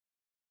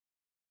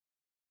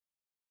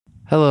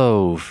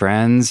Hello,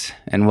 friends,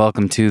 and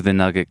welcome to the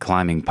Nugget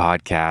Climbing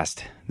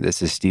Podcast.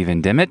 This is Stephen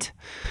Dimmitt.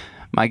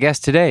 My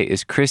guest today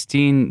is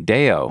Christine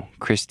Deyo.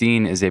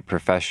 Christine is a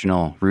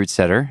professional route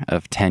setter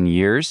of 10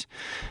 years,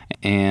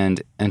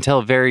 and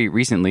until very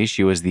recently,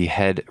 she was the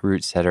head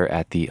route setter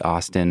at the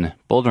Austin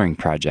Bouldering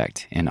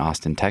Project in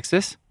Austin,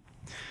 Texas.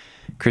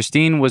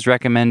 Christine was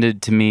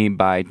recommended to me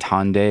by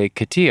Tande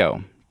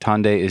Catillo.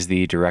 Tande is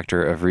the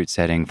director of route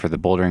setting for the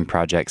Bouldering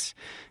Projects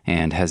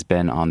and has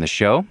been on the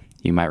show.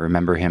 You might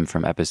remember him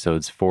from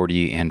episodes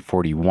 40 and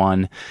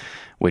 41,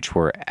 which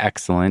were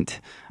excellent.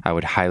 I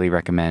would highly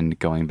recommend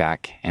going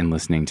back and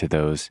listening to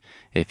those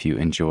if you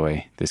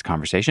enjoy this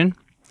conversation.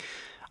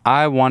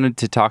 I wanted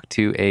to talk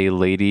to a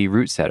lady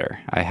route setter.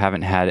 I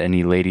haven't had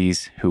any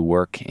ladies who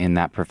work in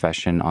that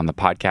profession on the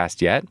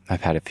podcast yet.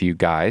 I've had a few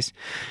guys,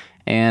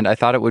 and I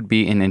thought it would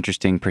be an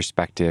interesting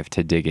perspective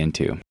to dig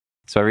into.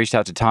 So I reached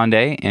out to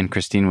Tande, and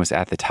Christine was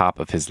at the top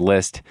of his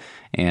list,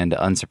 and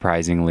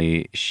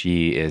unsurprisingly,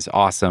 she is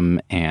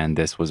awesome, and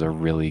this was a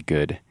really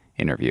good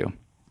interview.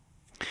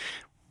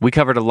 We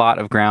covered a lot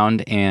of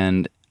ground,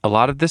 and a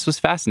lot of this was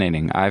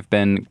fascinating. I've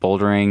been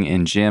bouldering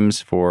in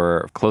gyms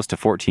for close to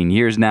 14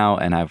 years now,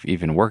 and I've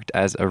even worked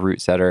as a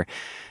route setter,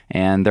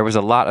 and there was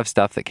a lot of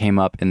stuff that came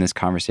up in this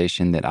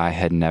conversation that I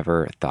had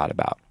never thought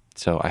about.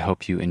 So I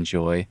hope you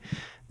enjoy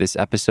this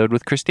episode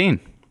with Christine.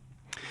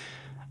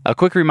 A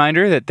quick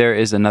reminder that there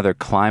is another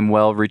Climb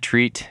Well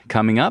retreat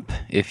coming up.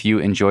 If you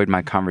enjoyed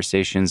my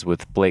conversations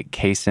with Blake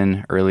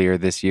Kaysen earlier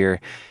this year,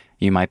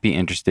 you might be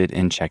interested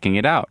in checking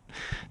it out.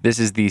 This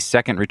is the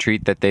second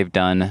retreat that they've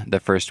done.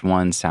 The first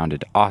one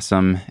sounded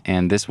awesome,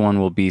 and this one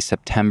will be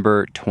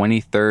September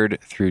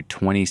 23rd through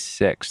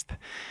 26th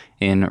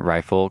in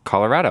Rifle,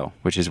 Colorado,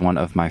 which is one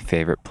of my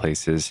favorite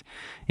places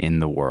in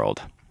the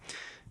world.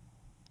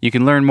 You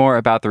can learn more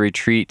about the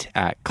retreat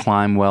at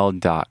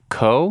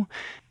climbwell.co.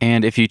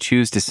 And if you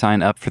choose to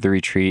sign up for the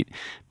retreat,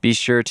 be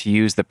sure to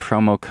use the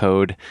promo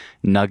code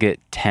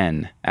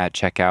NUGGET10 at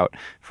checkout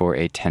for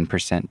a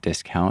 10%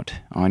 discount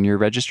on your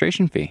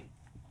registration fee.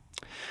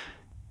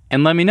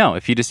 And let me know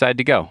if you decide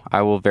to go.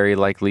 I will very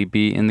likely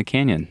be in the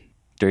canyon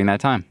during that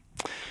time.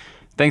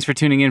 Thanks for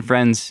tuning in,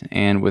 friends.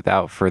 And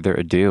without further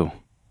ado,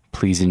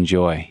 please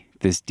enjoy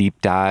this deep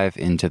dive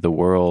into the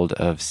world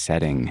of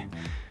setting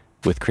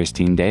with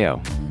Christine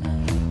Deyo.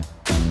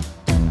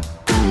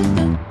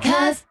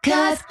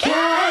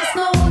 Cause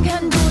no one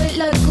can do it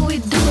like we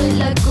do it,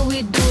 like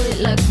we do it,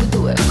 like we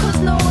do it. Cause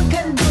no one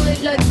can do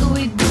it like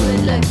we do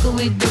it, like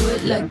we do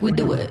it, like we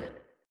do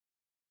it.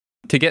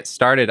 To get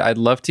started, I'd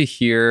love to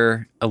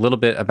hear a little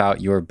bit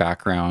about your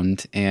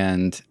background,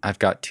 and I've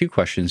got two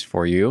questions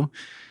for you.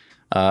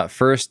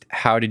 First,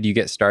 how did you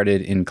get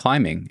started in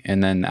climbing?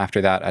 And then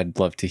after that, I'd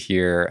love to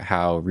hear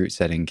how route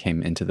setting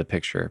came into the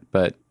picture.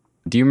 But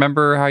do you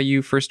remember how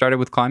you first started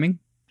with climbing?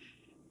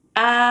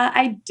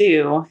 I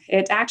do.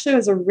 It actually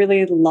was a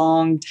really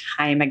long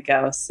time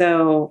ago.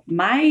 So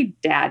my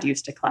dad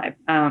used to climb.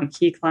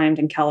 He climbed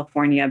in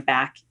California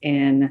back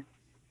in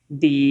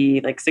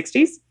the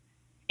 60s.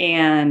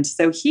 And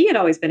so he had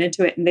always been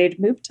into it. And they'd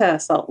moved to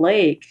Salt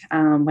Lake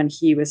when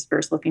he was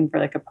first looking for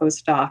a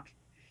postdoc.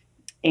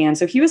 And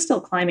so he was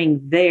still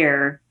climbing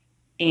there.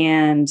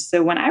 And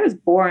so when I was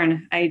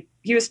born,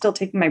 he was still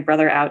taking my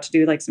brother out to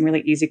do some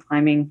really easy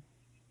climbing.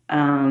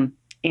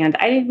 And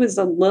I was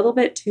a little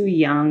bit too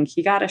young.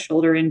 He got a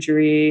shoulder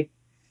injury,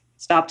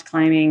 stopped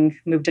climbing,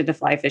 moved into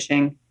fly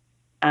fishing.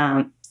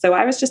 So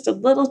I was just a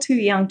little too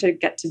young to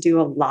get to do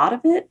a lot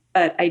of it.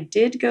 But I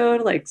did go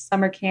to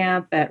summer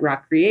camp at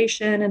Rock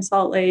Creation in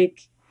Salt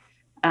Lake.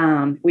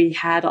 We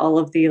had all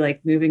of the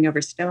moving over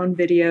stone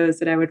videos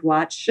that I would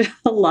watch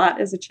a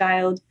lot as a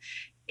child.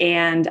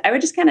 And I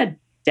would just kind of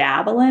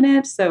dabble in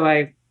it. So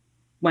I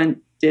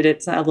did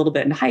it a little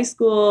bit in high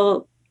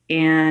school.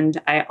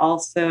 And I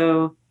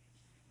also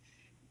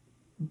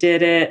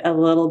did it a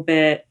little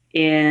bit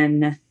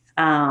in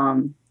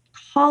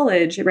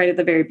college right at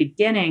the very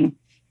beginning.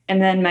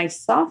 And then my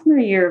sophomore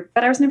year,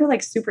 but I was never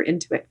super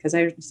into it because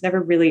I was never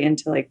really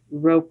into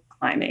rope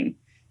climbing.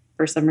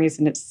 For some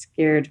reason, it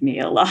scared me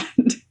a lot.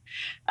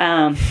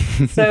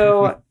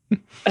 So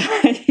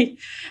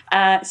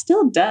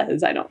still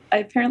does. I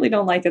apparently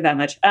don't like it that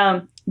much.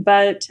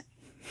 But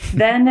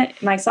then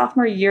my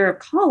sophomore year of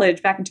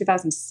college back in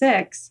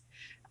 2006,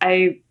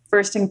 I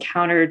first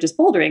encountered just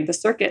bouldering. The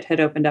circuit had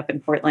opened up in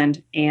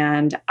Portland,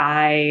 and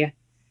I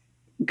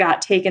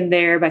got taken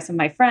there by some of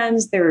my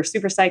friends. They were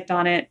super psyched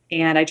on it,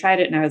 and I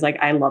tried it, and I was like,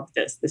 I love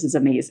this. This is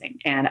amazing.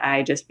 And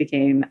I just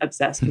became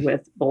obsessed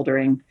with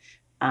bouldering,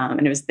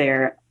 and it was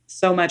there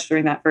so much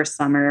during that first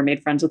summer,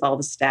 made friends with all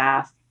the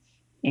staff,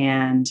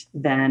 and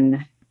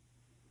then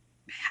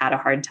had a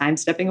hard time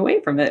stepping away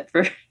from it.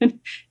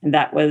 And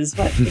that was,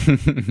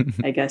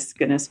 I guess,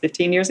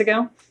 15 years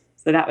ago.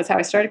 So that was how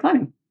I started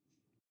climbing.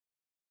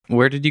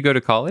 Where did you go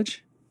to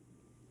college?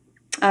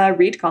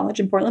 Reed College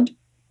in Portland.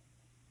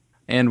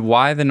 And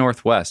why the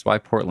Northwest? Why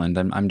Portland?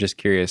 I'm just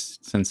curious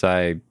since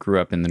I grew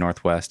up in the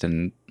Northwest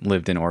and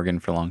lived in Oregon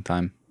for a long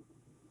time.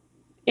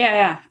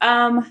 Yeah.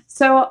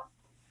 So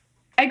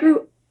I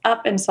grew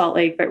up in Salt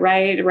Lake, but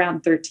right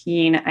around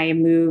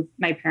 13,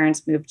 my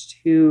parents moved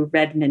to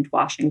Redmond,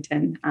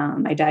 Washington.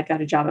 My dad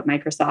got a job at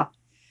Microsoft.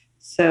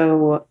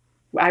 So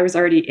I was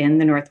already in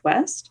the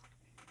Northwest,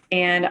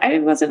 and I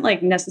wasn't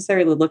like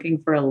necessarily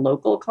looking for a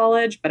local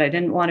college, but I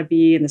didn't want to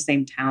be in the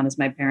same town as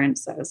my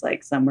parents. So I was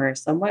like somewhere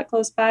somewhat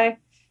close by.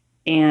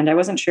 And I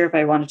wasn't sure if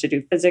I wanted to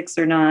do physics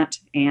or not.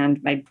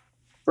 And my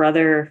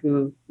brother,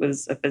 who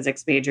was a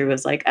physics major,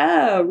 was like,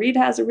 oh, Reed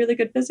has a really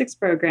good physics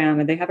program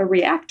and they have a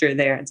reactor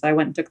there. And so I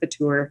went and took the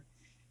tour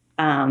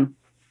of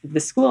the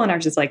school, and I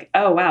was just like,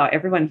 oh, wow,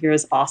 everyone here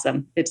is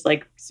awesome. It's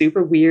like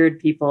super weird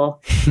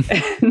people,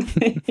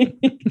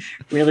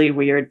 really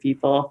weird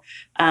people.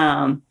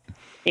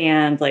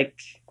 And like,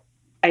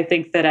 I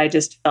think that I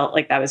just felt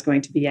like that was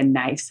going to be a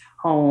nice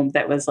home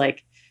that was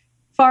like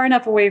far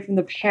enough away from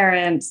the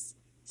parents,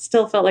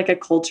 still felt like a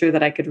culture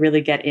that I could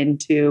really get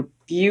into.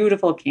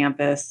 Beautiful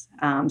campus.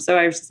 So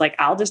I was just like,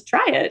 I'll just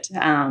try it.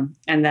 And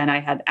then I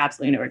had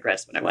absolutely no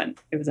regrets when I went.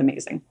 It was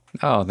amazing.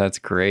 Oh, that's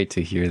great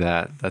to hear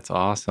that. That's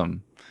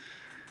awesome.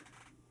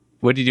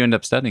 What did you end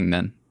up studying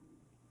then?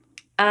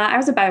 I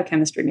was a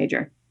biochemistry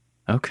major.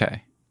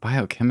 Okay.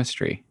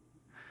 Biochemistry.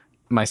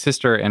 My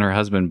sister and her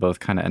husband both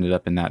kind of ended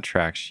up in that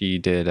track. She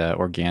did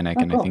organic,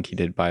 and cool. I think he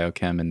did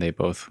biochem, and they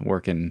both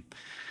work in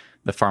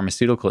the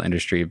pharmaceutical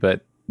industry.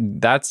 But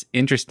that's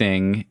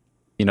interesting.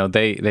 You know,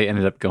 they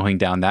ended up going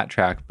down that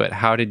track. But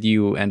how did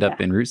you end up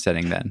in root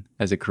setting then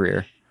as a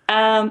career?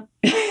 In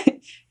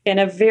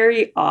a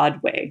very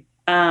odd way.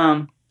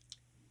 I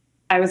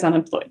was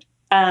unemployed.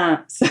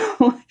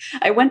 So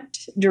I went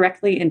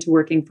directly into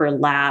working for a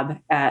lab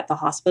at the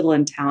hospital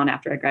in town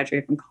after I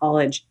graduated from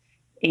college.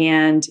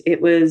 And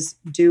it was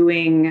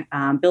doing,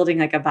 building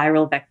like a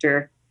viral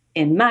vector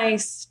in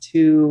mice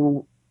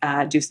to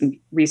do some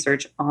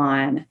research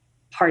on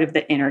part of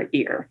the inner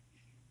ear.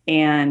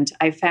 And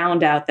I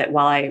found out that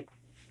while I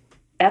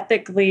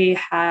ethically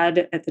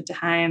had at the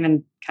time,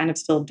 and kind of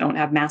still don't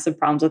have massive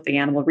problems with the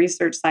animal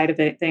research side of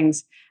it,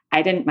 things,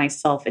 I didn't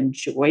myself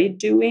enjoy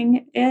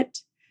doing it.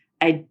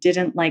 I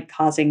didn't like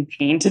causing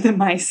pain to the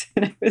mice,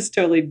 and I was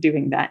totally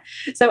doing that.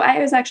 So I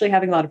was actually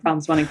having a lot of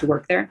problems wanting to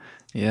work there.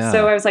 Yeah.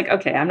 So I was like,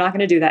 okay, I'm not going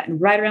to do that. And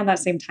right around that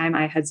same time,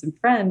 I had some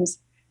friends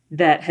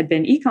that had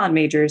been econ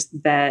majors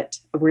that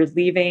were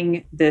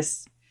leaving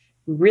this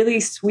really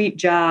sweet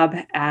job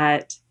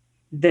at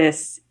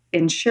this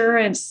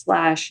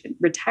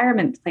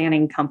insurance/retirement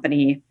planning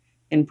company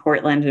in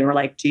Portland. And were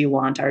like, do you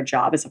want our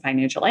job as a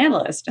financial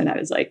analyst? And I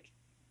was like,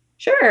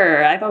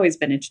 sure. I've always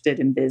been interested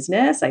in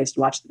business. I used to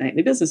watch the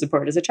Nightly Business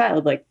Report as a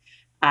child. Like,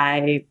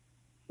 I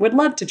would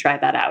love to try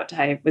that out.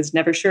 I was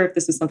never sure if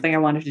this was something I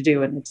wanted to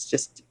do, and it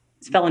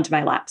fell into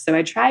my lap. So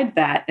I tried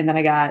that, and then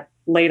I got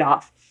laid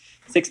off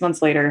 6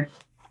 months later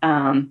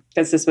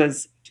because this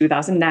was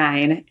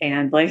 2009,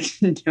 and like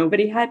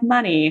nobody had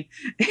money,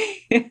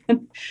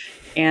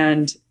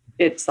 and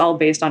it's all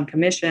based on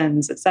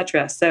commissions,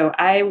 etc. So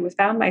I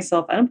found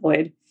myself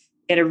unemployed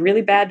in a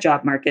really bad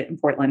job market in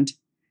Portland.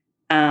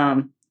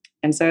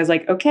 And so I was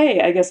like,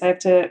 okay, I guess I have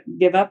to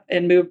give up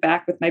and move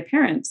back with my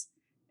parents.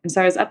 And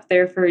so I was up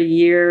there for a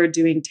year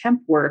doing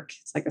temp work.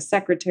 It's like a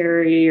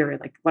secretary or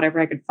like whatever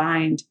I could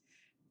find.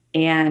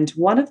 And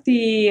one of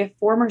the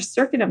former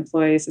circuit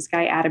employees, this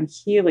guy, Adam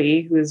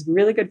Healy, who is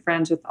really good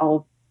friends with all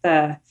of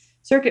the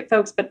circuit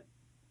folks, but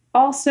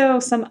also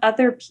some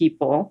other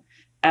people,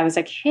 I was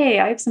like,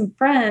 hey, I have some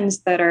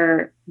friends that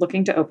are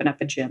looking to open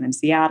up a gym in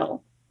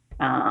Seattle.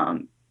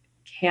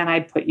 Can I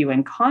put you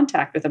in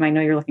contact with them? I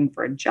know you're looking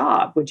for a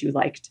job. Would you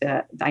like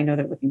to? I know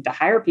they're looking to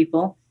hire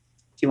people.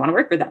 Do you want to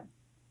work for them?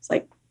 It's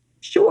like,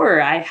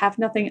 sure. I have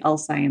nothing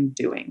else I am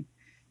doing.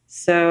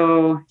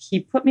 So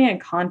he put me in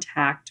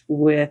contact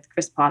with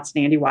Chris Potts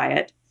and Andy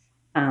Wyatt,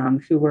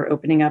 who were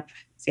opening up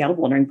Seattle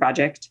Bouldering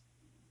Project.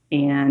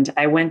 And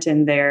I went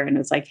in there and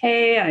was like,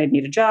 hey, I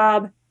need a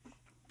job.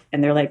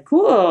 And they're like,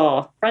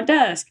 cool, front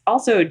desk.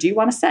 Also, do you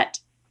want a set?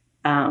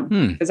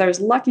 Because I was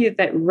lucky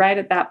that right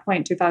at that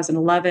point,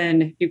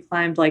 2011, you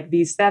climbed like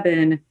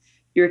V7,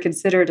 you were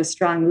considered a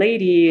strong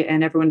lady,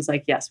 and everyone's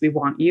like, yes, we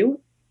want you.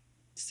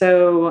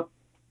 So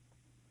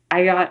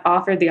I got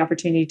offered the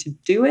opportunity to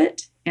do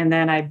it. And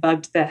then I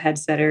bugged the head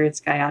setter,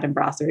 this guy, Adam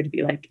Brosser, to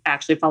be like,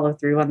 actually follow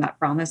through on that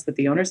promise that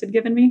the owners had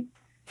given me.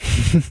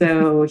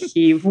 So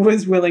he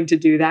was willing to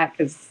do that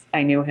because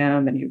I knew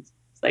him, and he was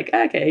like,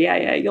 okay,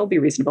 yeah, you'll be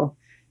reasonable.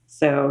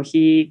 So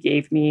he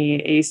gave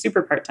me a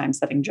super part-time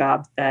setting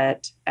job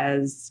that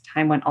as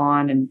time went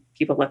on and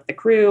people left the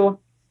crew,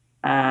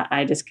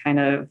 I just kind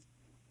of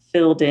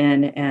filled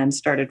in and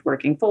started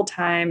working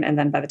full-time. And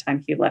then by the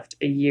time he left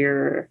a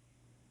year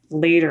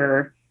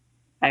later,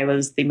 I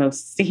was the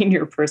most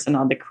senior person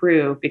on the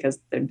crew because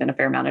there'd been a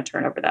fair amount of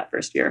turnover that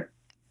first year.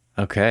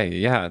 Okay,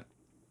 yeah.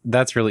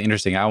 That's really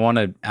interesting. I want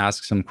to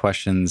ask some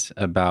questions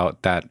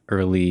about that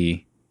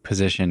early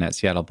position at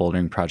Seattle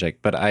Bouldering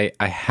Project, but I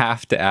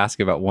have to ask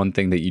about one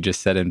thing that you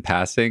just said in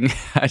passing.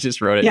 I just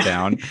wrote it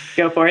down.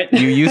 Go for it.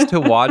 You used to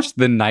watch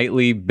the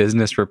Nightly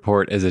Business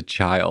Report as a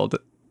child.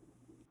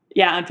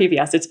 Yeah, on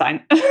PBS, it's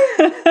fine.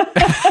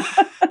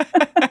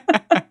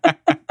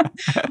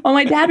 Well,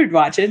 my dad would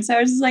watch it. So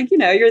I was just like,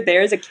 you're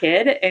there as a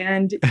kid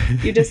and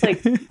you just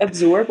like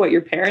absorb what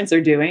your parents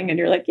are doing. And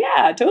you're like,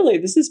 yeah, totally.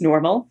 This is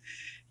normal.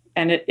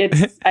 And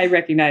it's, I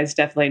recognize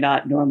definitely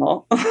not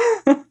normal.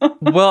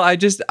 Well, I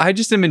just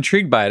am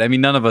intrigued by it. I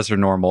mean, none of us are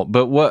normal,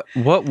 but what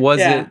was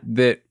it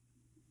that,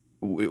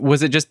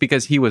 was it just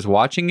because he was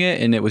watching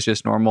it and it was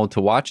just normal to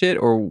watch it?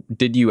 Or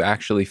did you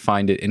actually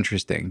find it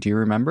interesting? Do you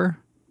remember?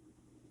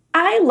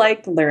 I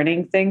like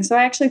learning things. So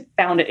I actually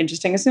found it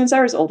interesting as soon as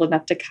I was old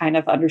enough to kind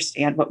of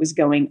understand what was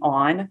going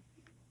on.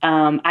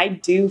 I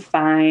do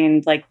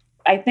find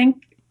I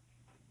think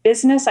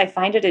business, I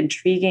find it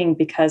intriguing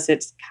because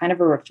it's kind of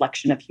a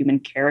reflection of human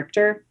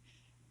character.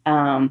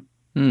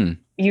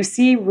 You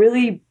see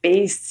really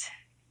base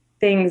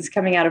things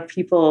coming out of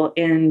people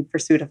in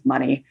pursuit of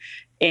money.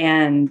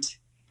 And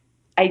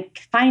I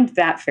find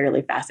that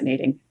fairly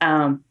fascinating.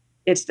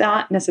 It's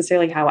not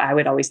necessarily how I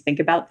would always think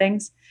about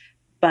things,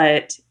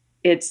 but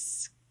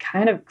it's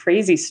kind of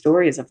crazy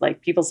stories of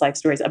like people's life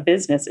stories. A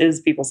business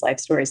is people's life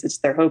stories. It's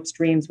their hopes,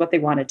 dreams, what they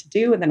wanted to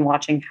do, and then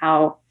watching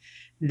how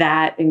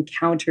that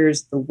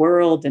encounters the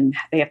world, and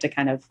they have to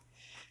kind of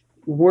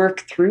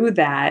work through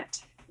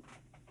that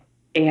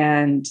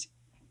and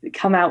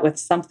come out with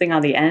something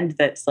on the end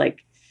that's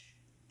like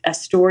a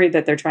story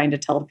that they're trying to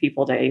tell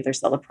people to either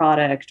sell a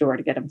product or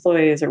to get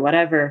employees or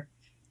whatever.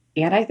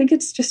 And I think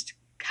it's just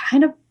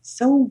kind of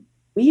so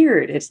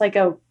weird. It's like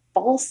a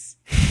false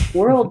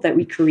world that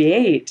we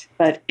create,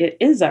 but it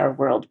is our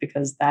world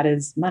because that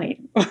is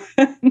money.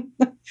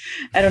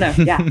 I don't know.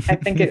 Yeah, I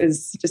think it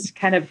was just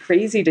kind of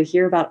crazy to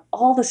hear about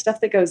all the stuff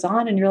that goes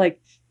on. And you're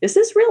like, is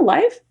this real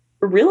life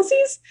for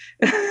realsies?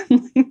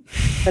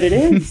 But it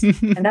is.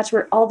 And that's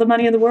where all the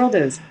money in the world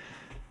is.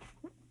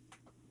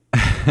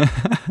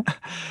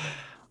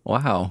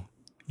 Wow.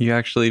 You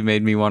actually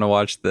made me want to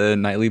watch the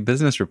nightly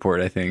business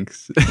report, I think.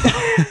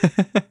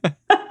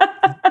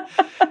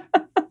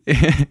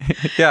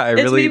 Yeah,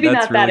 It's really, maybe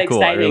that's not that really cool.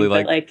 exciting, I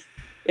really but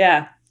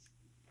yeah.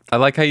 I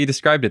like how you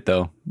described it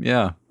though.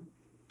 Yeah.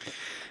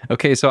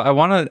 Okay, so I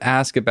want to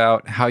ask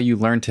about how you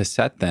learned to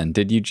set then.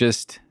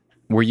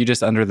 Were you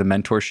just under the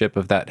mentorship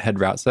of that head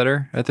route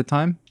setter at the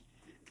time?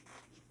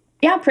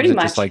 Yeah, pretty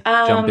much. Just like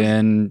jump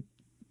in,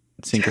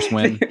 sink or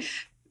swim?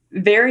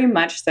 Very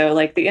much so.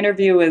 Like the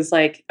interview was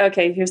like,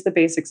 okay, here's the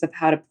basics of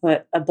how to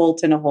put a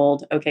bolt in a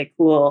hold. Okay,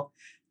 cool.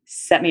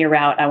 Set me a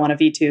route. I want a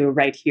V2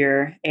 right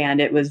here. And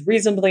it was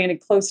reasonably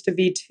close to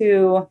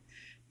V2.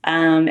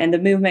 And the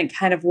movement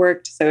kind of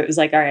worked. So it was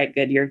like, all right,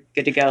 good. You're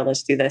good to go.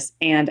 Let's do this.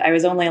 And I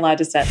was only allowed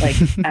to set like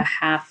a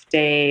half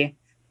day,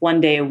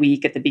 1 day a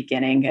week at the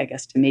beginning, I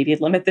guess, to maybe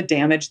limit the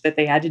damage that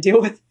they had to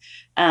deal with.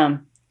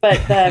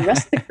 But the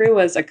rest of the crew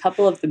was a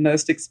couple of the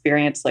most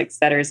experienced like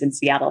setters in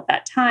Seattle at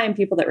that time,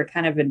 people that were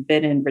kind of had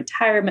been in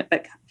retirement,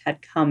 but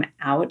had come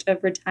out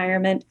of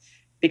retirement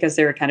because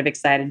they were kind of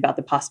excited about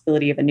the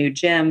possibility of a new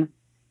gym.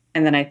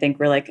 And then I think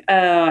we're like,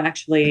 oh,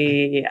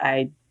 actually,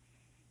 I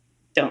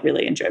don't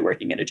really enjoy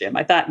working at a gym.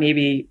 I thought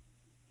maybe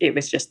it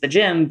was just the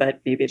gym, but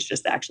maybe it's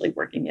just actually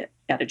working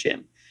at a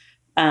gym.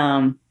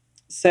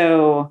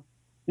 So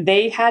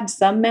they had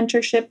some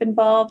mentorship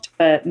involved,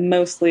 but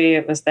mostly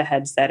it was the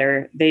head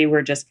setter. They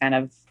were just kind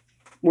of,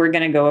 we're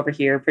going to go over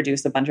here,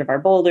 produce a bunch of our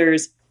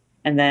boulders,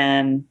 and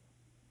then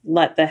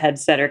let the head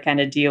setter kind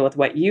of deal with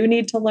what you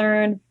need to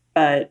learn.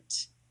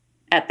 But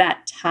at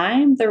that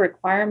time, the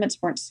requirements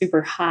weren't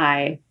super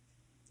high.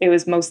 It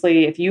was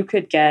mostly if you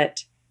could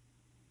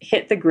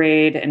hit the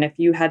grade, and if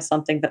you had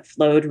something that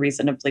flowed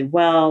reasonably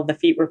well, the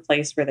feet were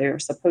placed where they were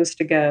supposed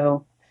to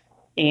go,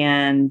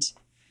 and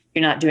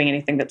you're not doing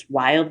anything that's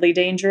wildly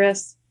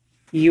dangerous,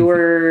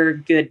 you're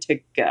good to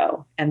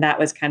go. And that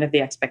was kind of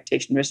the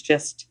expectation, was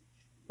just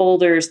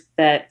boulders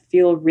that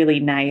feel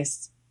really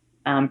nice,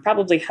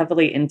 probably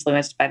heavily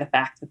influenced by the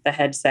fact that the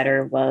head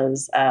setter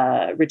was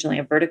originally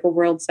a vertical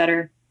world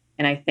setter.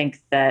 And I think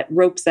that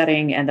rope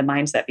setting and the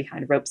mindset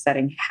behind rope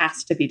setting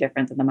has to be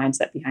different than the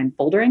mindset behind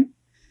bouldering.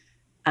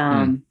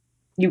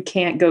 You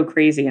can't go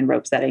crazy in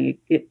rope setting.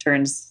 It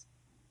turns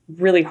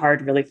really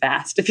hard, really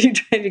fast if you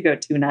try to go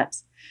too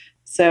nuts.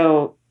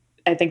 So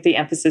I think the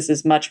emphasis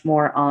is much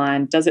more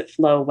on, does it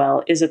flow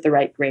well? Is it the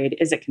right grade?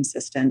 Is it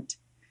consistent?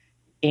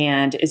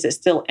 And is it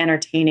still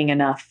entertaining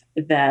enough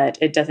that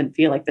it doesn't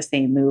feel like the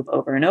same move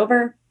over and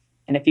over?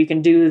 And if you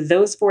can do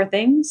those 4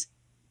 things,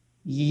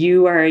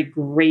 you are a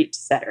great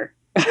setter.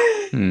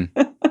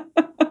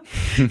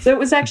 So it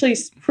was actually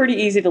pretty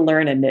easy to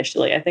learn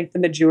initially. I think the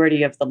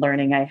majority of the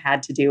learning I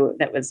had to do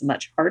that was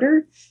much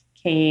harder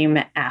came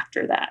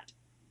after that.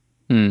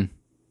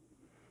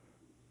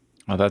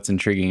 Well, that's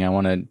intriguing. I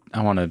want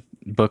to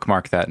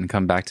bookmark that and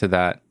come back to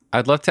that.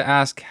 I'd love to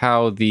ask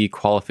how the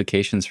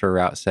qualifications for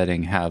route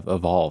setting have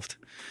evolved.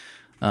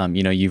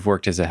 You've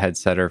worked as a head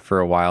setter for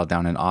a while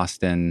down in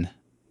Austin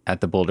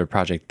at the Boulder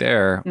Project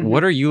there. Mm-hmm.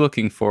 What are you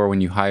looking for when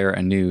you hire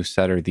a new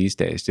setter these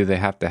days? Do they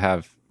have to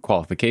have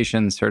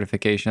qualifications,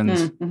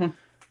 certifications? Mm-hmm.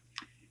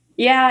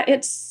 Yeah,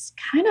 it's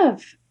kind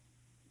of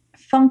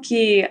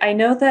funky. I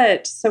know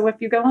that, so if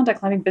you go onto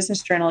Climbing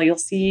Business Journal, you'll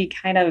see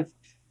kind of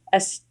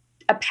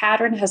a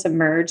pattern has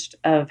emerged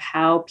of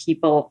how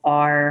people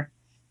are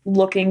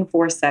looking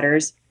for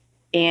setters.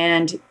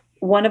 And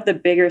one of the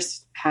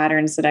biggest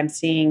patterns that I'm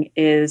seeing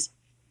is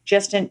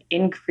just an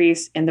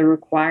increase in the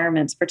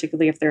requirements,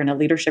 particularly if they're in a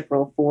leadership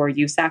role, for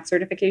USAC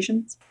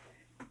certifications.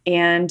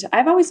 And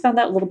I've always found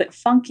that a little bit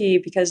funky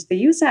because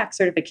the USAC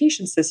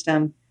certification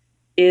system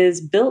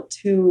is built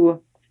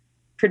to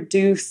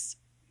produce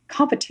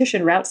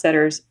competition route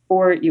setters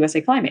for USA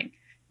Climbing.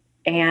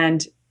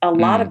 And a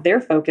lot of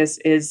their focus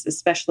is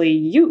especially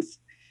youth.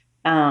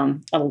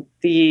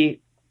 The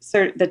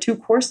two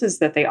courses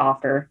that they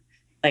offer,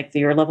 like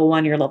your level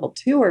 1, your level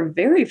 2, are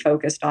very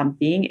focused on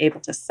being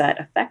able to set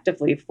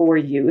effectively for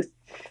youth,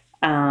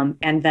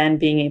 and then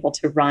being able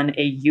to run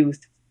a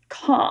youth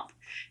comp.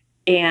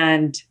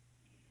 And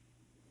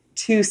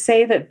to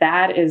say that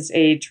that is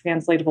a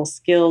translatable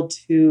skill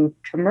to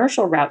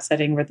commercial route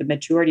setting, where the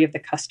majority of the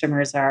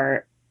customers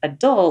are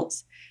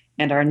adults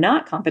and are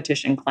not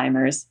competition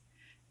climbers,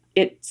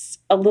 it's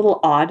a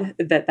little odd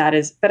that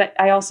is, but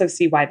I also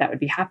see why that would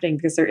be happening,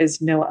 because there is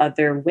no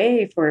other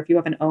way for, if you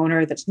have an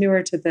owner that's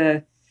newer to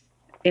the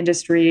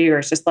industry or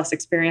is just less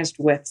experienced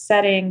with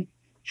setting,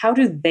 how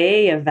do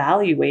they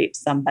evaluate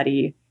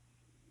somebody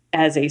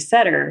as a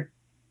setter?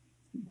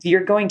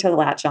 You're going to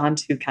latch on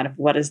to kind of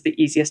what is the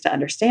easiest to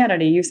understand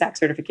on a USAC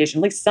certification.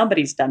 At least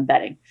somebody's done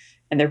betting,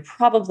 and they're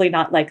probably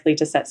not likely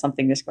to set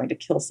something that's going to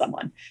kill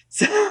someone.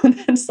 So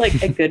that's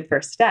like a good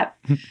first step.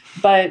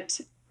 But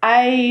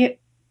I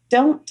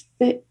don't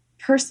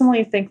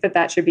personally think that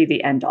that should be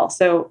the end all.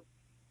 So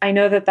I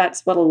know that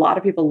that's what a lot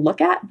of people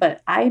look at,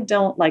 but I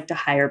don't like to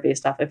hire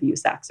based off of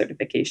USAC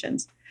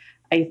certifications.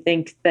 I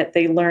think that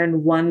they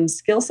learn one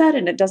skill set,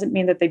 and it doesn't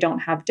mean that they don't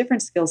have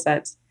different skill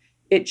sets.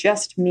 It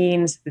just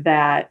means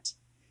that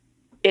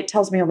it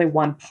tells me only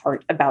one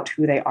part about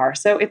who they are.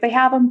 So if they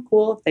have them,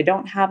 cool. If they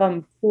don't have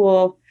them,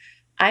 cool.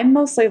 I'm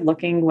mostly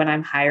looking, when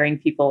I'm hiring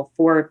people,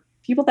 for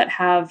people that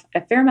have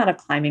a fair amount of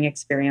climbing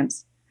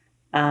experience.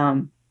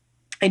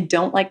 I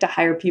don't like to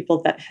hire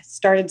people that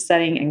started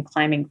setting and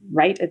climbing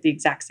right at the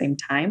exact same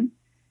time,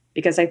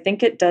 because I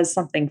think it does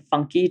something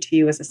funky to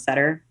you as a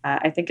setter.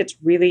 I think it's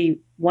really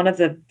one of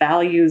the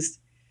values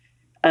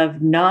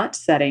of not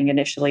setting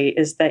initially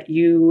is that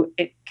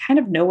it kind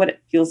of know what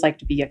it feels like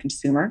to be a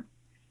consumer.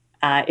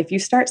 If you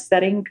start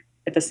setting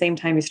at the same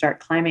time you start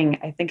climbing,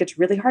 I think it's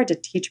really hard to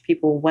teach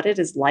people what it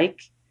is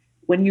like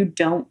when you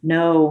don't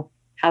know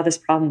how this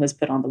problem was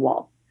put on the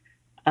wall.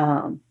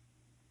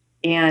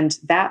 And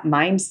that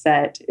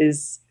mindset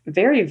is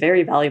very,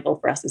 very valuable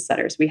for us as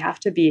setters. We have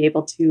to be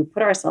able to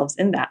put ourselves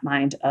in that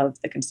mind of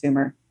the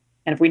consumer.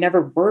 And if we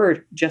never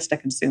were just a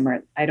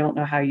consumer, I don't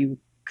know how you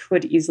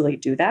could easily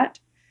do that.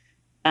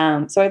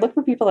 So I look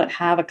for people that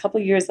have a couple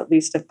of years at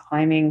least of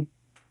climbing,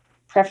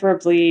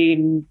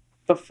 preferably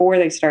before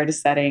they started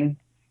setting.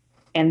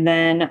 And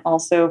then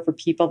also for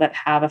people that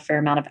have a fair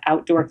amount of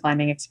outdoor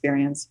climbing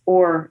experience,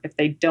 or if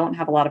they don't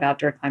have a lot of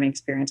outdoor climbing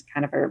experience,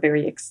 kind of are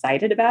very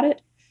excited about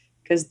it.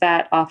 Because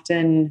that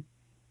often,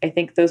 I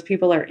think those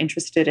people are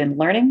interested in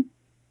learning,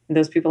 and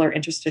those people are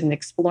interested in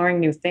exploring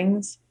new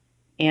things.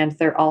 And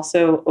they're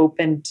also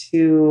open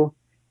to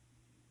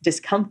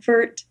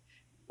discomfort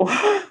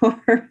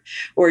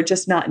or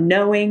just not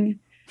knowing,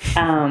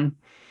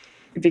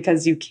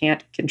 because you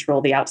can't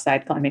control the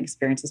outside climbing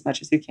experience as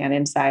much as you can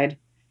inside.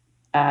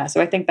 So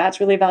I think that's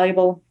really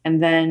valuable.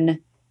 And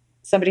then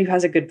somebody who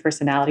has a good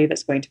personality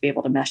that's going to be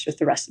able to mesh with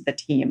the rest of the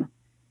team.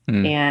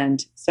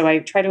 And so I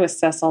try to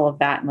assess all of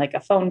that in like a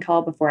phone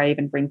call before I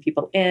even bring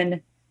people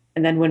in.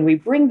 And then when we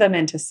bring them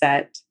into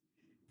set,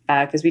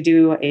 because we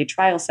do a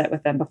trial set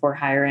with them before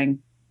hiring,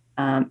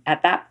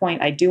 at that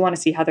point, I do want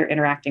to see how they're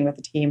interacting with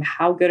the team.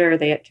 How good are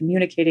they at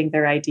communicating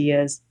their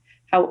ideas?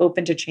 How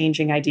open to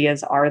changing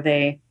ideas are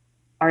they?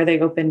 Are they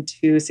open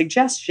to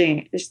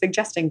suggesting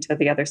to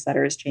the other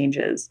setters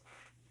changes?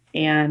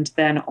 And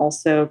then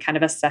also kind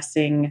of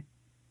assessing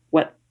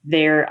what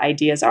their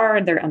ideas are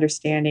and their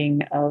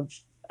understanding of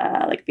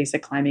like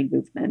basic climbing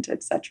movement,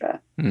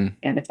 etc. And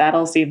if that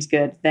all seems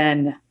good,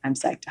 then I'm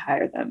psyched to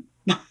hire them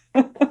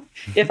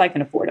if I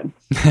can afford them.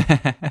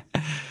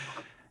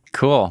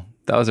 Cool.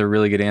 That was a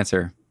really good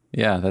answer.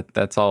 Yeah,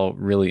 that's all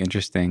really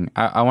interesting.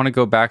 I want to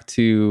go back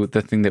to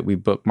the thing that we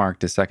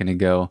bookmarked a second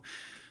ago.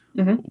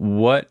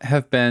 What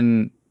have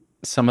been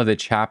some of the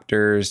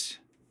chapters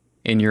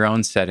in your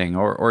own setting,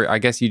 or I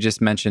guess you just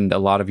mentioned a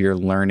lot of your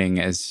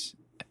learning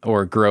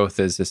or growth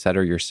as a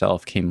setter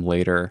yourself came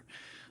later.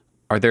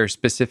 Are there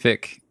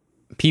specific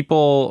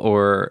people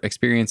or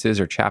experiences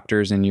or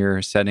chapters in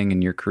your setting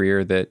in your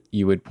career that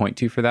you would point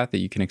to for that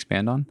you can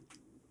expand on?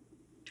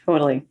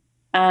 Totally.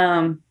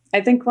 I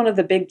think one of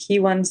the big key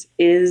ones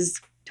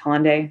is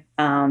Tonde.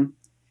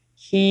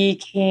 He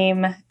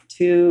came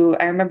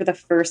I remember the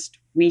first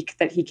week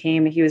that he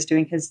came, he was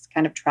doing his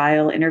kind of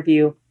trial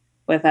interview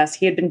with us.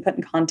 He had been put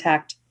in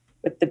contact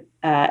with the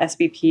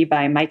SVP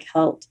by Mike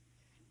Helt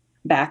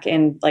back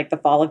in like the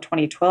fall of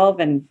 2012.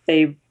 And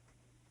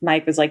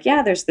Mike was like,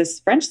 yeah, there's this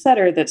French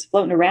setter that's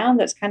floating around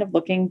that's kind of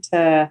looking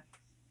to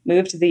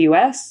move to the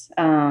US.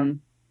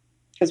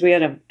 because we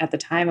had at the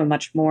time a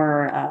much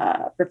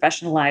more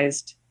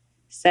professionalized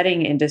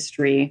setting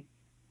industry.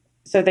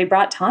 So they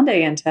brought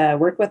Tande in to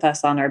work with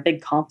us on our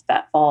big comp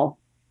that fall.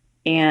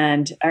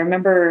 And I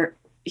remember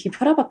he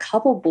put up a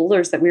couple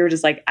boulders that we were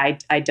just like,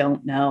 I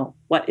don't know.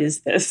 What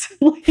is this?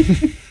 Like,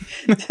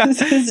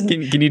 this is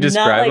can you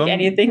describe not like them?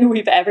 anything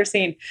we've ever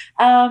seen.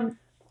 Like,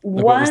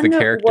 what was the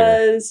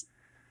character?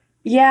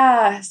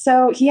 Yeah.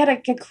 So he had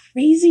a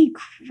crazy,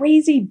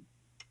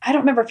 I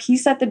don't remember if he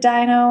set the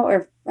dyno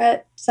or if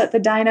Brett set the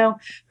dyno,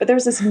 but there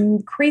was this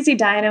crazy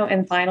dyno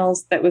in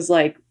finals that was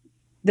like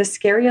the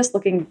scariest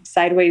looking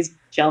sideways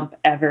jump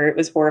ever. It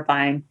was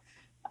horrifying.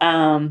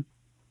 And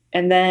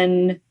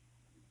then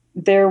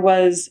there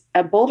was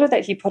a boulder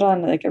that he put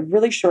on, like a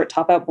really short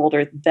top out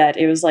boulder that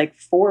it was like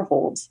 4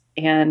 holds,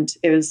 and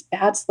it was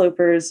bad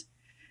slopers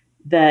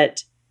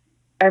that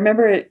I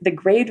remember the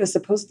grade was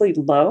supposedly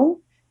low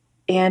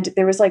and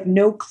there was like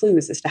no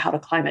clues as to how to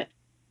climb it.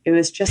 It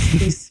was just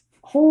these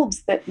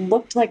holds that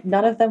looked like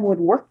none of them would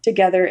work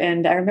together.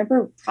 And I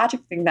remember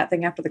projecting that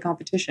thing after the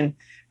competition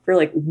for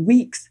like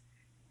weeks.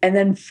 And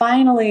then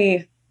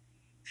finally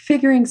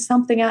figuring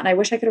something out. And I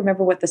wish I could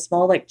remember what the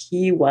small like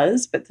key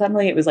was, but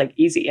suddenly it was like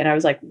easy. And I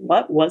was like,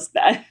 what was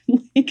that?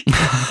 Like,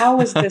 how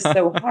was this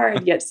so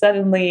hard yet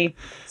suddenly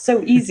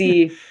so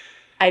easy?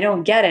 I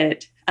don't get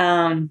it.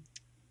 And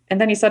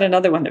then he said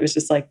another one that was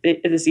just like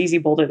this easy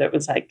boulder that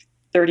was like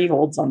 30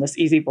 holds on this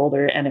easy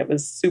boulder. And it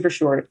was super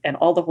short and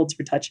all the holds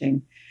were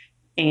touching.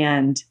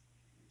 And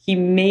he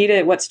made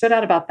it, what stood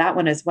out about that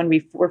one is when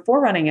we were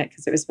forerunning it,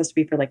 because it was supposed to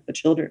be for like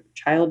the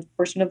child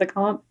portion of the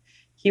comp,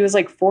 he was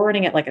like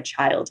forwarding it like a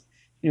child.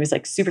 And he was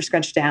like super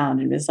scrunched down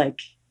and was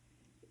like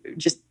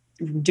just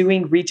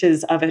doing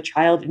reaches of a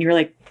child. And you're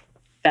like,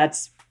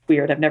 that's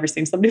weird. I've never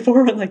seen somebody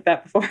forward like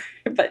that before,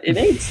 but it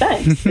made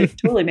sense. It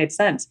totally made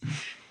sense.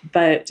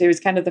 But it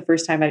was kind of the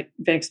first time I'd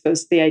been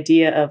exposed to the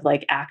idea of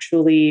like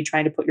actually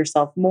trying to put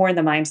yourself more in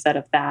the mindset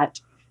of that,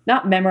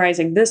 not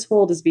memorizing this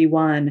hold is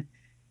V1,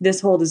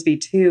 this hold is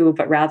V2,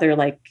 but rather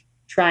like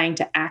trying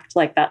to act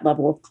like that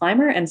level of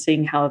climber and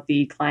seeing how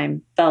the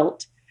climb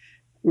felt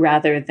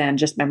rather than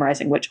just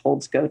memorizing which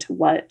holds go to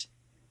what.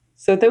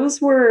 So that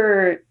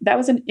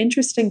was an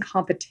interesting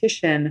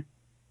competition.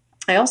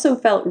 I also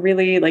felt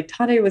really like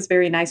Tade was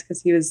very nice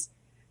because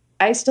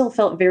I still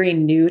felt very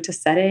new to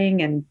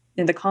setting, and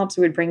in the comps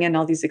we would bring in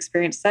all these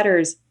experienced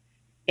setters,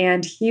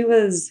 and he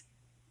went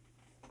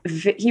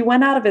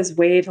out of his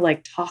way to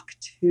like talk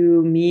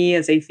to me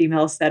as a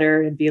female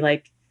setter and be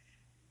like,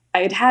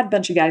 I had a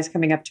bunch of guys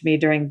coming up to me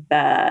during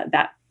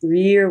that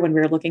year when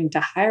we were looking to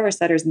hire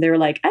setters, and they were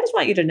like, I just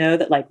want you to know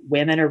that like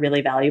women are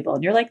really valuable.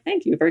 And you're like,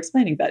 thank you for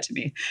explaining that to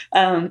me.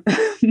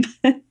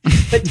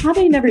 But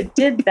Tommy never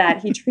did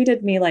that. He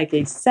treated me like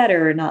a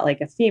setter, not like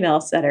a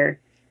female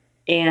setter.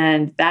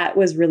 And that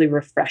was really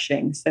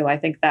refreshing. So I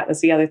think that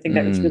was the other thing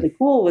that was really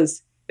cool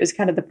was it was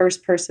kind of the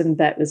first person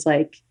that was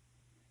like,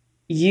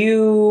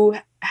 you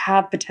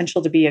have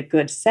potential to be a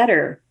good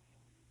setter.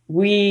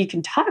 We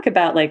can talk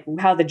about like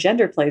how the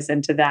gender plays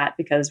into that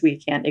because we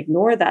can't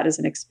ignore that as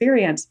an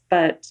experience.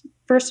 But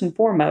first and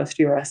foremost,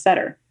 you're a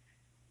setter.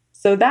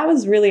 So that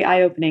was really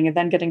eye-opening. And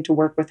then getting to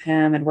work with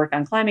him and work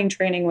on climbing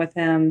training with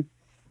him,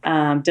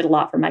 did a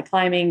lot for my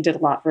climbing, did a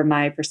lot for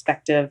my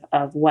perspective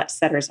of what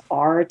setters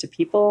are to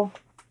people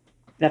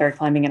that are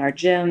climbing in our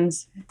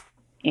gyms.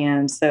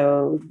 And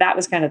so that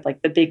was kind of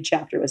like the big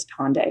chapter was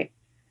Tande.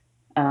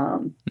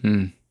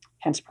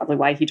 Hence probably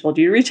why he told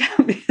you to reach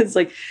out because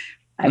like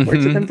I've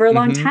worked with him for a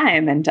long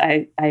time and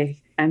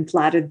I'm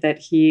flattered that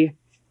he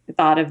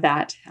thought of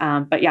that.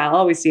 But yeah, I'll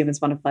always see him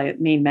as one of my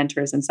main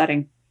mentors in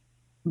setting.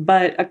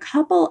 But a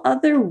couple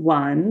other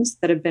ones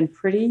that have been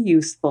pretty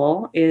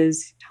useful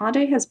is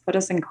Tade has put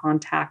us in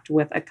contact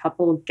with a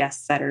couple of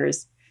guest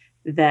setters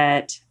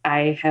that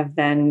I have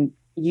then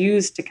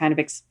used to kind of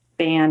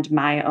expand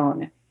my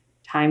own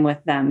time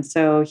with them.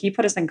 So he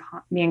put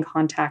me in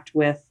contact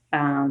with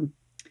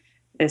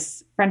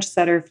this French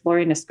setter,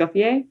 Florian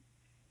Escoffier,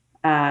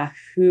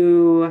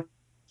 who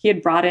he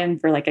had brought in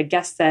for like a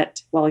guest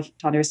set while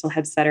Tande was still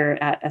head setter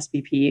at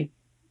SBP.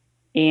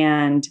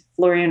 And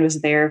Florian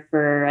was there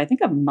for, I think,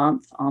 a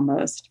month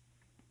almost.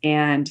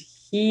 And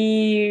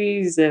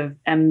he's an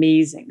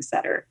amazing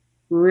setter,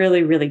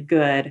 really, really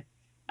good.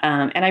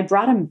 And I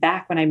brought him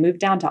back when I moved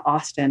down to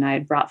Austin. I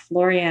had brought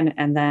Florian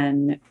and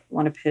then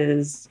one of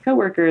his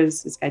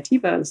coworkers, this guy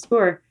Tipo,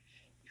 Score,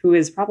 who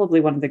is probably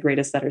one of the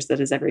greatest setters that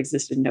has ever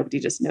existed. Nobody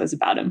just knows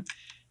about him.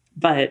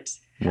 But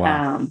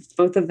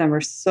both of them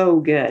are so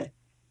good.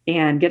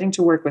 And getting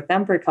to work with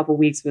them for a couple of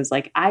weeks was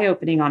like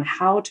eye-opening on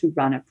how to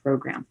run a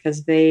program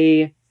because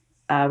they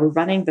were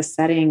running the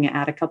setting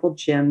at a couple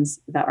gyms,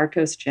 the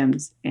Arcos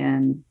gyms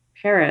in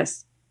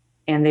Paris,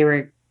 and they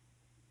were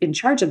in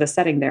charge of the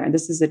setting there. And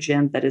this is a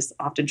gym that is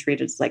often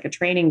treated as like a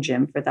training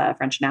gym for the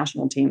French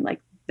national team.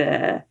 Like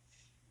the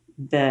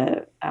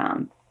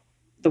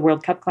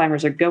World Cup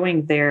climbers are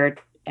going there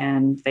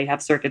and they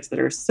have circuits that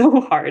are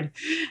so hard.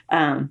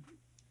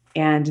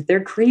 And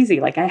they're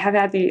crazy. Like I have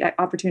had the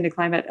opportunity to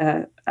climb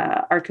at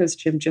Arcos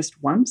gym just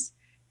once.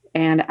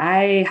 And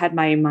I had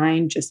my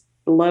mind just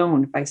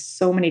blown by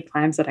so many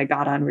climbs that I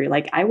got on where you're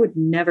like, I would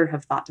never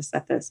have thought to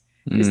set this.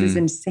 This is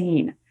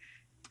insane.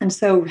 And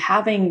so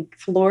having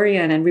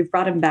Florian, and we've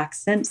brought him back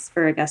since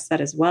for a guest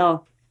set as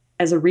well,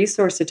 as a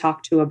resource to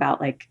talk to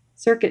about like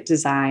circuit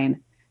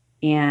design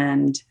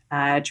and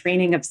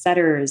training of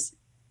setters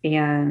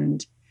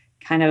and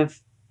kind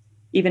of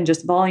even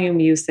just volume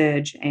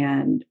usage,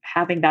 and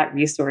having that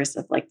resource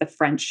of like the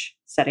French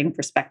setting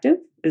perspective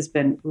has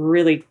been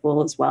really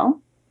cool as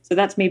well. So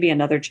that's maybe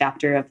another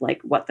chapter of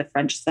like what the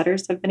French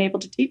setters have been able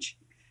to teach.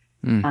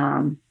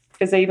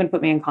 Because they even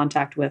put me in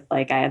contact with,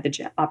 like, I had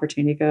the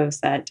opportunity to go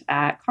set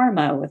at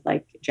Karma with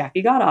like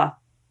Jackie Godoff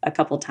a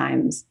couple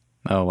times.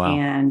 Oh, wow.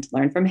 And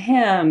learn from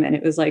him. And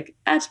it was like,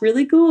 that's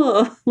really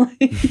cool.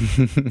 Like,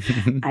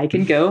 I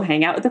can go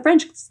hang out with the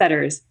French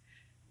setters.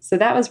 So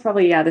that was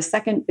probably, the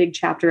second big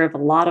chapter of a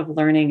lot of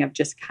learning of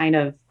just kind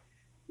of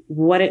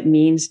what it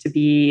means to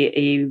be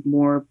a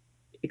more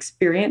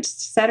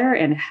experienced setter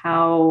and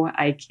how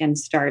I can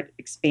start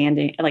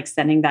expanding, like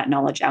sending that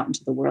knowledge out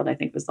into the world, I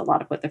think was a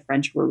lot of what the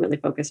French were really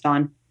focused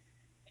on.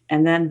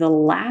 And then the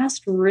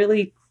last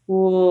really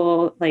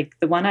cool, like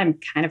the one I'm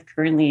kind of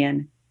currently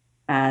in.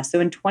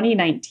 So in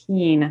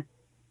 2019,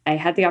 I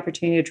had the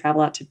opportunity to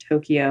travel out to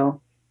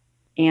Tokyo,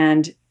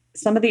 and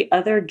some of the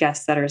other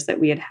guest setters that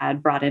we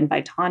had brought in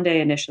by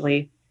Tande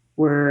initially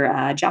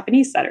were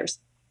Japanese setters.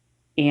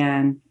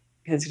 And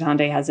because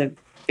Tande has a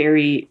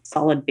very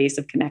solid base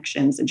of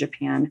connections in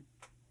Japan.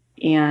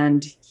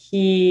 And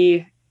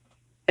he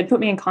had put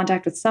me in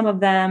contact with some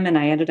of them, and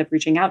I ended up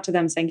reaching out to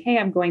them saying, hey,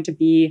 I'm going to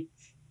be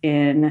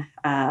in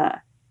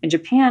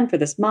Japan for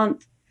this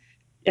month.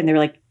 And they were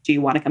like, do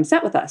you want to come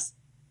set with us?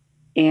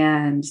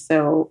 And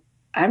so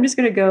I'm just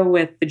going to go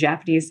with the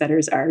Japanese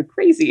setters are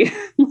crazy.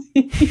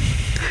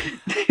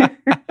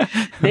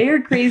 They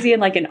are crazy in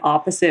like an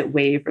opposite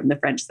way from the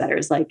French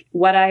setters. Like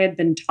what I had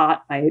been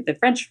taught by the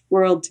French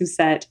world to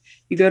set,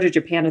 you go to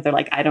Japan and they're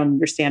like, I don't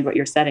understand what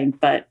you're setting.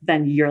 But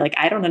then you're like,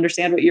 I don't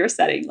understand what you're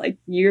setting. Like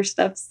your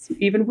stuff's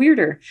even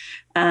weirder.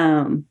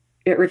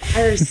 It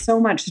requires so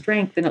much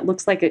strength, and it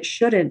looks like it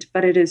shouldn't,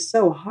 but it is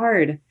so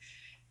hard.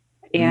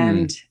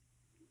 And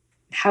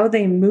how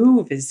they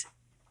move is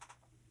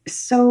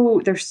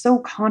they're so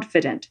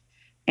confident,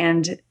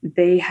 and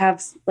they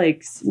have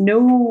like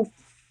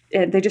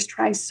they just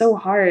try so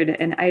hard.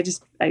 And I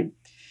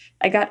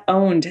got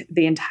owned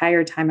the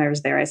entire time I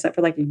was there. I set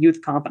for like a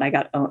youth comp, and I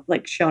got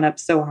like shown up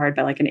so hard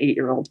by like an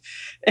 8-year-old.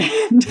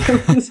 And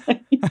I was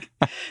like,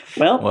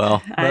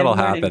 well, that'll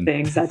happen.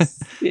 Things. That's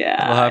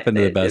that'll happen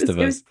to the best of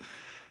us.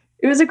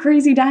 It was a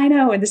crazy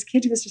dyno, and this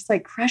kid was just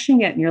like crushing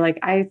it. And you're like,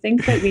 I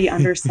think that we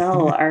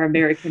undersell our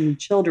American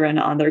children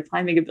on their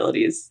climbing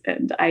abilities.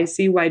 And I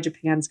see why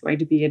Japan's going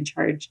to be in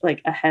charge,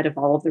 like ahead of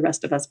all of the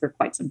rest of us for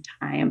quite some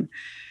time.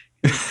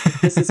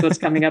 This is what's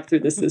coming up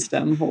through the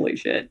system. Holy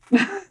shit.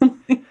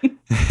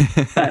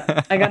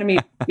 But I got to meet,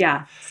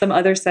 some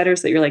other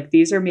setters that you're like,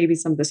 these are maybe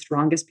some of the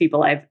strongest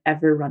people I've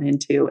ever run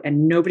into.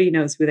 And nobody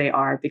knows who they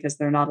are because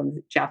they're not on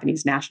the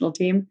Japanese national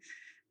team.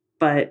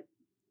 But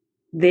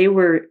they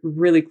were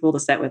really cool to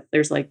set with.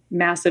 There's like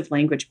massive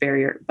language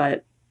barrier,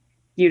 but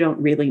you don't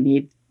really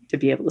need to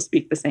be able to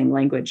speak the same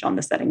language on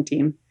the setting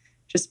team,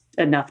 just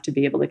enough to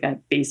be able to kind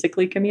of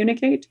basically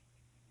communicate.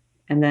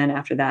 And then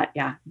after that,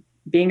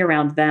 being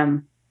around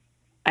them,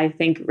 I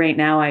think right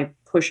now I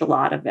push a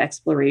lot of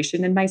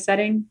exploration in my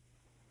setting,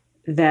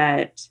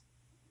 that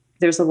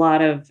there's a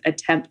lot of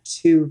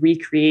attempt to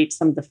recreate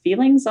some of the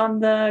feelings on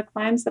the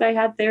climbs that I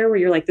had there, where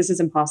you're like, this is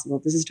impossible.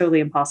 This is totally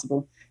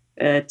impossible.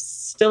 It's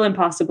still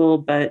impossible,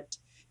 but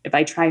if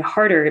I try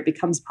harder, it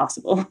becomes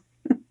possible.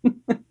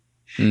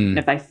 And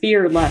if I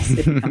fear less,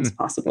 it becomes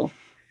possible.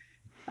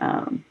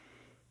 So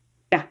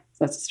that's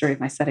the story of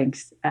my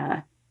settings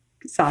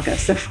saga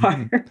so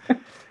far.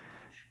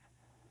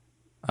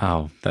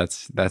 Oh,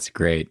 that's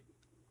great.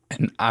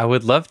 And I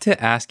would love to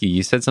ask you,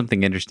 you said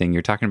something interesting.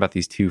 You're talking about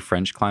these two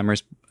French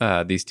climbers,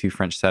 these two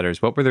French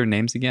setters. What were their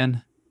names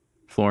again?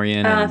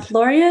 Florian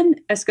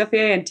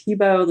Escoffier and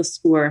Thibaut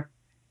Lescour.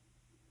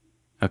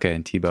 Okay,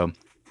 and Thibaut.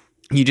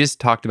 You just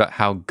talked about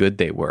how good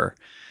they were.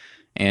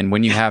 And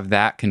when you have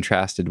that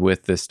contrasted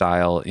with the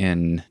style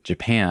in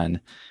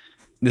Japan,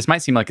 this might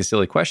seem like a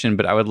silly question,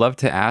 but I would love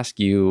to ask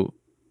you,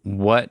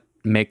 what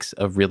makes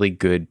a really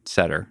good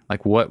setter?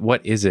 Like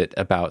what is it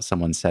about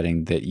someone's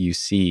setting that you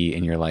see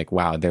and you're like,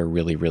 wow, they're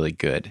really, really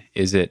good?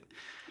 Is it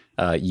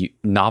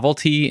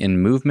novelty in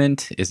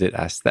movement? Is it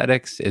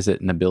aesthetics? Is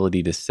it an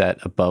ability to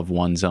set above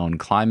one's own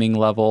climbing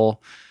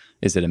level?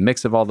 Is it a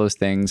mix of all those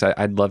things?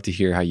 I'd love to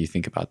hear how you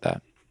think about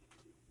that.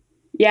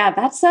 Yeah,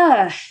 that's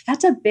a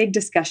big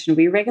discussion.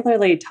 We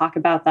regularly talk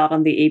about that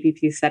on the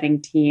ABP setting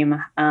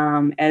team,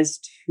 as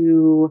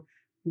to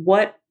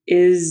what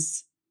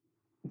is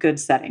good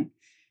setting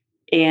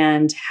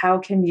and how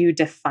can you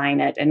define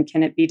it? And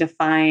can it be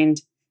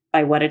defined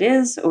by what it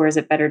is, or is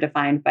it better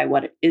defined by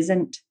what it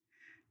isn't?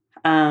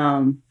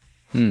 And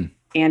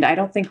I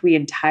don't think we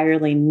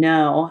entirely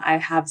know. I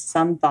have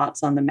some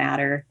thoughts on the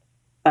matter.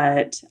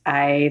 but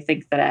I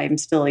think that I'm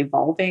still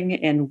evolving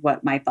in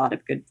what my thought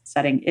of good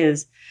setting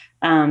is.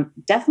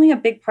 Definitely a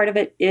big part of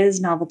it is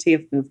novelty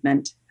of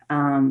movement.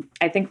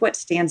 I think what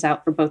stands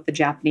out for both the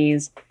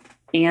Japanese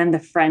and the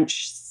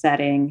French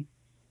setting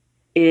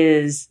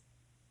is,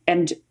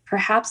 and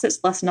perhaps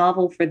it's less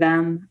novel for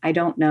them, I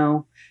don't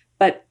know,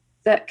 but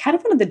the kind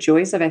of one of the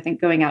joys of, I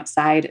think, going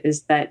outside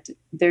is that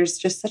there's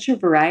just such a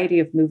variety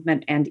of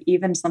movement, and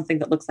even something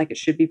that looks like it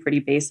should be pretty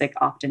basic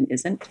often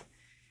isn't.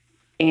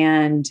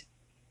 And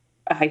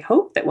I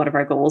hope that one of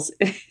our goals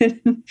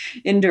in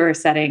indoor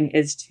setting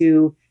is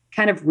to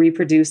kind of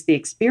reproduce the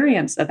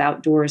experience of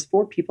outdoors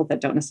for people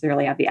that don't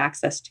necessarily have the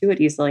access to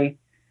it easily.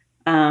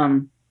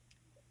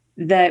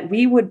 That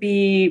we would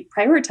be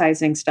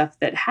prioritizing stuff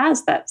that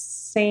has that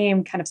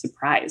same kind of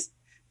surprise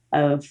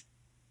of,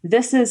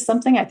 this is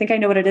something I think I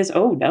know what it is.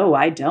 Oh, no,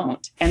 I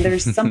don't. And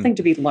there's something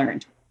to be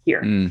learned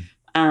here.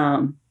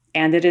 And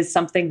it is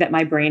something that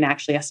my brain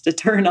actually has to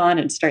turn on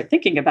and start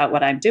thinking about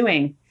what I'm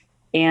doing.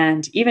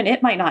 And even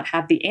it might not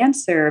have the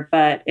answer,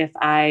 but if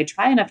I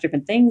try enough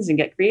different things and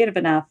get creative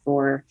enough,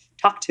 or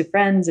talk to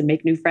friends and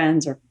make new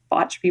friends, or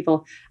watch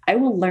people, I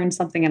will learn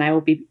something and I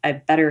will be a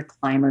better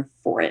climber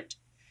for it.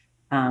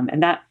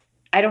 And that,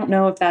 I don't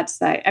know if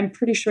that's, I'm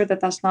pretty sure that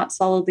that's not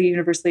solidly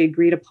universally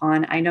agreed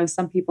upon. I know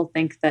some people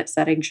think that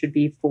setting should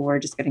be for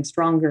just getting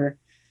stronger,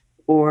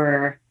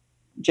 or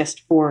just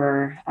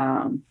for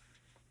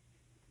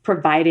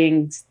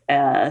providing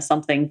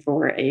something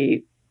for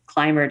a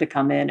climber to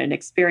come in and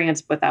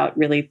experience without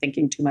really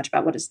thinking too much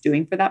about what it's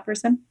doing for that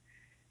person.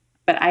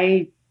 But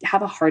I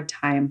have a hard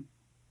time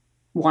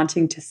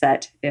wanting to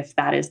set if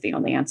that is the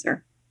only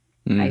answer.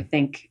 I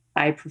think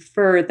I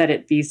prefer that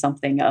it be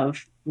something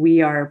of,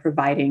 we are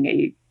providing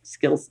a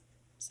skills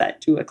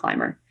set to a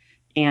climber.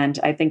 And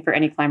I think for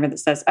any climber that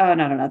says, oh,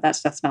 no, that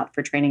stuff's not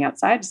for training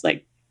outside, it's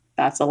like,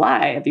 that's a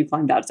lie. Have you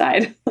climbed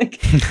outside?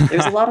 Like,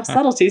 there's a lot of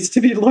subtleties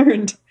to be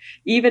learned,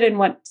 even in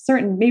what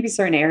certain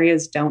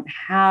areas don't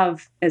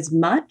have as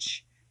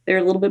much. They're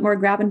a little bit more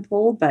grab and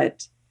pull,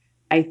 but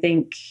I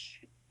think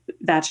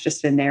that's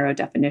just a narrow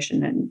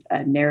definition and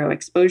a narrow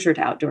exposure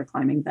to outdoor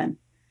climbing then.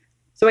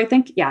 So I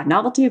think,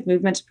 novelty of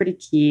movement is pretty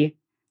key.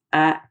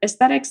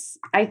 Aesthetics,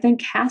 I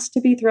think, has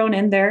to be thrown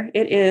in there.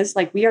 It is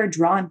like, we are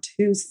drawn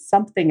to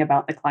something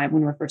about the climb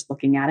when we're first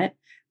looking at it,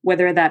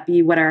 whether that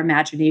be what our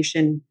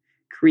imagination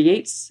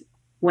creates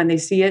when they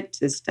see it.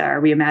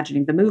 Are we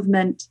imagining the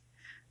movement,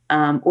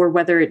 or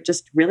whether it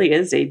just really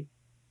is a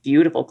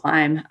beautiful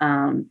climb?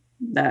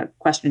 The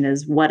question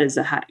is, what is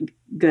a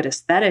good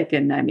aesthetic?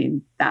 And I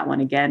mean, that one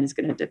again is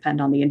going to depend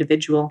on the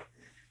individual.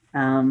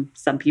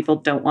 Some people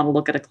don't want to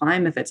look at a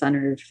climb if it's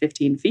under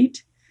 15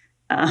 feet.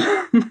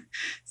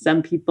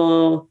 Some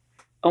people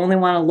only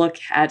want to look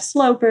at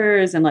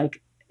slopers and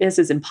like, this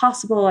is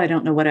impossible. I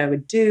don't know what I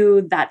would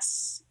do.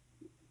 That's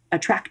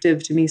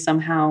attractive to me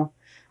somehow.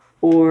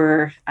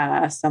 Or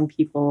some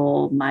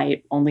people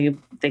might only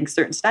think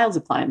certain styles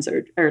of climbs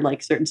or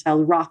like certain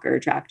styles of rock are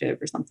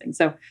attractive or something.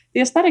 So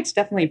the aesthetics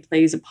definitely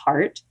plays a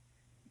part,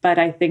 but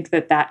I think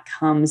that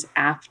comes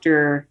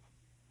after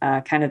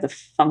kind of the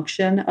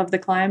function of the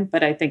climb.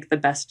 But I think the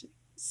best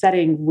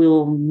setting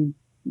will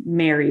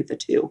marry the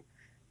two.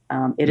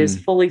 It is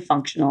fully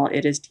functional.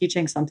 It is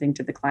teaching something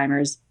to the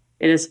climbers.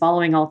 It is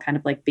following all kind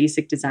of like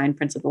basic design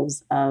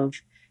principles of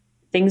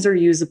things are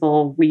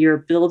usable. We are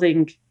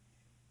building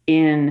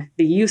in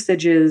the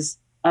usages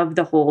of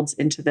the holds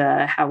into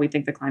how we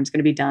think the climb's going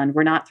to be done.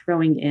 We're not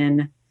throwing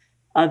in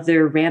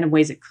other random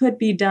ways it could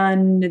be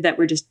done that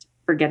we're just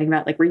forgetting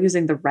about. Like, we're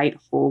using the right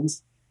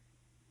holds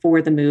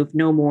for the move,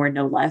 no more,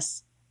 no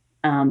less,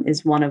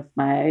 is one of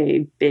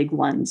my big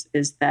ones,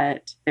 is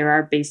that there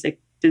are basic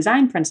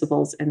design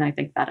principles, and I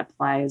think that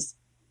applies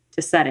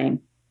to setting.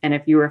 And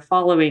if you are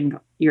following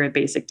your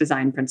basic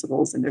design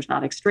principles and there's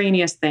not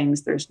extraneous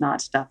things, there's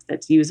not stuff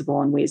that's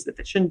usable in ways that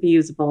it shouldn't be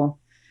usable,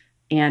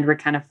 and we're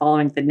kind of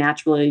following the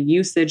natural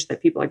usage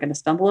that people are going to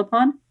stumble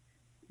upon,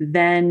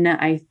 then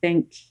I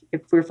think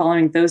if we're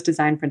following those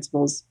design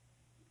principles,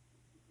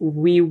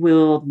 we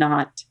will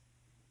not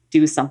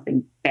do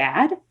something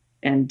bad.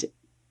 And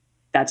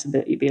that's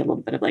be a little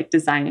bit of like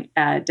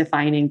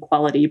defining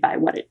quality by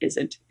what it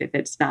isn't. If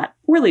it's not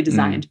poorly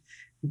designed,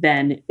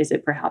 then is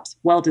it perhaps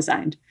well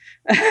designed?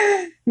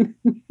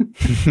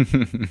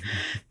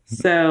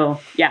 So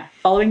yeah,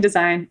 following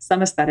design,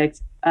 some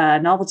aesthetics,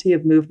 novelty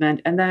of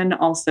movement, and then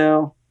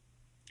also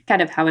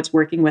kind of how it's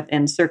working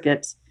within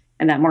circuits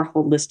and that more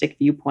holistic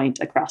viewpoint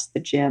across the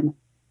gym.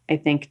 I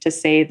think to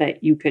say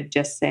that you could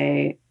just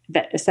say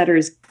that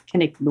setters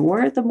can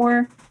ignore the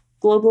more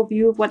global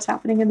view of what's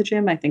happening in the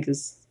gym, I think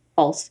is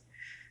false.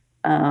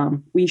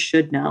 We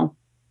should know.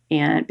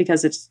 And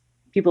because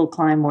people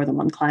climb more than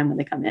one climb when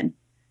they come in.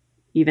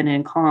 Even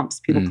in comps,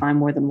 people climb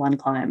more than one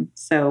climb.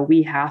 So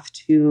we have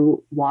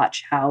to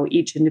watch how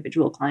each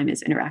individual climb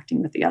is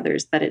interacting with the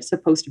others that it's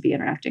supposed to be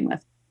interacting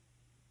with.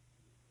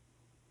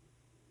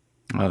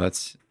 Oh,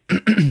 that's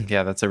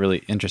that's a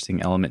really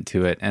interesting element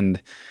to it.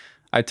 And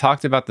I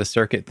talked about the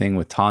circuit thing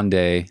with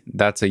Tonde.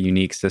 That's a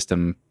unique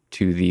system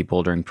to the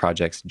Bouldering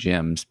Project's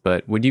gyms,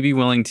 but would you be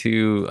willing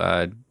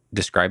to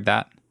describe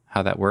that,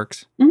 how that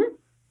works? Mm-hmm.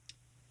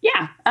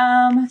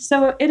 Yeah.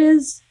 So it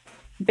is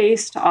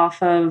based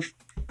off of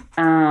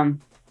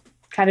kind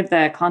of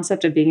the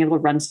concept of being able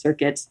to run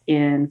circuits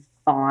in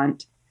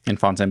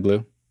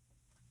Fontainebleau?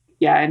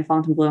 Yeah, in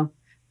Fontainebleau.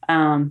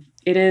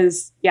 It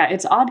is,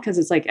 it's odd because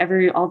it's like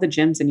all the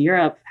gyms in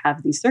Europe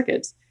have these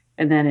circuits.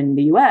 And then in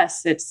the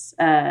US, it's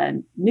a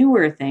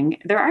newer thing.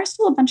 There are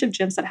still a bunch of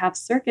gyms that have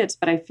circuits,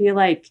 but I feel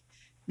like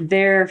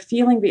their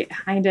feeling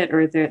behind it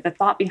or the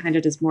thought behind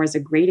it is more as a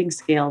grading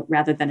scale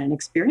rather than an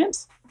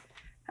experience.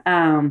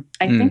 I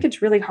think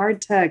it's really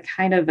hard to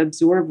kind of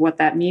absorb what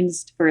that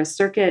means for a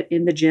circuit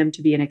in the gym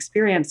to be an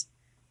experience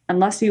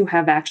unless you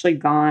have actually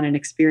gone and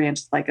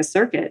experienced like a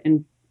circuit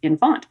in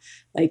Font.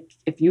 Like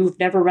if you've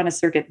never run a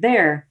circuit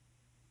there,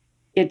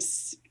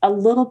 it's a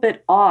little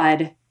bit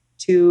odd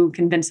to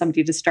convince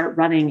somebody to start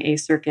running a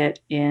circuit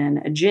in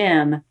a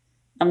gym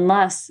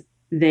unless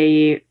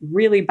they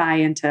really buy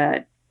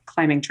into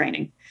climbing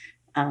training.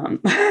 Because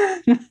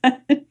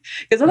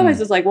otherwise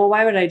it's like, well,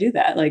 why would I do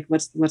that? Like,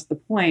 what's the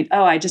point?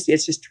 Oh, it's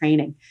just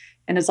training.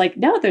 And it's like,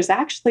 no, there's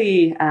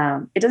actually,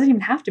 it doesn't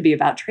even have to be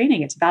about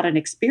training. It's about an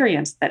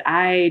experience that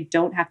I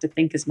don't have to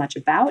think as much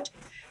about,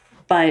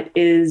 but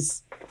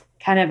is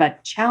kind of a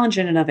challenge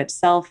in and of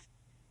itself.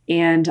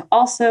 And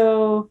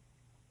also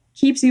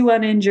keeps you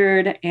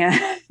uninjured,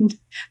 and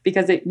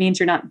because it means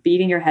you're not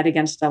beating your head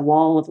against a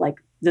wall of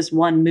like this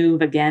one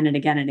move again and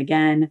again and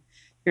again.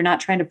 You're not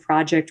trying to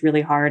project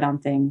really hard on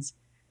things,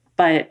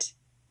 but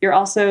you're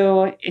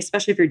also,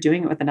 especially if you're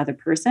doing it with another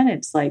person,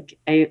 it's like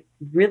a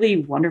really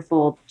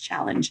wonderful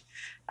challenge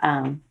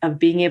of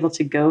being able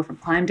to go from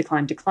climb to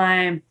climb to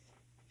climb.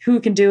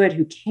 Who can do it?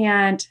 Who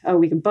can't? Oh,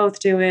 we can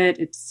both do it.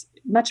 It's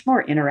much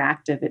more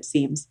interactive, it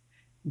seems,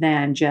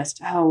 than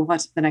just,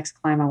 what's the next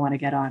climb I want to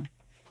get on?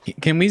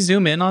 Can we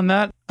zoom in on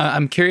that?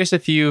 I'm curious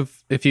if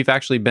you've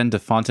actually been to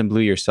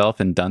Fontainebleau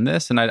yourself and done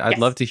this, and I'd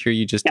love to hear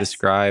you just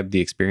describe the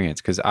experience,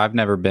 because I've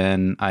never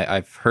been.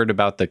 I've heard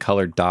about the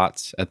colored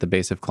dots at the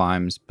base of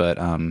climbs, but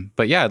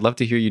yeah, I'd love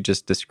to hear you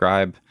just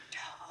describe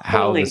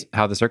how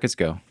the circuits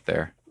go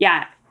there.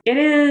 Yeah, it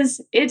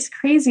is. It's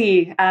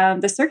crazy.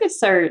 The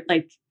circuits are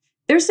like,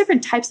 there's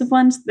different types of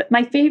ones.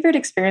 My favorite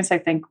experience, I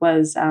think,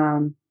 was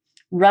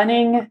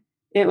running.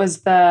 It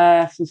was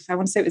I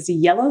want to say it was the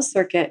yellow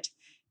circuit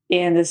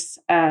in this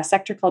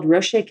sector called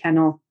Rocher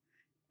Kennel.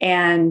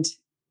 And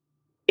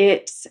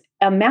it's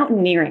a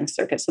mountaineering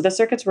circuit. So the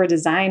circuits were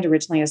designed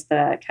originally as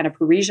the kind of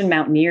Parisian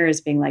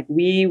mountaineers being like,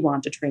 we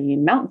want to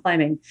train mountain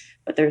climbing,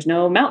 but there's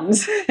no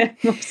mountains.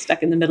 We're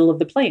stuck in the middle of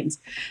the plains.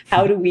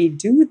 How do we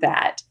do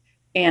that?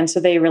 And so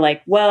they were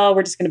like, well,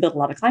 we're just going to build a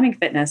lot of climbing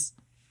fitness.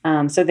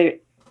 So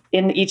they,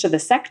 in each of the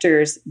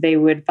sectors, they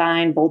would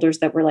find boulders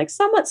that were like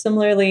somewhat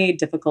similarly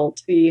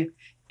difficulty,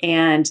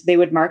 and they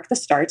would mark the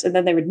starts and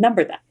then they would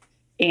number them.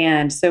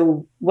 And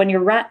so when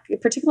you're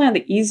particularly on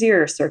the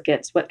easier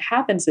circuits, what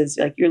happens is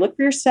like you look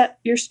for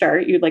your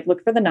start, you like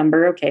look for the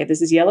number. Okay,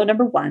 this is yellow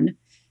number 1.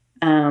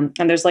 And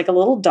there's like a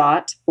little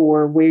dot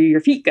for where your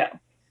feet go.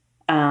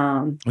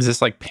 Is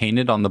this like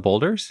painted on the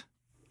boulders?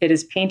 It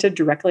is painted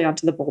directly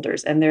onto the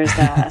boulders. And there's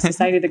a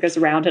society that goes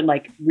around and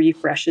like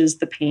refreshes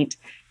the paint.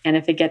 And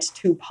if it gets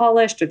too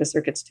polished or the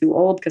circuit's too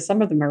old, because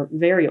some of them are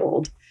very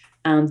old,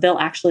 they'll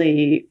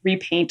actually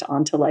repaint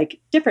onto like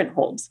different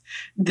holds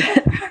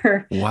that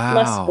are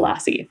less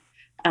glossy.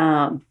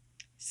 And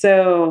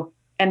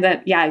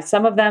then,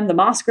 some of them, the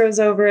moss grows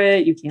over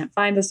it. You can't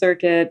find the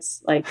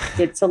circuits. Like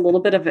it's a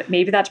little bit of it.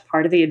 Maybe that's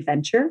part of the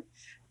adventure.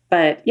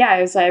 But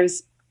yeah,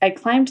 I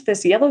climbed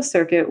this yellow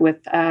circuit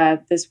with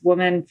this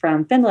woman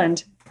from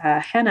Finland,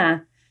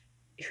 Henna,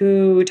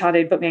 who Todd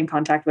had put me in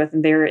contact with,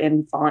 and they were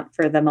in Font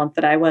for the month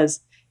that I was.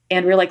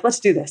 And we were like, let's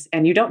do this.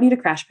 And you don't need a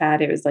crash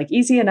pad. It was like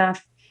easy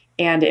enough.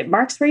 And it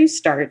marks where you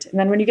start. And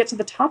then when you get to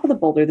the top of the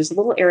boulder, there's a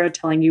little arrow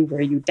telling you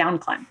where you down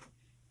climb.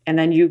 And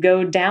then you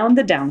go down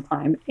the down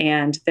climb.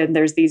 And then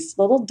there's these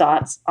little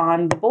dots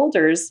on the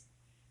boulders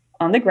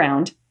on the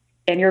ground.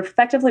 And you're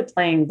effectively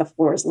playing the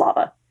floor is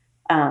lava.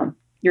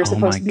 You're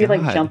supposed to be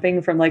like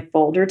jumping from like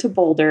boulder to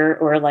boulder,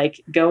 or like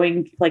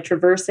going, like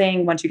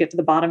traversing once you get to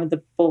the bottom of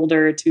the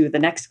boulder to the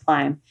next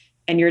climb.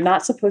 And you're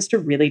not supposed to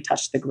really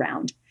touch the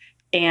ground.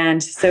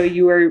 And so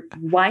you are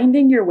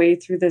winding your way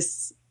through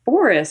this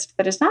forest,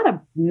 but it's not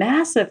a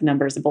massive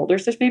numbers of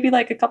boulders. There's maybe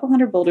like a couple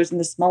hundred boulders in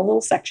this small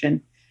little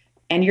section.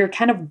 And you're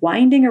kind of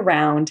winding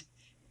around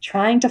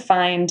trying to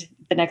find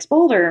the next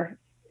boulder.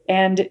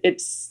 And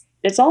it's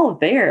all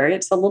there.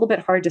 It's a little bit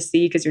hard to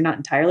see because you're not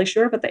entirely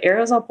sure, but the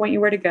arrows all point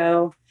you where to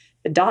go.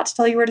 The dots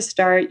tell you where to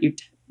start. You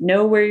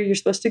know where you're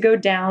supposed to go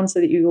down so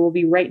that you will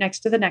be right next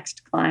to the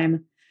next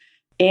climb.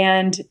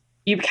 And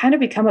you kind of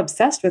become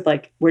obsessed with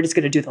like, we're just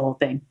going to do the whole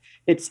thing.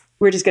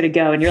 We're just going to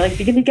go. And you're like,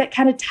 beginning to get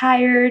kind of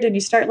tired, and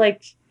you start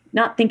like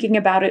not thinking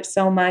about it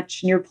so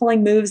much. And you're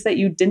pulling moves that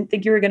you didn't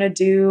think you were going to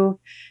do.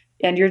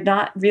 And you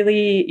get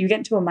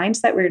into a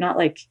mindset where you're not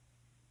like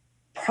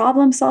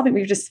problem solving, but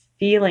you're just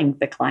feeling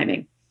the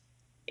climbing.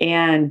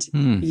 And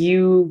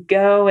you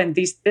go, and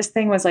this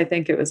thing was, I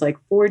think it was like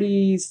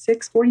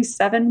 46,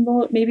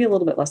 47, maybe a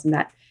little bit less than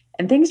that.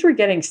 And things were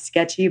getting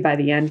sketchy by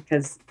the end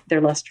because they're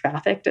less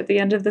trafficked at the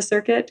end of the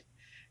circuit.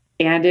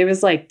 And it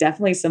was like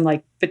definitely some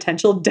like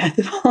potential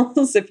death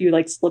falls if you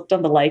like slipped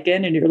on the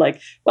lichen and you're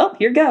like, well,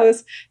 here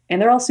goes.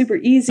 And they're all super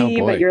easy,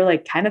 but you're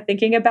like kind of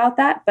thinking about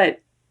that.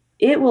 But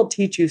it will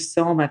teach you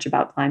so much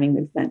about climbing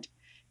movement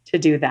to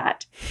do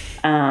that.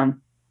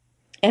 And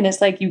it's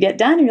like you get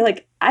done and you're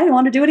like, I don't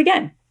want to do it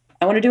again.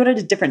 I want to do it at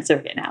a different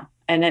circuit now.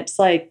 And it's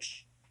like,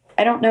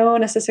 I don't know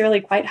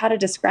necessarily quite how to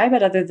describe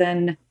it other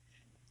than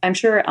I'm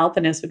sure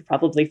alpinists would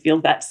probably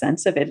feel that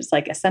sense of it. It's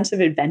like a sense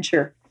of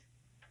adventure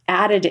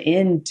added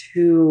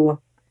into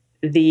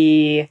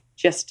the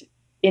just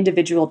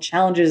individual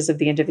challenges of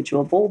the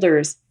individual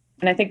boulders.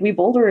 And I think we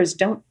boulderers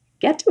don't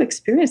get to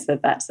experience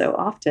that so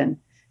often.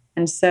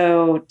 And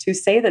so to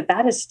say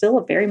that is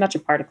still very much a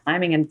part of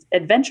climbing, and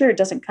adventure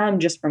doesn't come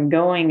just from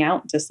going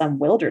out into some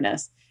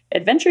wilderness.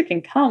 Adventure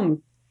can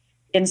come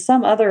in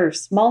some other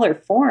smaller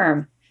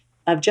form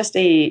of just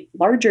a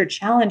larger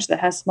challenge that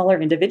has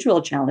smaller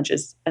individual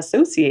challenges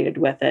associated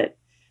with it.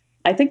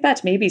 I think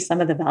that's maybe some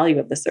of the value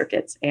of the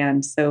circuits.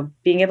 And so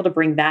being able to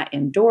bring that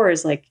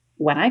indoors, like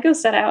when I go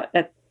set out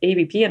at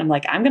ABP and I'm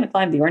like, I'm going to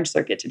climb the orange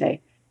circuit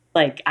today.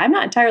 Like, I'm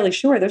not entirely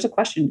sure. There's a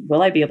question.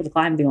 Will I be able to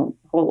climb the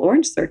whole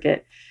orange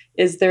circuit?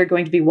 Is there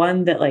going to be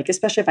one that, like,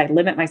 especially if I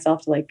limit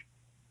myself to like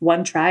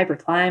one tribe or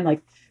climb,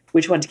 like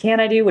which ones can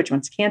I do? Which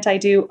ones can't I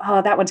do?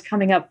 Oh, that one's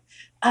coming up.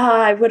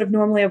 I would have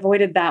normally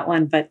avoided that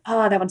one, but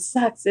that one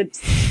sucks.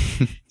 It's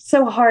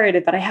so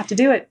hard, but I have to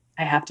do it.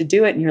 I have to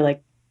do it. And you're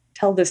like,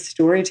 tell this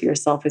story to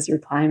yourself as you're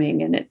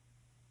climbing. And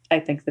I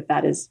think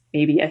that is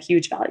maybe a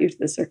huge value to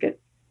the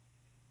circuit.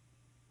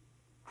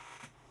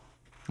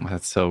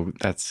 That's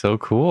so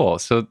cool.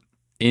 So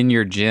in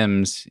your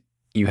gyms,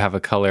 you have a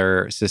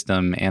color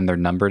system and they're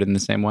numbered in the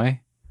same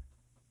way?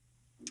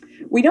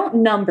 We don't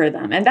number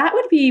them. And that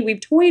would be,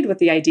 we've toyed with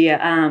the idea.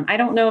 I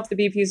don't know if the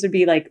BPs would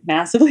be like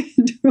massively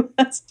into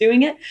us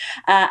doing it.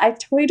 I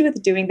toyed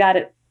with doing that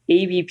at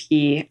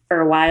ABP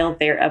for a while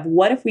there of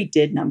what if we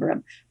did number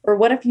them? Or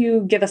what if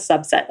you give a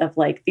subset of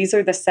like, these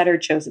are the setter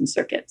chosen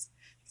circuits.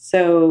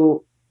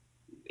 So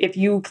if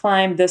you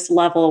climb this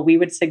level, we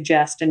would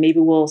suggest, and maybe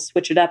we'll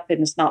switch it up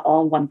and it's not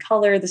all one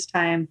color this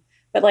time,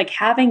 but like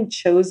having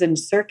chosen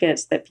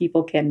circuits that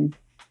people can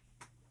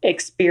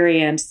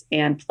experience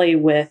and play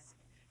with.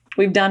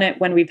 We've done it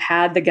when we've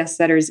had the guest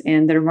setters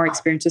in that are more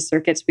experienced with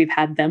circuits. We've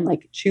had them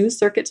like choose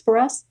circuits for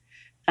us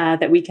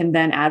that we can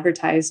then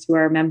advertise to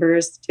our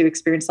members to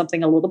experience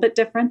something a little bit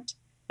different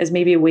as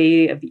maybe a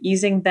way of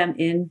easing them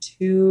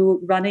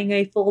into running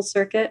a full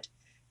circuit,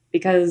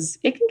 because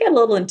it can get a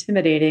little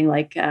intimidating.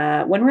 Like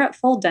when we're at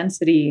full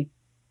density,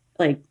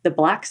 like the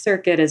black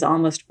circuit is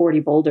almost 40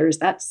 boulders.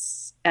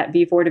 That's at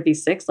V4 to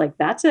V6. Like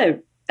that's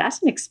an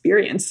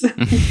experience.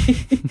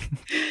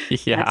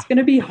 Yeah. That's going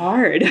to be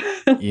hard.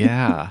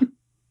 Yeah.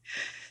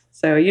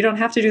 So you don't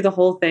have to do the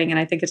whole thing. And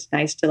I think it's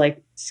nice to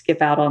like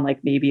skip out on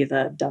like maybe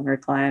the dumber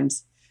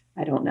climbs.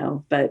 I don't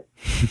know, but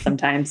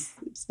sometimes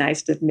it's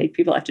nice to make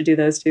people have to do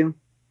those too.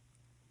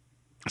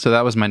 So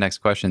that was my next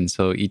question.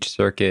 So each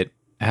circuit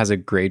has a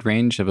grade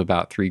range of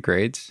about 3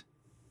 grades?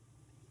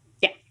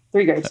 Yeah,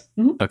 3 grades.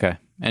 Mm-hmm. Okay.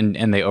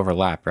 And they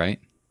overlap, right?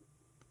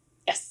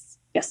 Yes.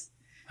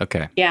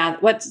 Okay. Yeah,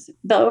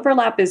 the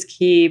overlap is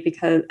key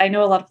because I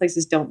know a lot of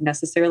places don't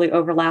necessarily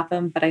overlap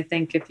them, but I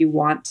think if you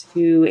want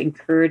to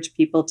encourage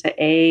people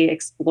to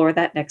explore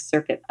that next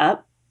circuit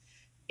up,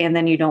 and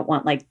then you don't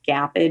want like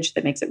gappage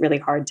that makes it really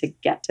hard to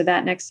get to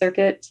that next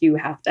circuit, you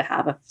have to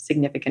have a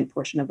significant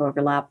portion of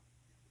overlap.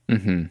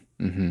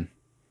 Mm-hmm. Mm-hmm.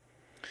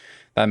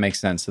 That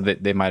makes sense. So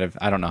they might have,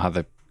 I don't know how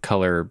the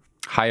color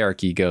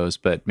hierarchy goes,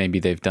 but maybe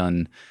they've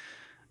done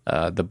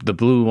the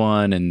blue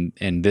one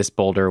and this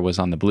boulder was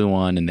on the blue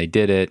one and they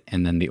did it.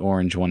 And then the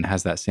orange one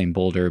has that same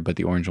boulder, but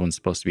the orange one's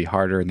supposed to be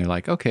harder. And they're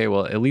like, okay,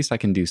 well, at least I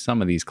can do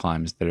some of these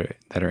climbs that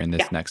are in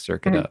this next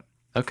circuit up.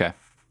 Okay.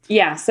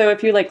 Yeah. So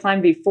if you like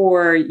climb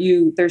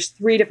V4, there's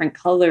 3 different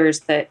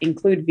colors that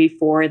include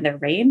V4 in their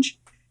range.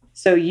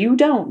 So you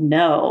don't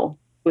know.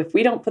 If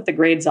we don't put the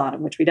grades on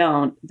them, which we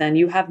don't, then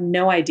you have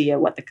no idea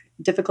what the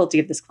difficulty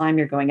of this climb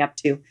you're going up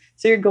to.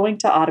 So you're going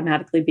to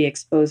automatically be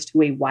exposed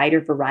to a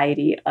wider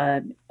variety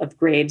of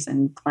grades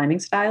and climbing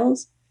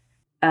styles.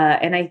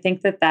 And I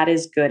think that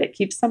is good. It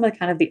keeps some of the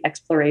kind of the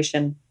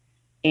exploration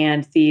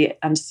and the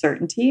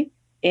uncertainty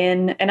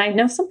in. And I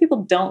know some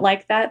people don't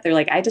like that. They're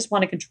like, I just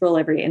want to control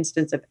every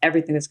instance of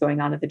everything that's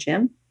going on at the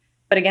gym.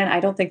 But again,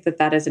 I don't think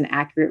that is an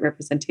accurate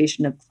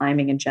representation of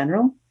climbing in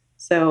general.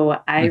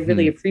 So I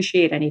really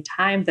appreciate any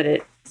time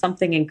that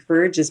something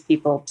encourages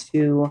people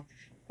to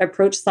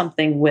approach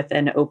something with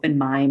an open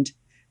mind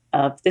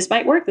of this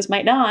might work, this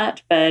might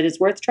not, but it's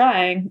worth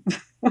trying.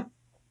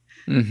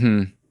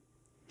 Mm-hmm.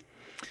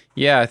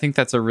 Yeah, I think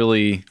that's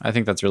really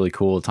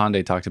cool.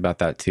 Tande talked about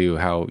that too,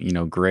 how,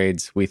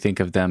 grades, we think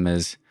of them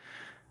as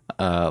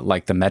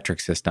like the metric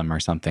system or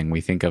something.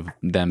 We think of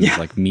them as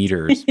like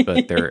meters,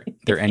 but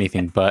they're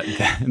anything but.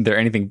 They're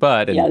anything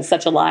but. And yeah, it's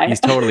such a lie. he's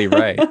totally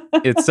right.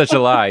 It's such a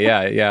lie.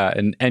 Yeah, yeah.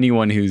 And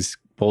anyone who's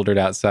bouldered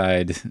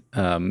outside,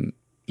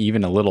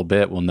 even a little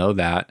bit, will know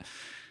that.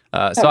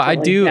 So I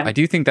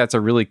do think that's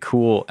a really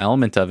cool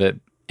element of it.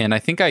 And I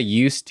think I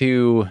used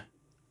to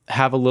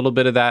have a little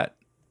bit of that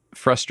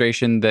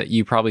frustration that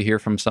you probably hear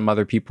from some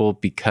other people,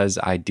 because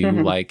I do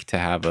like to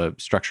have a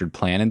structured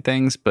plan and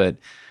things. But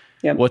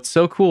what's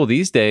so cool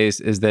these days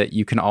is that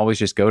you can always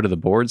just go to the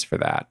boards for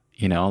that.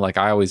 You know, like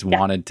I always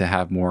wanted to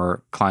have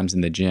more climbs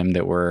in the gym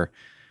that were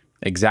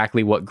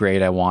exactly what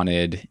grade I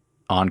wanted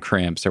on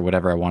crimps or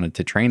whatever I wanted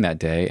to train that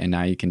day. And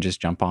now you can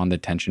just jump on the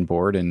tension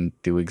board and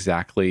do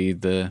exactly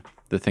the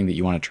thing that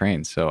you want to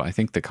train. So I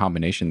think the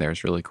combination there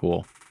is really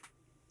cool.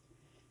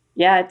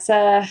 Yeah,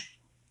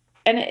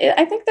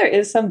 I think there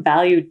is some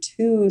value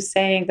to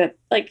saying that,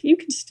 like, you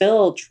can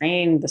still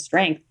train the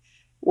strength.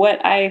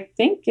 What I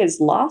think is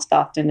lost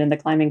often in the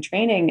climbing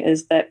training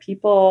is that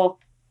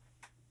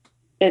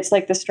it's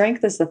like the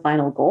strength is the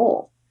final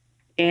goal.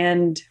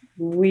 And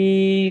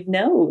we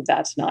know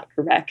that's not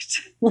correct.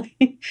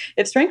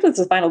 If strength is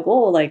the final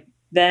goal, like,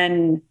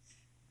 then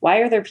why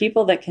are there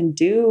people that can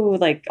do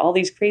like all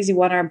these crazy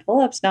one-arm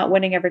pull-ups not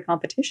winning every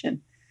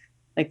competition?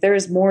 Like, there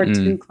is more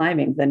to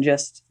climbing than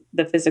just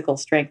the physical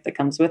strength that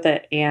comes with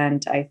it.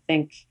 And I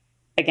think,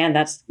 again,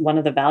 that's one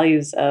of the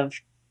values of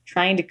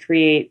trying to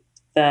create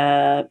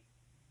the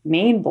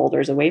main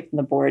boulders away from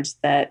the boards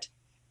that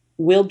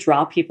will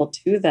draw people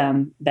to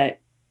them,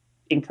 that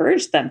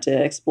encourage them to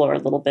explore a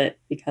little bit,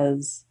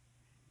 because,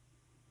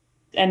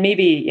 and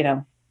maybe, you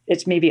know,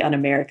 it's maybe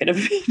un-American of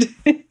me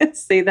to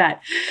say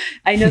that.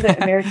 I know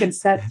that American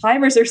set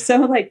climbers are so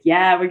like,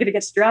 yeah, we're going to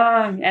get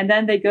strong. And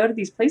then they go to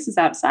these places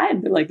outside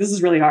and they're like, this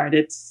is really hard.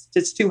 It's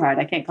too hard.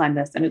 I can't climb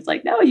this. And it's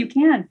like, no, you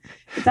can.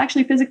 It's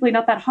actually physically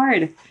not that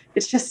hard.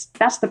 It's just,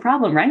 that's the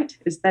problem, right?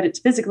 Is that it's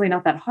physically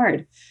not that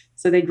hard.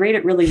 So they grade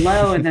it really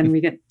low. And then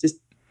we get just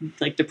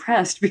like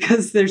depressed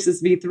because there's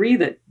this V3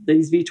 that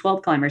these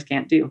V12 climbers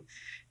can't do.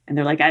 And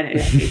they're like, I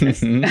hate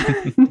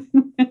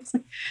this.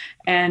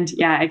 And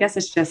yeah, I guess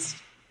it's just,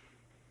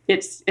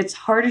 it's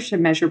harder to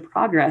measure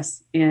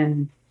progress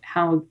in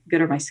how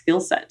good are my skill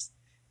sets.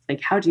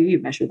 Like, how do you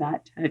measure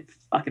that?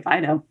 Fuck if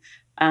I know.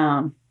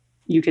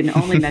 You can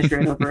only measure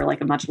it over like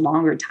a much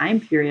longer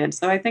time period.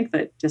 So I think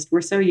that just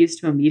we're so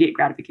used to immediate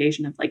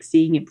gratification of like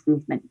seeing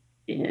improvement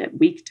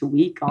week to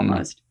week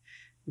almost,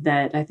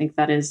 that I think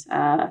that is,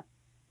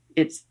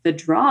 it's the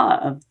draw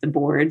of the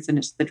boards and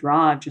it's the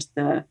draw of just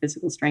the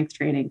physical strength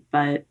training.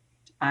 But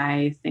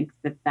I think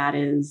that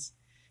is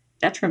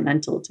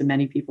detrimental to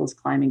many people's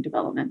climbing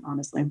development,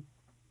 honestly.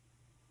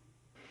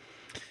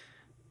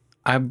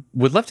 I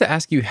would love to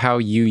ask you how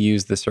you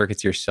use the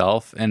circuits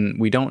yourself. And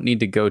we don't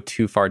need to go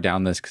too far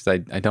down this because I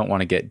don't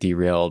want to get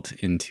derailed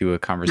into a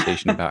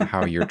conversation about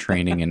how you're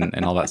training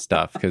and all that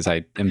stuff, because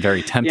I am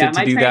very tempted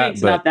to do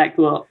that. But not that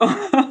cool.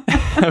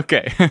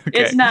 Okay.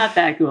 It's not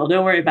that cool.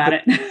 Don't worry about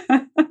it.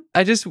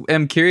 I just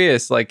am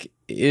curious, like,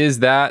 is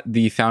that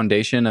the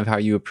foundation of how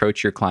you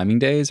approach your climbing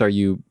days? Are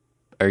you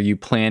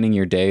planning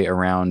your day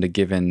around a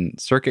given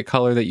circuit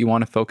color that you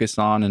want to focus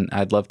on? And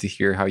I'd love to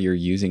hear how you're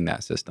using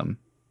that system.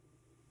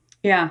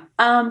 Yeah.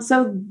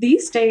 So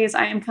these days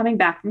I am coming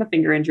back from a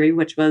finger injury,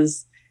 which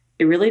was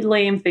a really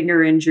lame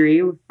finger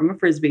injury from a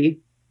Frisbee.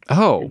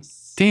 Oh,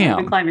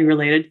 damn. Climbing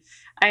related.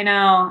 I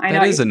know.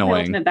 That is annoying. I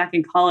ultimate back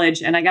in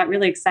college and I got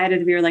really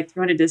excited. We were like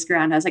throwing a disc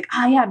around. I was like,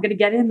 oh yeah, I'm going to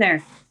get in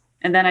there.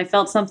 And then I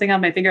felt something on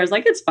my finger. I was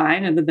like, it's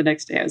fine. And then the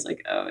next day I was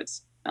like, oh,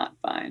 it's not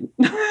fine.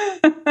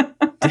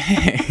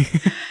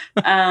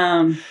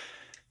 Dang.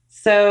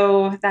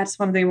 So that's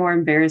one of the more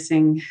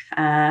embarrassing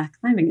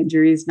climbing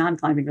injuries,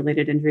 non-climbing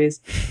related injuries.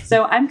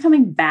 So I'm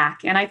coming back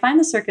and I find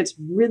the circuits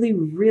really,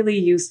 really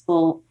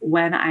useful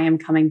when I am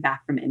coming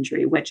back from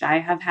injury, which I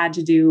have had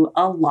to do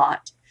a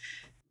lot.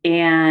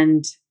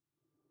 And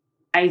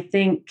I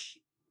think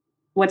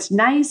what's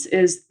nice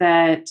is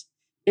that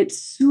it's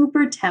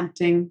super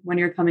tempting when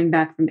you're coming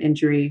back from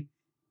injury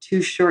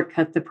to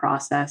shortcut the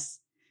process.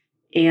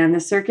 And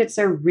the circuits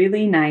are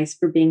really nice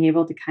for being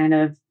able to kind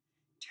of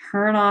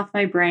turn off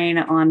my brain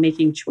on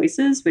making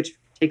choices, which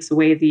takes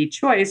away the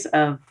choice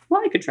of,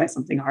 well, I could try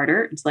something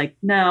harder. It's like,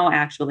 no,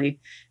 actually,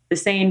 the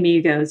sane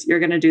me goes, you're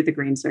going to do the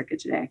green circuit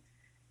today.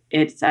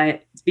 It's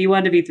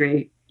V1 to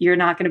V3. You're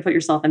not going to put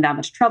yourself in that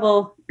much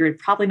trouble. You're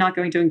probably not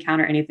going to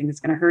encounter anything that's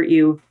going to hurt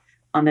you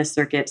on this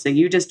circuit. So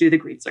you just do the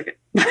green circuit.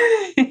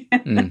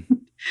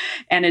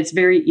 And it's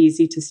very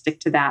easy to stick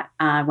to that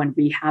when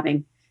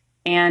rehabbing.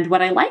 And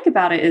what I like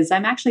about it is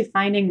I'm actually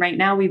finding right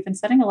now, we've been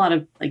setting a lot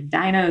of like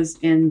dynos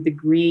in the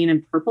green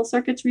and purple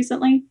circuits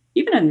recently,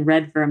 even in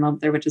red for a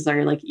month there, which is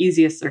our like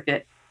easiest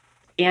circuit.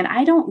 And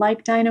I don't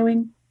like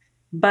dynoing,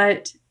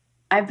 but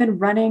I've been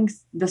running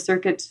the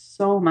circuit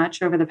so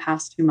much over the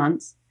past 2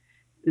 months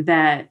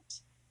that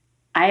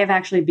I have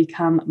actually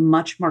become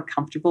much more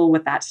comfortable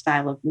with that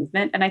style of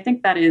movement. And I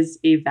think that is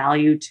a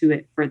value to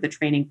it for the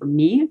training for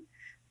me,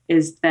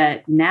 is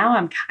that now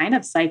I'm kind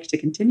of psyched to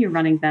continue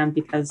running them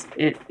because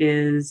it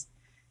is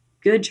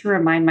good to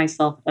remind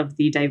myself of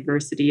the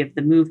diversity of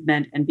the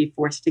movement and be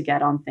forced to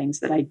get on things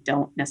that I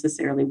don't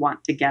necessarily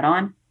want to get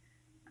on.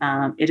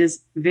 It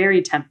is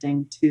very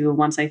tempting to,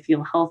 once I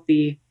feel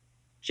healthy,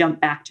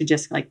 jump back to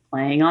just like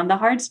playing on the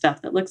hard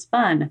stuff that looks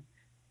fun.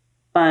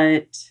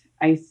 But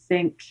I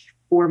think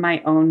for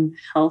my own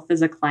health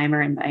as a climber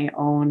and my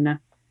own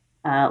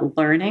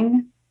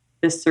learning,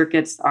 the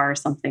circuits are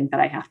something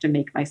that I have to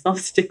make myself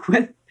stick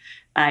with.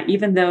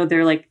 Even though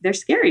they're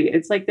scary.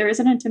 It's like there is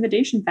an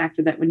intimidation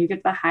factor that when you get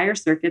to the higher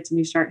circuits and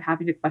you start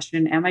having to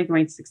question, am I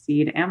going to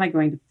succeed? Am I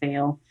going to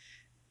fail?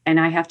 And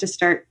I have to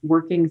start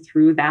working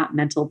through that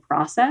mental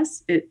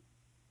process. If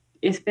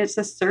it's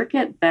a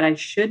circuit that I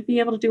should be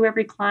able to do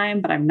every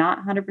climb, but I'm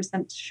not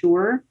 100%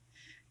 sure,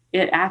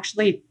 it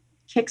actually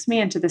kicks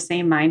me into the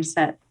same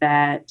mindset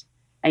that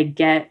I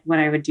get when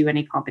I would do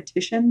any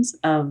competitions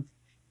of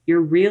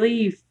you're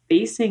really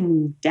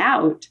facing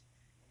doubt.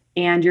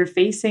 And you're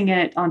facing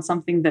it on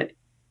something that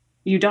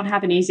you don't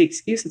have an easy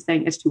excuse of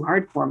saying it's too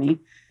hard for me.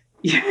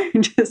 You're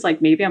just like,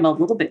 maybe I'm a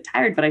little bit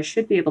tired, but I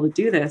should be able to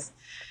do this.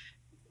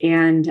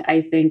 And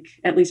I think,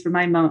 at least for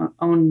my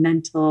own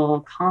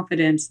mental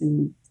confidence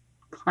in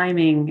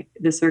climbing,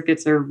 the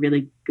circuits are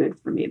really good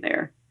for me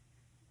there.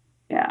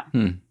 Yeah.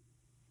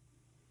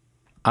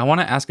 I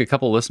want to ask a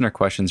couple listener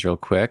questions real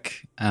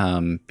quick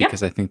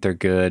because I think they're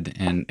good.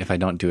 And if I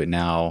don't do it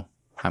now,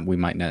 we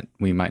might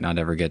not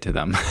ever get to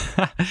them.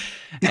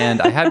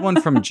 And I had one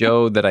from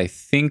Joe that I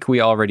think we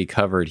already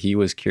covered. He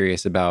was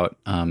curious about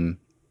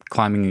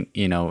climbing,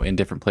 in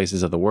different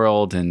places of the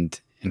world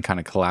and kind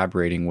of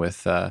collaborating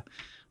with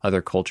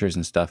other cultures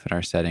and stuff in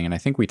our setting. And I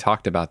think we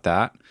talked about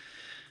that.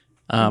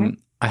 I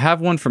have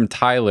one from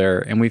Tyler,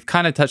 and we've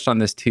kind of touched on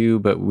this too,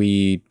 but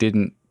we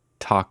didn't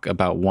talk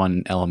about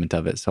one element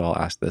of it. So I'll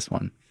ask this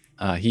one.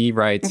 He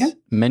writes,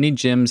 many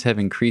gyms have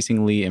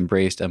increasingly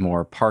embraced a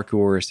more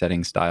parkour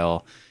setting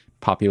style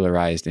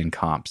popularized in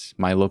comps.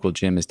 My local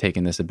gym has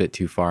taken this a bit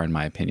too far, in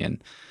my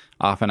opinion.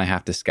 Often I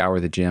have to scour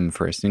the gym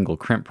for a single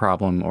crimp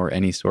problem or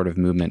any sort of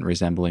movement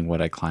resembling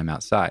what I climb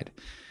outside.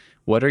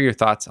 What are your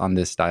thoughts on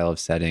this style of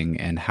setting,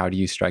 and how do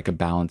you strike a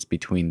balance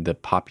between the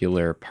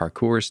popular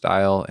parkour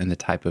style and the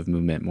type of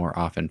movement more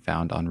often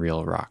found on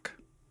real rock?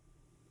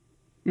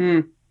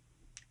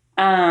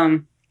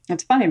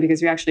 It's funny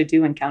because you actually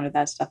do encounter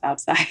that stuff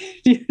outside.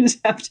 You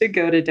just have to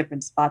go to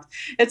different spots.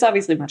 It's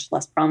obviously much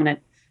less prominent,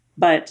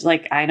 but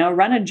like I know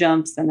run and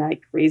jumps and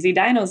like crazy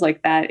dinos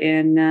like that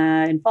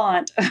in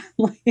Font,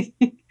 like,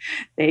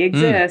 they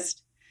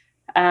exist.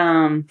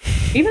 Even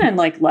in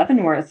like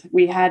Leavenworth,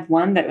 we had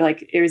one that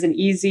like it was an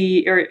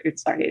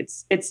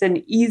it's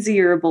an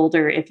easier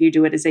boulder if you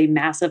do it as a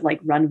massive like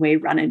runway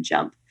run and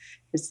jump.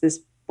 It's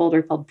this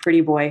boulder called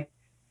Pretty Boy.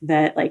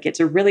 That like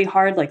it's a really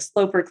hard like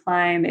sloper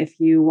climb if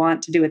you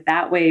want to do it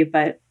that way.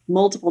 But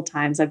multiple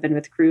times I've been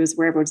with crews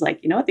where everyone's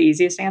like, you know what the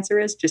easiest answer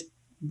is? Just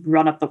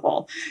run up the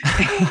wall.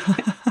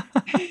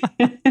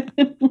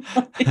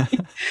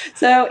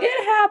 So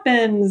it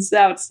happens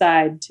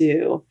outside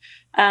too.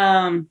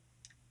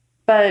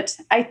 But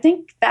I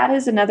think that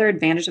is another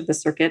advantage of the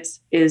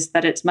circuits is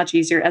that it's much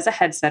easier as a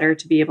head setter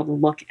to be able to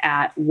look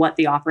at what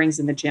the offerings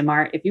in the gym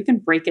are. If you can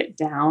break it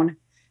down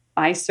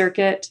by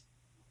circuit,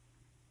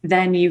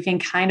 then you can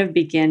kind of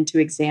begin to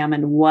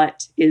examine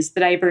what is the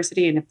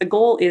diversity. And if the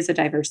goal is a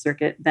diverse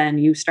circuit, then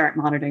you start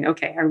monitoring,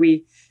 okay,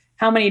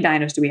 how many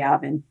dinos do we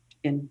have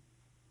in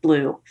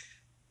blue?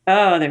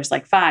 Oh, there's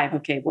like 5.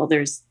 Okay, well,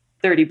 there's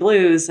 30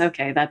 blues.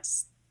 Okay,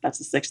 that's the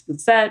sixth of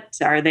the set.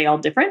 Are they all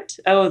different?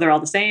 Oh, they're all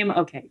the same.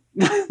 Okay.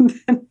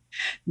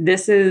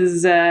 This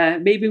is,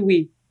 maybe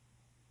we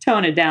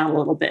tone it down a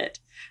little bit.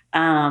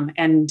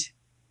 And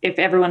if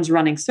everyone's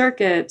running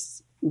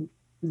circuits,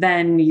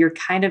 then you're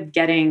kind of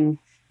getting,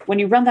 when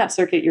you run that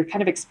circuit, you're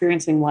kind of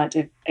experiencing what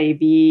if a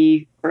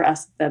V, for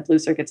us, the blue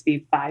circuit's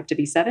V5 to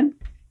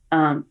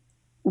V7.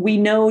 We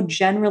know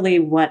generally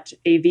what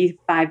a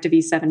V5 to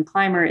V7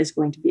 climber is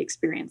going to be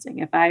experiencing.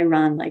 If I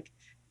run like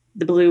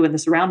the blue and the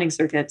surrounding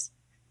circuits,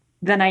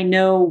 then I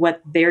know what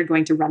they're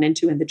going to run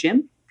into in the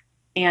gym.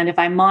 And if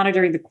I'm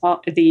monitoring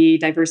the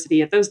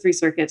diversity of those 3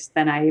 circuits,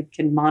 then I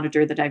can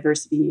monitor the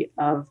diversity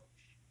of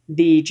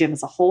the gym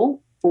as a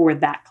whole for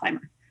that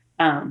climber.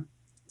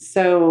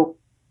 So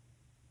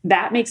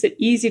that makes it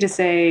easy to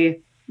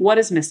say, what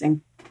is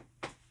missing?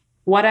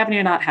 What haven't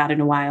you not had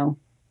in a while?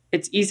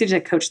 It's easy to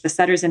coach the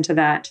setters into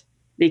that.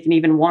 They can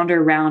even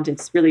wander around.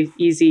 It's really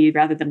easy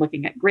rather than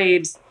looking at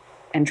grades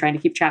and trying to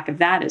keep track of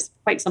that. It's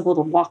quite simple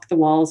to walk the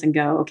walls and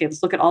go, okay,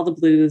 let's look at all the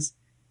blues.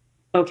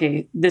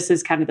 Okay, this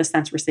is kind of the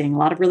sense we're seeing. A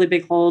lot of really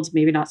big holds,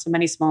 maybe not so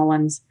many small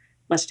ones.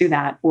 Let's do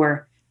that.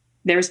 Or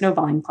there's no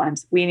volume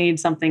climbs. We need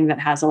something that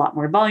has a lot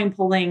more volume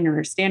pulling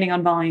or standing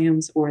on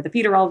volumes, or the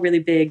feet are all really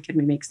big. Can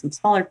we make some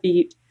smaller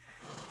feet?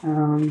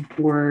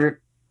 Or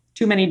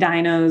too many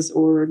dinos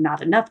or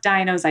not enough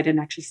dinos. I didn't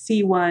actually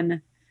see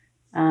one.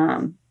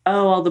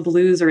 All the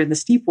blues are in the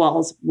steep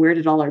walls. Where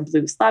did all our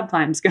blue slab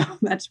climbs go?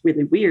 That's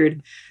really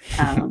weird.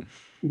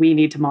 We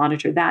need to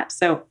monitor that.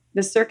 So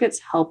the circuits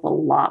help a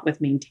lot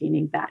with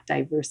maintaining that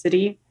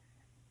diversity.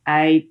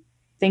 I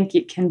think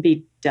it can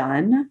be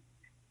done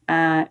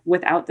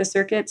without the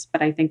circuits,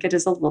 but I think it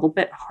is a little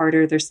bit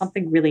harder. There's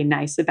something really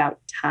nice about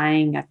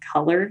tying a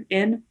color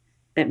in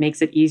that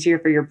makes it easier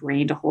for your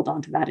brain to hold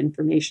on to that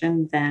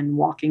information than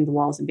walking the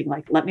walls and being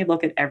like, let me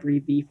look at every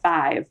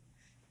V5.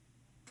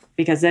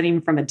 Because then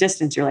even from a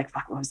distance, you're like,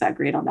 fuck, what was that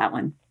grade on that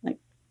one? Like,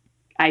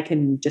 I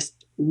can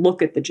just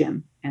look at the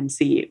gym and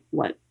see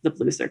what the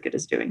blue circuit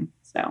is doing.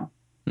 So,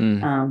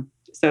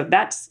 so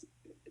that's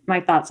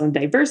my thoughts on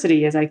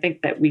diversity. Is I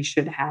think that we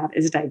should have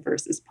as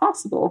diverse as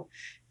possible.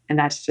 And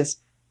that's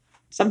just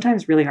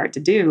sometimes really hard to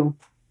do.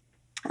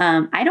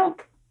 I don't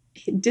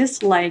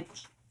dislike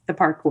the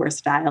parkour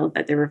style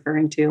that they're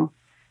referring to.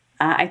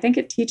 I think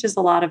it teaches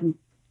a lot of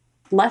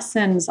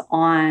lessons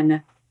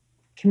on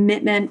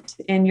commitment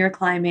in your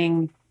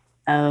climbing,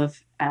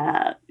 of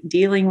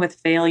dealing with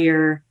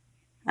failure.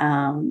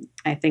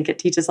 I think it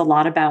teaches a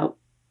lot about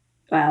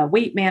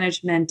weight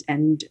management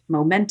and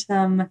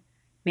momentum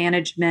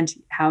management,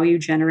 how you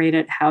generate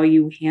it, how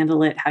you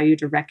handle it, how you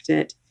direct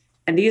it.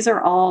 And these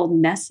are all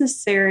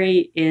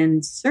necessary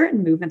in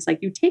certain movements.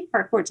 Like you take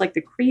parkour, it's like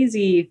the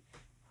crazy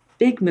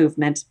big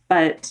movement.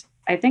 But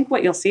I think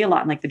what you'll see a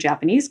lot in like the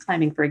Japanese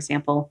climbing, for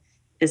example,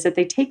 is that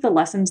they take the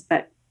lessons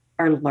that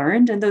are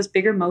learned in those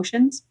bigger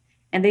motions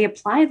and they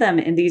apply them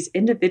in these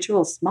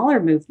individual smaller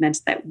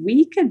movements that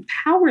we could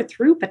power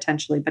through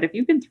potentially. But if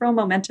you can throw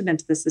momentum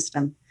into the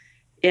system,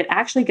 it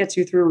actually gets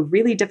you through a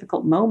really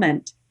difficult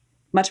moment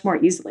much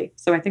more easily.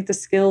 So I think the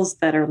skills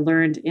that are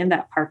learned in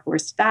that parkour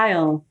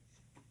style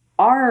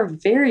are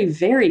very,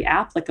 very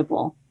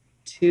applicable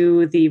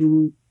to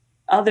the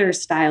other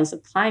styles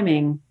of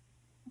climbing.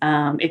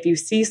 If you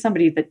see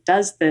somebody that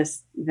does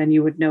this, then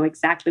you would know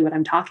exactly what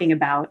I'm talking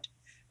about.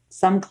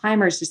 Some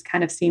climbers just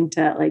kind of seem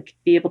to like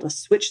be able to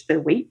switch their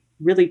weight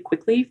really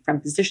quickly from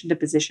position to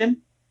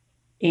position.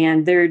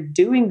 And they're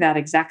doing that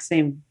exact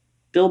same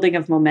building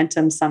of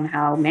momentum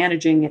somehow,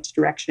 managing its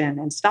direction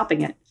and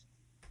stopping it.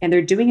 And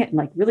they're doing it in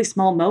like really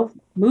small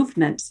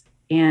movements.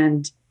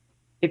 And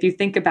if you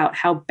think about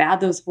how bad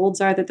those holds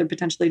are that they're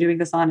potentially doing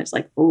this on, it's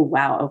like, oh,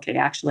 wow. Okay,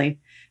 actually,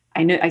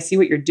 I see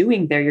what you're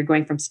doing there. You're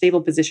going from stable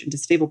position to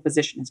stable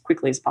position as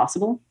quickly as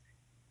possible.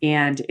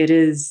 And it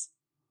is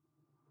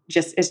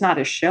just, it's not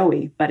as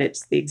showy, but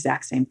it's the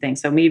exact same thing.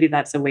 So maybe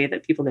that's a way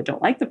that people that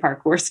don't like the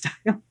parkour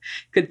style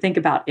could think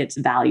about its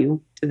value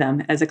to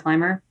them as a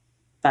climber.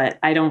 But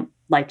I don't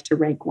like to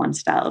rank one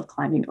style of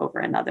climbing over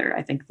another.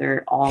 I think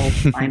they're all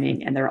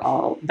climbing and they're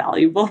all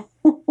valuable.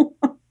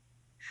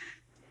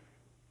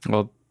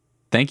 Well,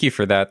 thank you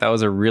for that. That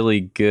was a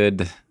really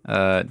good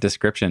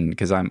description,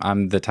 because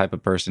I'm the type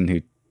of person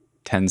who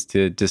tends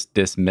to just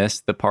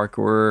dismiss the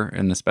parkour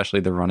and especially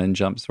the run and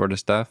jump sort of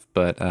stuff.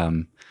 But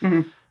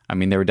I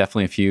mean, there were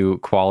definitely a few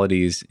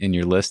qualities in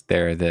your list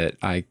there that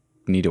I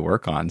need to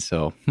work on.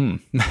 So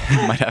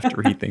might have to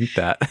rethink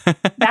that.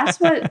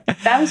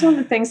 That was one of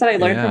the things that I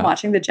learned from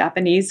watching the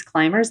Japanese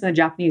climbers and the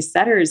Japanese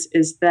setters,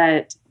 is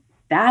that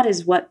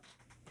is what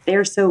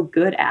they're so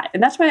good at.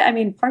 And that's why, I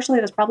mean, partially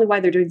that's probably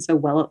why they're doing so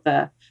well at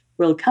the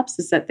World Cups,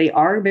 is that they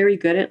are very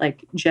good at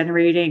like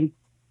generating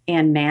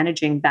and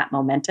managing that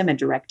momentum and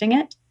directing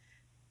it.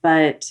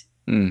 But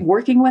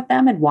working with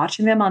them and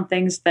watching them on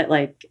things that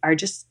like are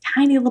just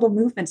tiny little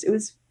movements,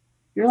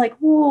 you're like,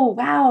 whoa,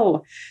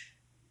 wow,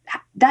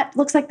 that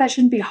looks like that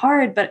shouldn't be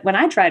hard. But when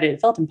I tried it,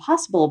 it felt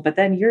impossible. But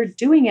then you're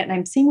doing it and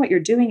I'm seeing what you're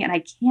doing and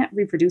I can't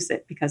reproduce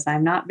it because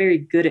I'm not very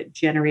good at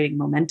generating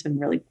momentum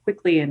really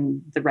quickly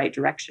in the right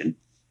direction.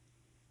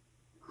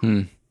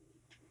 When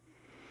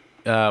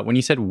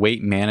you said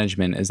weight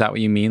management, is that what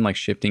you mean? Like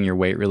shifting your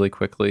weight really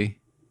quickly?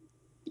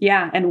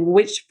 Yeah. And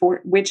which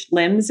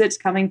limbs it's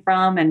coming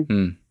from,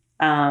 and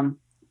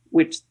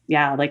which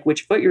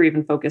foot you're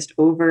even focused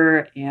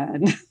over.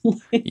 And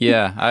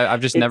yeah, I've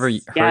just never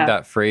heard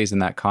that phrase in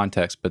that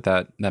context, but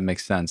that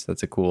makes sense.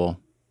 It's a cool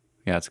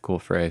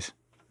phrase.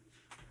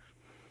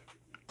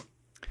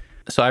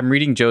 So I'm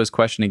reading Joe's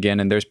question again,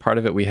 and there's part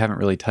of it we haven't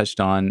really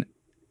touched on.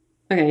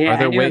 Okay, yeah,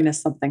 I knew I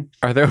missed something.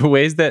 Are there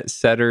ways that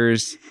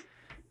setters,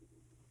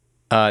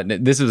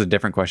 this was a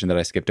different question that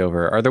I skipped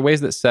over. Are there ways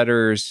that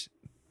setters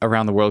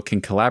around the world can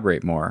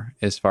collaborate more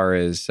as far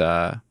as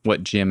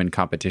what gym and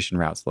competition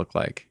routes look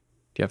like?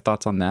 Do you have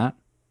thoughts on that?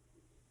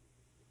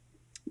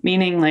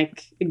 Meaning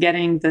like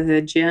getting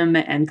the gym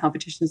and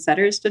competition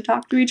setters to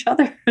talk to each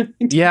other?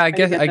 Yeah, I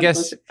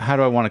guess how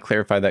do I want to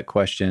clarify that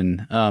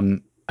question?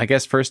 I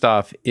guess first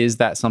off, is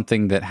that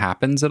something that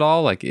happens at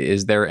all? Like,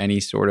 is there any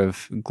sort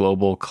of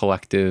global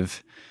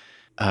collective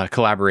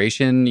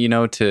collaboration,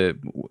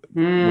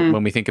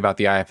 when we think about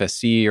the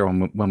IFSC or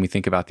when we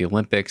think about the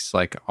Olympics,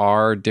 like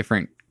are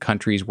different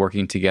countries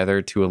working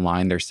together to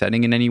align their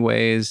setting in any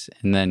ways?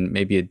 And then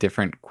maybe a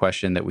different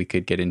question that we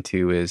could get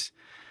into is,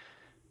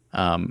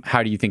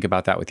 how do you think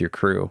about that with your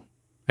crew,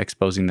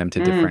 exposing them to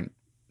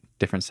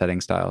different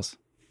setting styles?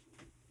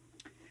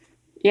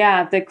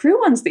 Yeah, the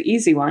crew one's the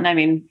easy one. I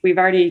mean, we've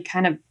already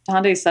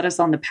Tande set us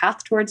on the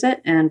path towards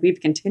it and we've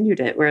continued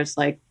it, where it's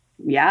like,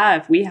 yeah,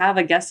 if we have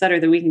a guest setter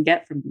that we can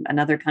get from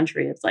another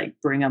country, it's like,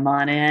 bring them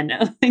on in.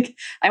 Like,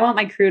 I want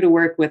my crew to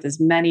work with as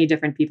many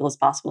different people as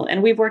possible.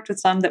 And we've worked with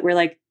some that we're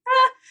like,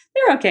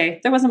 they're okay.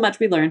 There wasn't much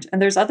we learned.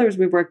 And there's others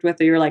we've worked with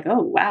that you're like,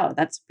 oh, wow,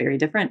 that's very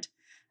different.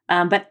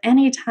 But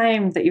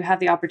anytime that you have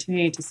the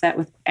opportunity to set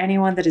with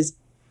anyone that is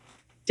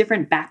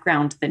different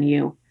background than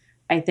you,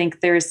 I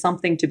think there is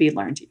something to be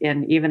learned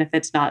in, even if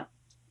it's not,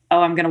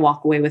 oh, I'm going to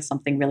walk away with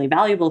something really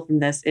valuable from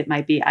this. It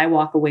might be, I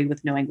walk away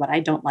with knowing what I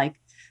don't like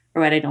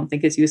or what I don't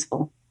think is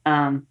useful.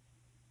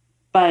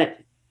 But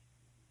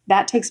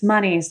that takes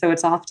money. So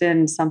it's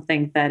often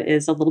something that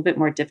is a little bit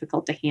more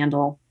difficult to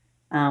handle.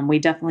 We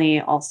definitely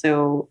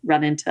also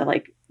run into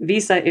like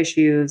visa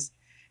issues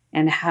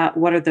and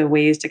what are the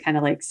ways to kind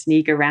of like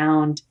sneak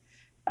around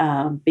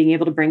being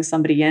able to bring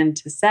somebody in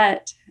to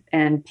set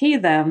and pay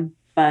them,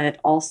 but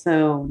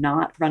also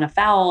not run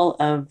afoul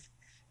of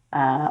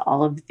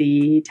all of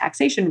the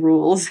taxation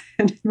rules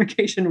and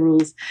immigration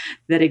rules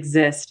that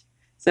exist.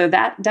 So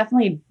that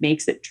definitely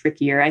makes it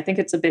trickier. I think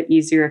it's a bit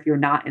easier if you're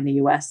not in the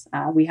US.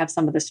 We have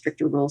some of the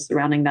stricter rules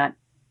surrounding that.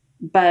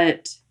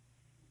 But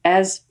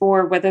as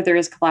for whether there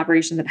is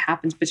collaboration that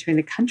happens between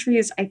the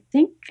countries, I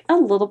think a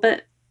little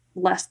bit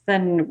less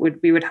than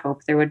we would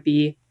hope there would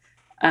be.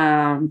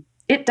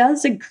 It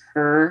does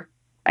occur.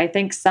 I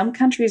think some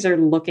countries are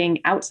looking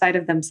outside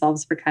of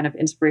themselves for kind of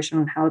inspiration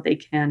on how they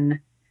can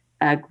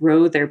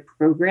grow their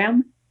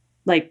program.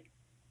 Like,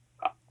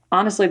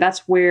 honestly,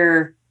 that's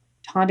where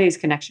Tandei's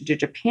connection to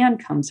Japan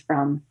comes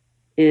from,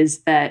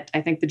 is that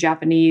I think the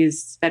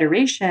Japanese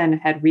Federation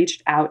had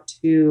reached out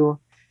to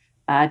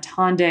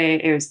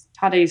Tandei.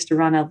 Tandei used to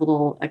run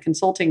a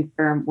consulting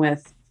firm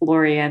with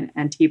Florian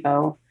and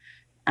Thibault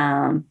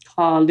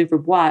called Livre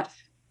Boîte,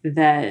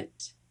 that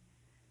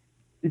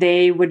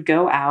they would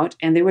go out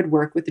and they would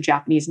work with the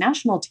Japanese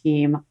national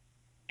team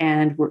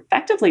and were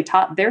effectively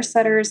taught their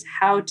setters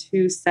how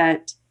to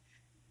set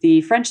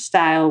the French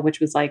style, which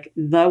was like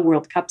the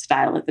World Cup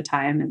style at the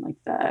time in like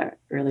the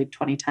early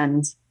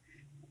 2010s.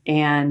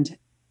 And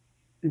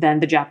then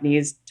the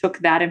Japanese took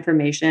that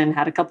information,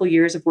 had a couple of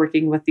years of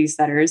working with these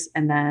setters,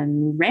 and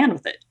then ran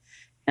with it.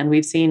 And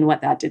we've seen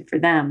what that did for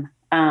them.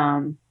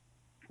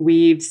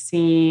 We've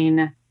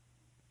seen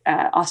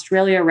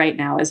Australia right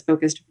now is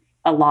focused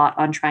a lot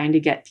on trying to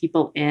get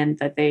people in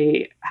that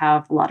they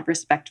have a lot of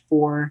respect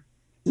for.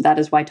 That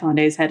is why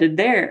Tandei's headed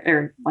there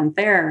or went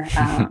there,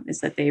 is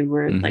that they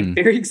were like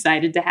very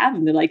excited to have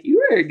him. They're like,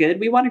 you are good.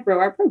 We want to grow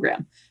our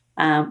program.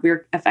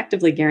 We're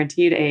effectively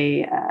guaranteed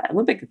a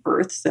Olympic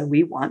berth. So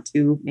we want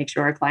to make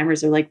sure our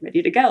climbers are like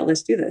ready to go.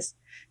 Let's do this.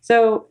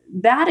 So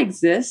that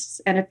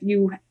exists. And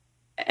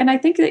I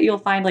think that you'll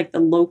find like the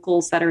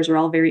local setters are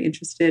all very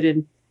interested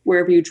in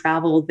wherever you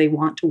travel, they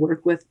want to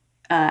work with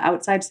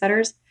outside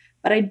setters.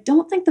 But I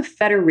don't think the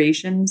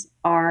federations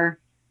are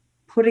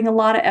putting a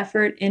lot of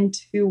effort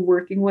into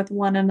working with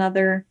one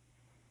another.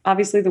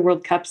 Obviously, the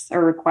World Cups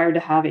are required to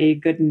have a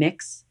good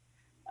mix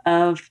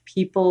of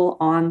people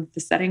on the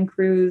setting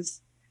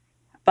crews,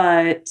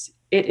 but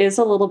it is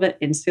a little bit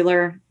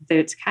insular.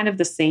 It's kind of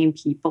the same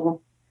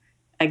people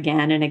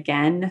again and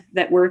again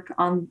that are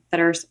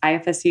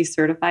IFSC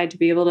certified to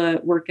be able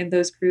to work in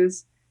those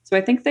crews. So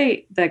I think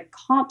the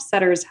comp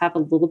setters have a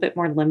little bit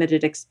more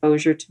limited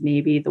exposure to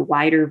maybe the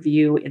wider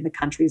view in the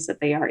countries that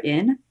they are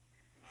in.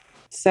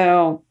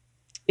 So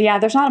yeah,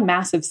 there's not a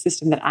massive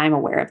system that I'm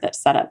aware of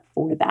that's set up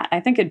for that. I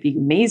think it'd be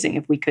amazing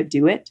if we could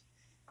do it,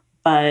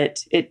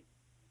 but it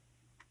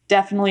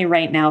definitely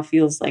right now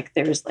feels like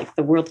there's like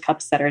the World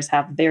Cup setters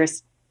have their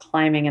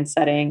climbing and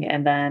setting,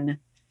 and then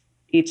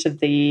each of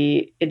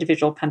the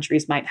individual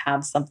countries might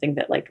have something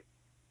that like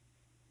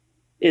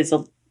is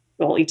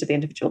each of the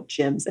individual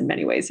gyms in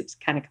many ways. It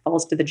kind of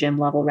falls to the gym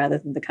level rather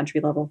than the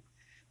country level.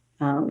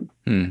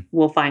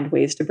 We'll find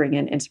ways to bring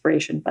in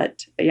inspiration,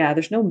 but yeah,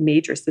 there's no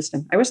major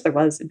system. I wish there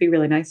was. It'd be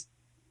really nice.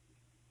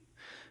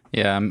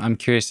 Yeah, I'm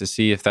curious to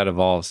see if that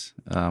evolves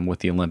with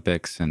the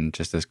Olympics and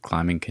just as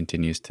climbing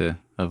continues to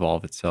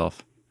evolve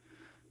itself.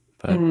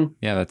 But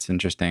yeah, that's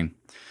interesting.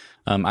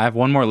 I have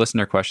one more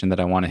listener question that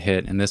I want to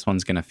hit, and this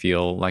one's going to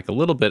feel like a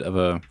little bit of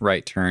a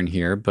right turn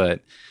here,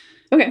 but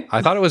okay.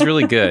 I thought it was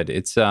really good.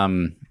 It's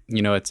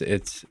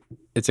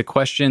it's a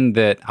question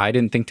that I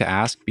didn't think to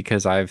ask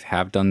because I've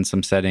done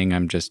some setting.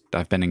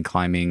 I've been in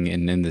climbing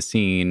and in the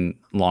scene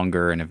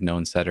longer and have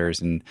known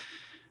setters, and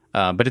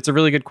but it's a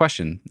really good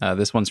question.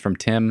 This one's from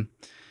Tim.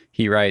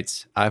 He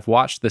writes, I've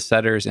watched the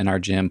setters in our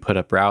gym put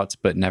up routes,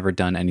 but never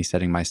done any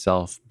setting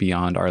myself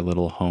beyond our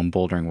little home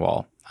bouldering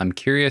wall. I'm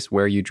curious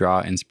where you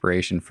draw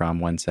inspiration from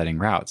when setting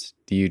routes.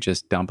 Do you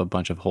just dump a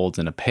bunch of holds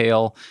in a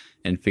pail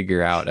and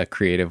figure out a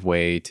creative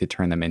way to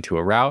turn them into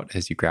a route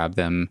as you grab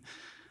them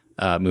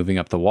moving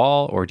up the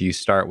wall? Or do you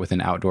start with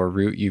an outdoor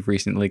route you've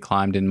recently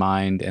climbed in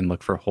mind and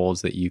look for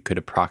holds that you could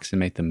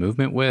approximate the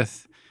movement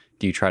with?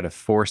 Do you try to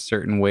force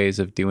certain ways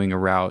of doing a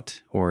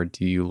route, or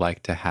do you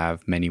like to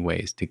have many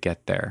ways to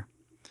get there?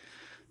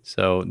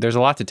 So there's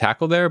a lot to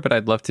tackle there, but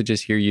I'd love to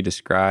just hear you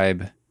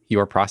describe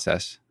your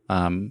process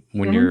when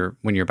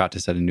you're about to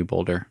set a new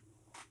boulder.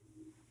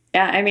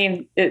 Yeah, I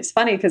mean, it's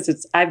funny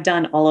because I've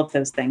done all of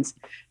those things.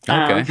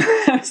 Okay.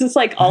 I was just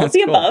like all of That's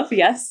the cool. above,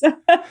 yes.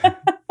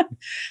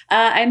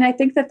 And I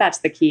think that that's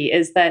the key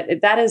is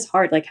that is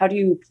hard. Like, how do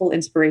you pull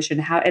inspiration?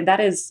 And that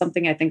is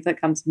something I think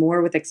that comes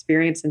more with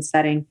experience and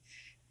setting.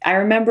 I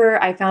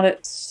remember I found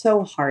it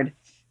so hard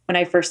when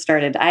I first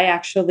started. I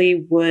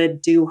actually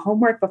would do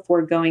homework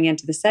before going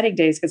into the setting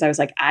days because I was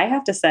like, I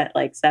have to set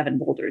like 7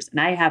 boulders and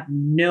I have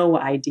no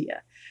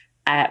idea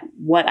at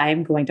what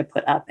I'm going to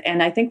put up.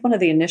 And I think one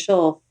of the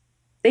initial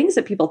things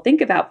that people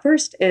think about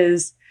first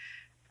is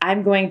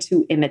I'm going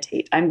to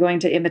imitate. I'm going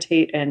to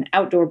imitate an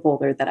outdoor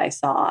boulder that I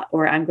saw,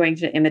 or I'm going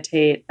to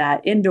imitate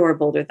that indoor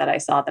boulder that I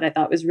saw that I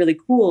thought was really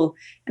cool.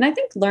 And I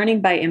think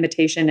learning by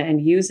imitation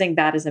and using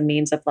that as a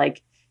means of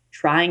like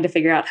trying to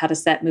figure out how to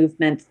set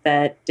movement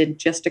that didn't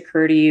just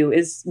occur to you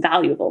is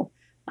valuable.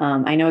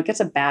 I know it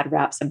gets a bad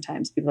rap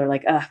sometimes. People are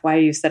like, why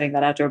are you setting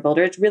that outdoor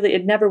boulder?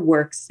 It never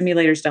works.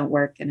 Simulators don't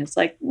work. And it's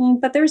like,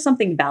 but there's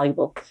something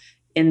valuable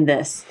in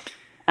this.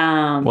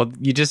 Well,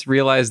 you just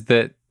realize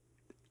they're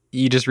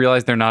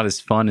not as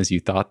fun as you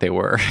thought they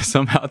were.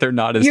 Somehow they're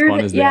not as fun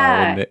as they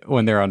are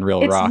when they're on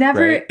real rock,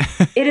 right?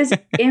 It is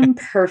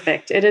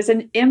imperfect. It is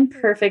an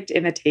imperfect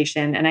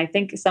imitation. And I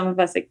think some of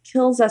us, it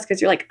kills us because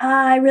you're like,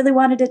 I really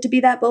wanted it to be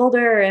that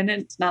boulder. And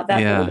it's not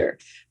that boulder.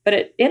 But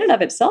it in and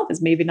of itself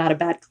is maybe not a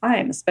bad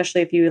climb,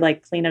 especially if you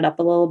like clean it up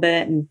a little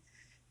bit and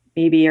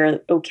maybe you're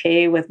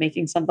okay with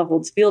making some of the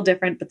holds feel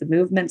different, but the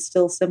movement's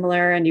still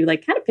similar. And you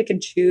like kind of pick and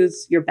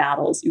choose your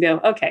battles. You go,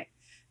 okay,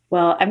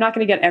 well, I'm not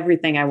going to get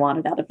everything I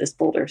wanted out of this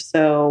boulder.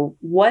 So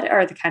what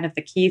are the kind of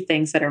the key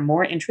things that are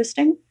more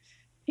interesting?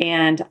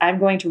 And I'm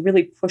going to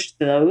really push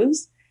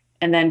those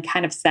and then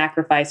kind of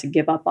sacrifice and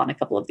give up on a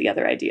couple of the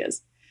other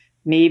ideas.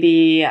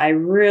 Maybe I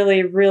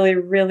really, really,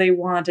 really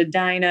want a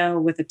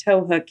dyno with a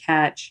tow hook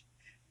catch.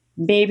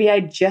 Maybe I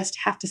just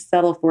have to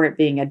settle for it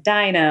being a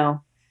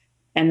dyno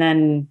and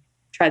then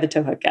try the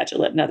tow hook catch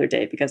another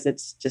day because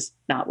it's just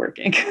not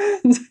working.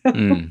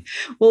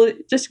 We'll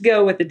just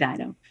go with the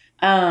dyno.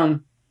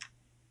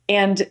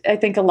 And I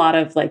think a lot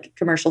of like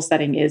commercial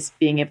setting is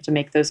being able to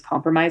make those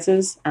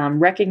compromises,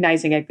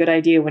 recognizing a good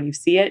idea when you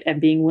see it and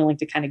being willing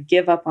to kind of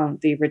give up on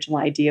the original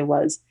idea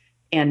was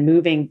and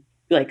moving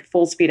like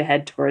full speed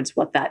ahead towards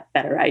what that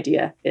better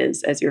idea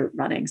is as you're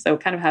running. So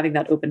kind of having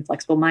that open,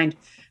 flexible mind.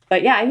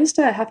 But yeah, I used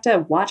to have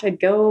to watch. I'd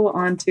go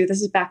on to,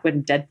 this is back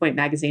when Dead Point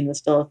magazine was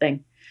still a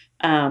thing.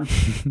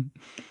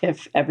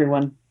 If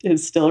everyone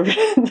is still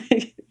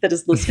that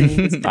is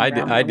listening. I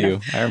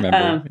do. I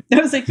remember. I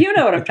was like, you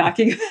know what I'm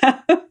talking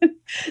about.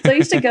 So I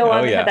used to go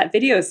on and have that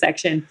video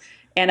section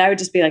and I would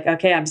just be like,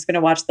 okay, I'm just going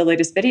to watch the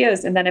latest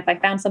videos. And then if I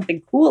found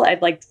something cool,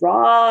 I'd like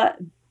draw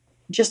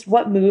just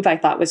what move I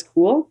thought was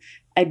cool.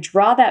 I'd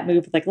draw that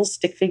move with like a little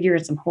stick figure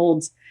and some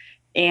holds.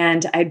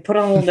 And I'd put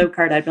on a little note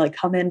card. I'd be like,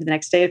 come in the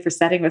next day for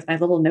setting with my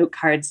little note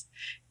cards.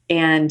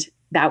 And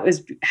that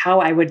was how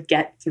I would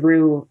get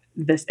through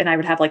this. And I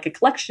would have like a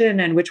collection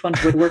and which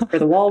ones would work for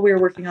the wall we were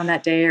working on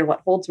that day or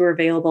what holds were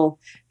available.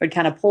 I would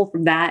kind of pull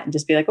from that and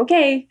just be like,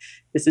 okay,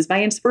 this is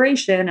my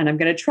inspiration and I'm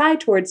going to try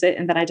towards it.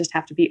 And then I just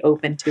have to be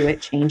open to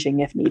it changing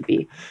if need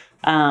be.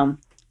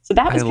 So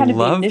that was kind of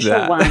the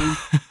initial one.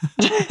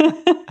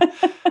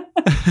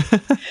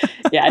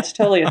 Yeah, it's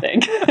totally a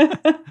thing.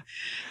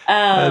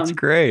 That's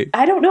great.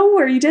 I don't know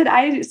where you did.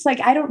 I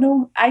don't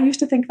know. I used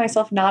to think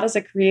myself not as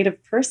a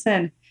creative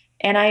person.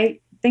 And I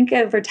think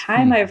over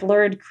time I've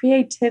learned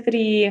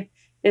creativity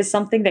is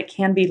something that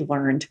can be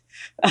learned.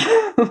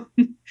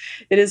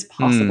 It is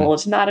possible.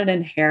 It's not an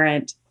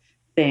inherent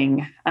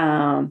thing.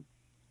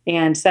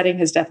 And setting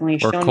has definitely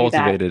shown me that. Or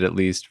cultivated at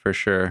least, for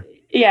sure.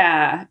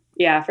 Yeah,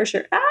 for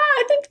sure.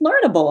 I think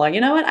learnable.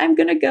 You know what? I'm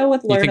going to go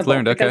with learnable. You think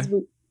learned? Okay.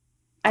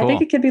 I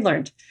think it can be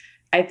learned.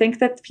 I think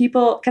that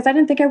people, because I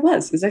didn't think I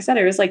was, as I said,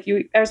 I was like,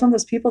 I was one of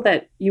those people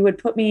that you would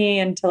put me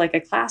into like a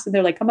class and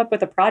they're like, come up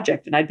with a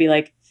project. And I'd be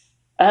like,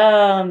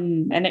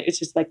 and it's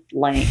just like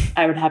blank.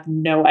 I would have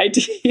no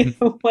idea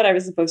what I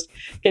was supposed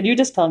to. Can you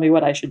just tell me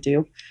what I should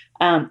do?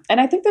 And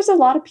I think there's a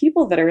lot of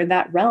people that are in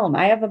that realm.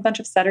 I have a bunch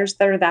of setters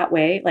that are that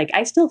way. Like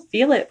I still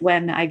feel it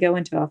when I go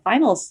into a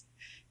finals.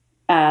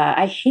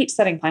 I hate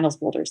setting finals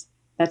boulders.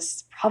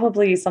 That's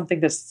probably something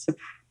that's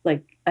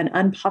like an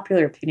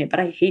unpopular opinion, but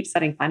I hate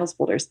setting finals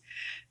boulders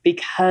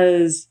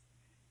because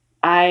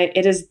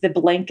it is the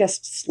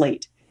blankest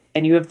slate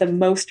and you have the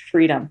most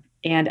freedom.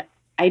 And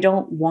I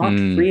don't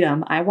want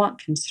freedom. I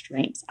want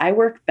constraints. I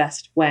work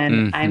best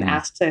when I'm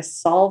asked to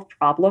solve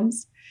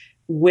problems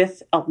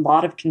with a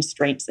lot of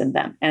constraints in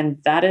them. And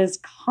that is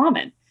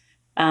common.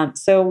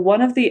 So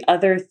one of the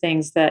other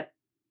things that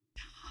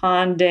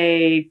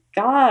Hyundai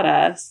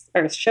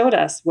showed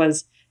us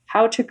was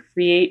how to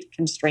create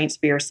constraints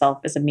for yourself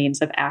as a means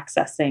of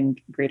accessing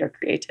greater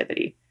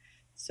creativity.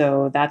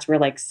 So that's where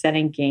like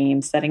setting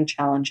games, setting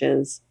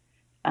challenges,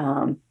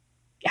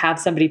 have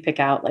somebody pick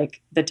out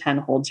like the 10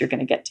 holds you're going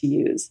to get to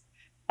use.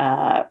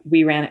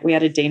 We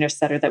had a Danish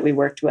setter that we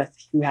worked with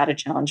who had a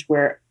challenge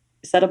where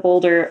set a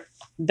boulder,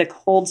 the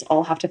holds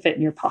all have to fit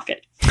in your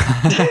pocket.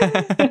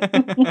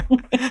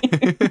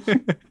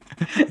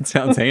 It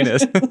sounds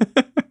heinous.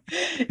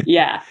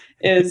 Yeah,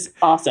 it was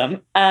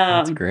awesome.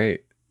 That's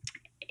great.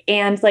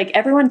 And like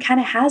everyone kind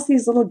of has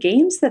these little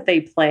games that they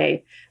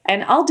play,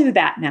 and I'll do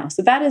that now.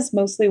 So that is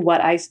mostly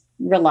what I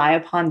rely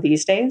upon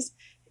these days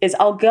is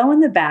I'll go in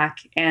the back,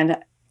 and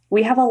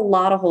we have a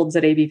lot of holds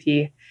at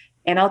ABP,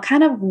 and I'll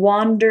kind of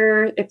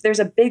wander. If there's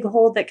a big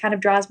hold that kind of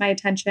draws my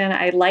attention,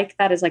 I like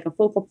that as like a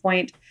focal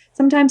point.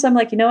 Sometimes I'm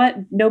like, you know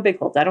what? No big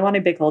holds. I don't want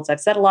any big holds. I've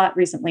said a lot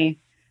recently.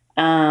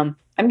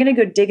 I'm going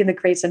to go dig in the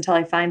crates until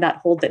I find that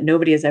hold that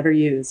nobody has ever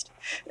used.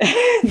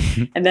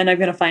 And then I'm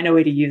going to find a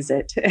way to use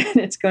it. And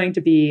it's going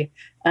to be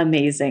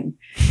amazing.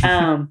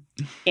 And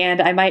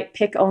I might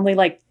pick only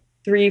like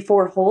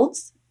 3-4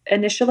 holds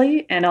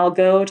initially, and I'll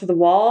go to the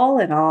wall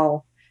and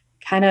I'll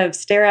kind of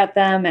stare at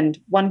them. And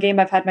one game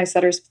I've had my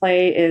setters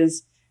play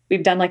is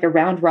we've done like a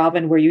round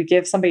robin where you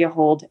give somebody a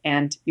hold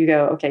and you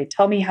go, okay,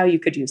 tell me how you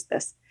could use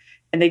this.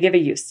 And they give a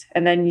use,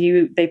 and then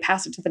they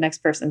pass it to the next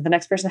person. The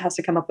next person has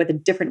to come up with a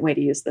different way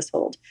to use this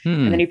hold.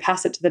 And then you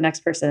pass it to the next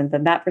person, and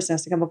then that person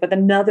has to come up with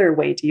another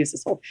way to use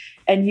this hold.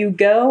 And you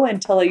go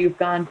until you've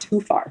gone too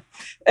far.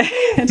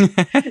 And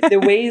the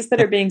ways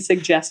that are being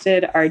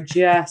suggested are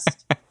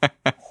just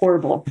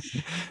horrible.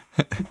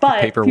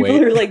 But people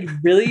are like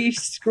really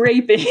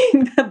scraping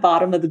the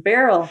bottom of the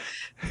barrel.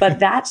 But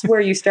that's where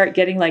you start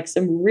getting like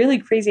some really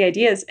crazy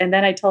ideas. And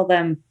then I tell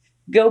them,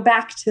 go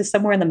back to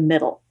somewhere in the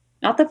middle.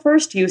 Not the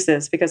first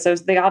uses, because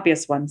those are the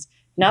obvious ones.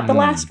 Not the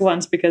last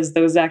ones, because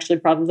those actually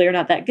probably are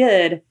not that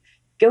good.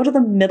 Go to the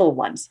middle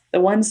ones.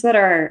 The ones that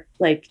are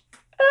like,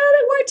 they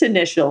weren't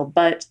initial,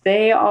 but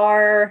they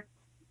are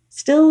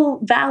still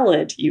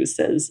valid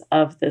uses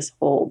of this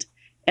hold.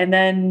 And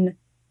then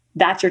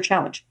that's your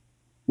challenge.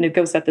 And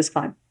go set this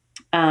climb.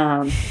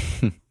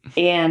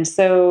 And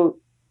so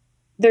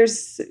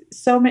there's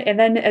so many. And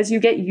then as you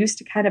get used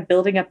to kind of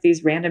building up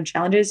these random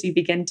challenges, you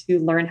begin to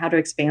learn how to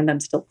expand them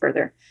still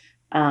further.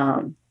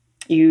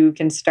 You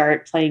can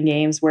start playing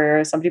games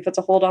where somebody puts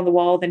a hold on the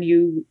wall, then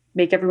you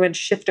make everyone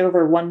shift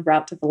over one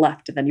route to the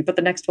left, and then you put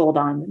the next hold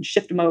on and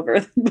shift them over,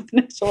 then put the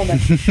next hold on.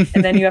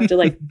 And then you have to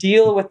like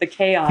deal with the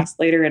chaos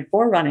later in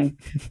forerunning.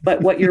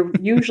 But what you're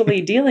usually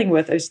dealing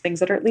with is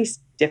things that are at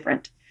least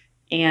different,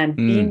 and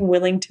being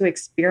willing to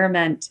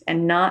experiment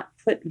and not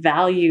put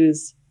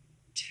values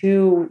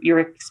to your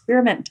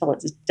experiment until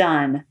it's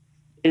done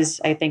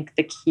is, I think,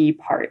 the key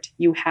part.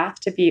 You have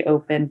to be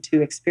open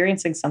to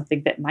experiencing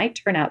something that might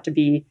turn out to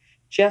be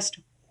just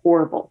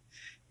horrible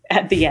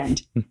at the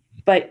end.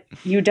 But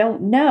you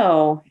don't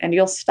know, and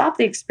you'll stop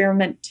the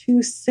experiment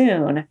too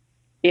soon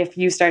if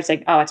you start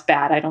saying, oh, it's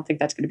bad. I don't think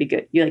that's going to be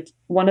good. You like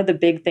one of the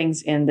big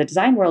things in the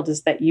design world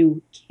is that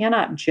you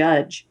cannot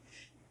judge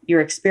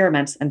your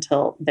experiments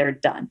until they're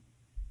done.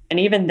 And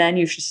even then,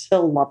 you should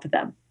still love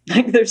them.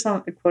 Like there's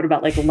some quote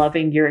about like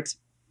loving your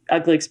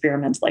ugly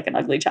experiments like an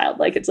ugly child.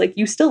 Like it's like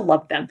you still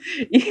love them,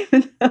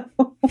 even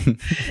though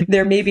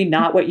they're maybe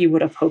not what you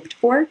would have hoped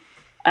for.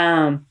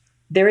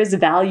 There is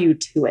value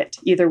to it,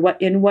 either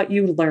what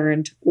you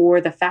learned or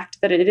the fact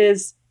that it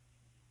is.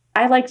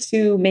 I like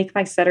to make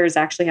my setters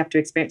actually have to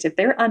experience if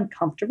they're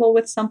uncomfortable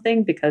with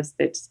something, because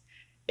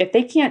if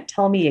they can't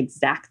tell me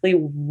exactly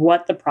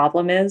what the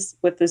problem is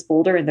with this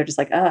boulder and they're just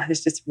like, oh,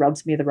 this just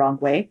rubs me the wrong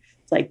way.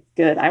 It's like,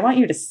 good. I want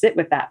you to sit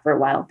with that for a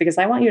while, because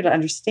I want you to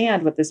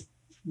understand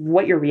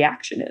what your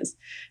reaction is.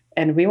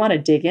 And we want to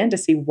dig in to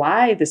see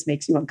why this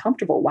makes you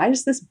uncomfortable. Why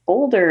is this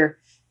boulder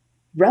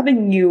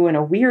rubbing you in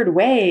a weird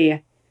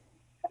way?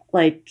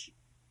 Like,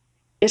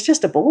 it's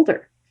just a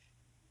boulder.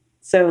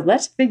 So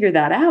let's figure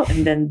that out.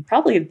 And then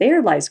probably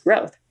there lies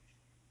growth.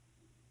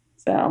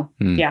 So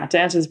yeah, to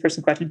answer this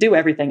person's question, do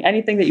everything,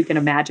 anything that you can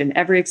imagine.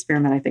 Every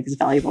experiment I think is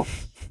valuable.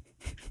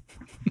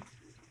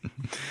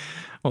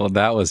 Well,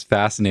 that was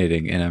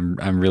fascinating. And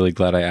I'm really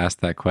glad I asked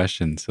that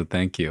question. So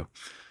thank you.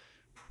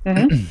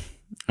 Mm-hmm.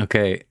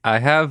 Okay. I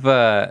have,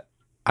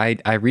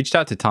 I reached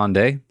out to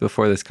Tonde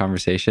before this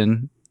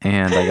conversation,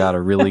 and I got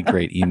a really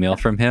great email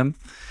from him.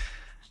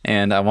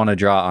 And I want to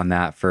draw on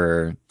that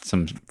for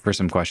some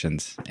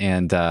questions.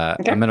 And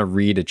okay. I'm going to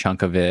read a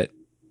chunk of it.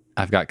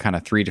 I've got kind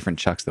of 3 different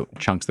chunks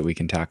that we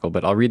can tackle,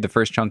 but I'll read the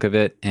first chunk of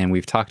it. And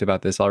we've talked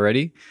about this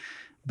already,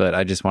 but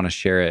I just want to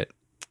share it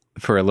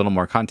for a little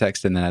more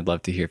context. And then I'd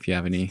love to hear if you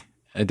have any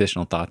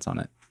additional thoughts on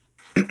it.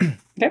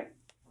 Okay.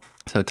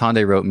 So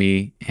Tonde wrote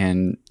me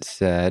and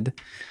said,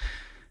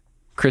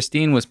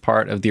 Christine was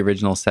part of the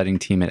original setting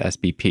team at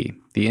SBP.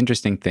 The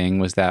interesting thing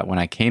was that when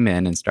I came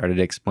in and started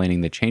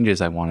explaining the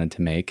changes I wanted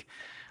to make,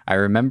 I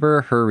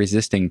remember her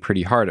resisting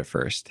pretty hard at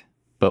first.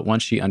 But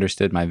once she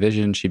understood my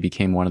vision, she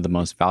became one of the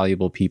most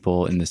valuable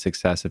people in the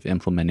success of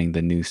implementing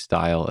the new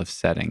style of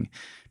setting,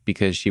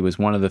 because she was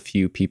one of the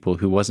few people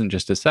who wasn't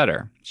just a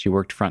setter. She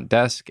worked front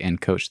desk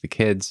and coached the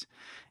kids.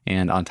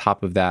 And on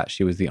top of that,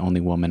 she was the only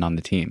woman on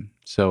the team.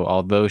 So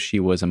although she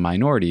was a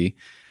minority,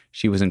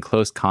 she was in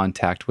close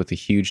contact with a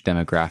huge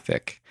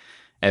demographic,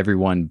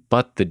 everyone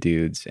but the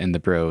dudes and the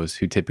bros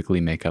who typically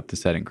make up the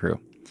setting crew.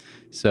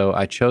 So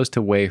I chose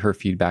to weigh her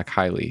feedback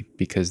highly,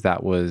 because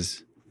that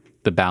was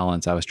the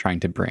balance I was trying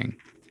to bring.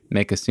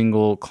 Make a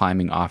single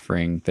climbing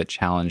offering that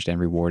challenged and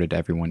rewarded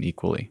everyone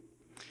equally.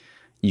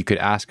 you could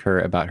ask her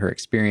about her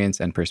experience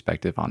and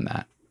perspective on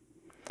that.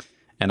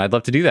 And I'd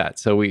love to do that.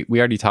 So we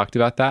already talked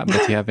about that,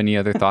 but do you have any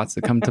other thoughts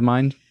that come to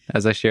mind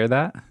as I share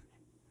that?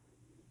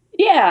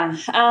 Yeah.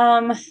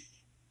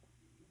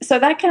 So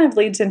that kind of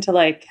leads into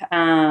like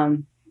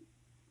kind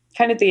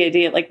of the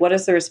idea, like what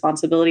is the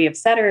responsibility of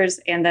setters?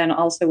 And then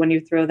also when you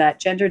throw that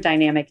gender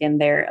dynamic in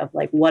there of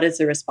like, what is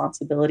the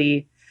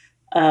responsibility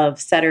of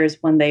setters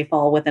when they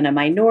fall within a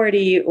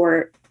minority,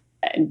 or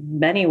in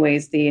many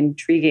ways, the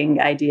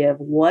intriguing idea of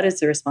what is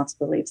the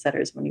responsibility of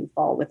setters when you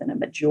fall within a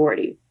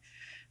majority?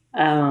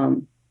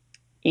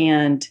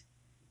 And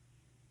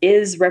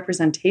is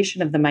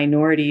representation of the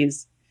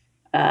minorities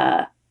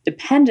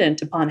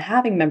dependent upon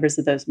having members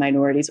of those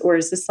minorities, or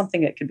is this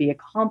something that could be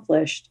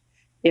accomplished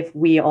if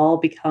we all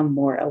become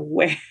more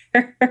aware?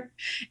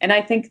 And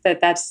I think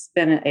that that's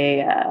been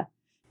a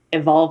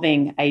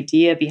evolving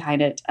idea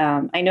behind it.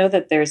 I know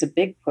that there's a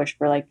big push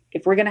for like,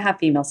 if we're going to have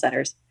female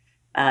setters,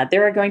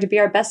 they're going to be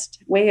our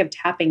best way of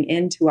tapping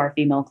into our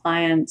female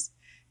clients,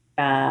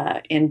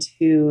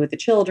 into the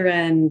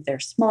children. They're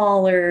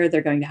smaller.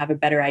 They're going to have a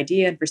better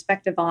idea and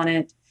perspective on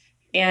it.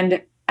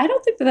 And I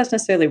don't think that that's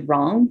necessarily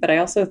wrong, but I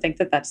also think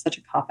that that's such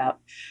a cop-out.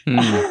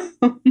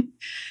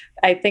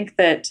 I think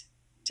that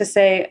to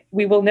say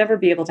we will never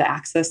be able to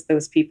access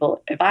those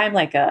people. If I'm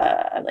like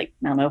I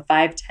don't know,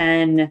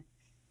 5'10",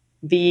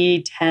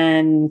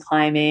 V10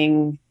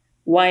 climbing,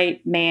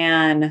 white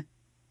man,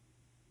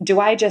 do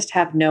I just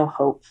have no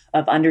hope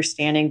of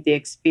understanding the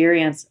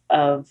experience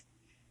of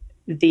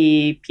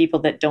the people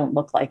that don't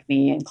look like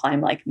me and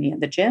climb like me in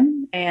the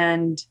gym?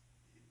 And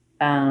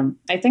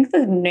I think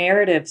the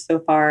narrative so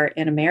far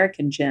in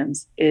American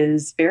gyms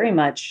is very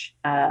much,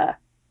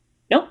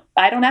 nope,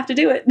 I don't have to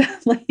do it.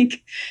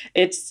 Like,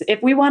 it's,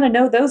 if we want to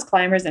know those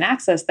climbers and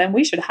access them,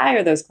 we should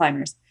hire those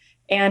climbers.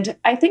 And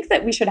I think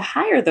that we should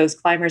hire those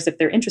climbers if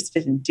they're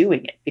interested in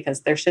doing it,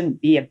 because there shouldn't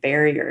be a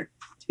barrier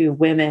to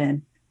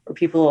women or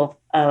people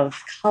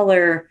of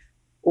color,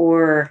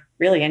 or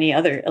really any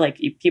other,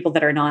 like people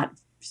that are not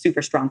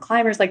super strong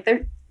climbers. Like,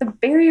 the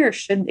barrier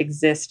shouldn't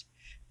exist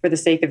for the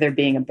sake of there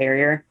being a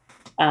barrier.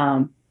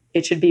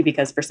 It should be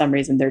because for some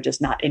reason they're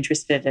just not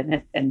interested in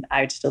it. And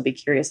I'd still be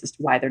curious as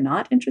to why they're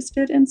not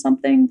interested in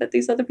something that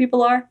these other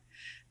people are.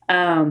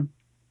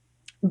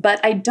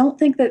 But I don't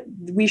think that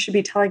we should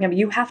be telling them,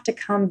 you have to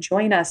come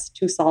join us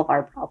to solve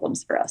our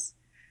problems for us.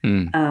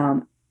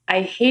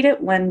 I hate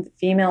it when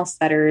female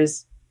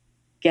setters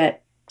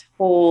get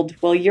told,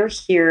 well, you're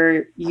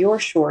here, you're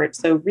short,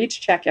 so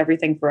reach check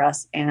everything for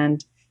us.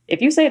 And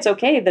if you say it's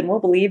okay, then we'll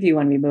believe you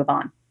when we move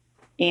on.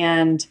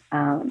 And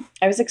I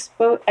was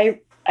exposed,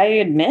 I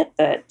admit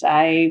that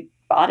I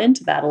bought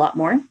into that a lot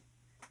more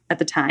at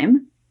the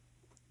time,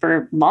 for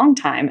a long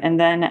time. And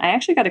then I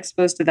actually got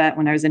exposed to that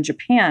when I was in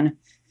Japan.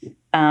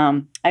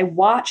 I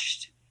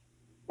watched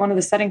one of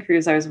the setting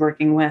crews I was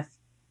working with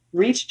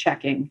reach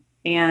checking,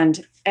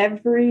 and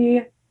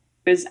they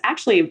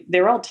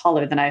were all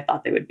taller than I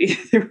thought they would be.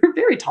 They were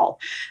very tall.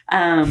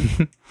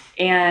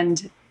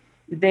 And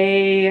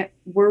they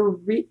were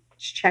reach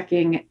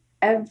checking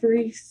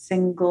every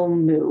single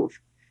move.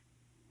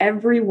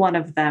 Every one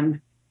of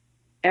them,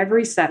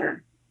 every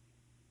setter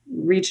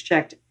reach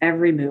checked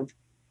every move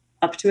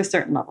up to a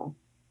certain level.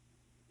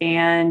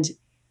 And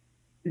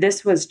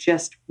this was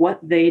just what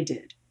they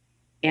did.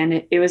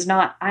 And it was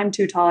not, I'm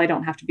too tall, I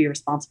don't have to be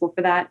responsible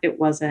for that. It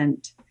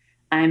wasn't,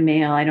 I'm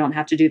male, I don't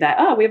have to do that.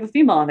 Oh, we have a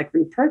female on the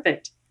crew,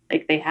 perfect.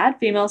 Like, they had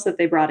females that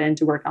they brought in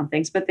to work on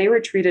things, but they were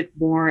treated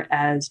more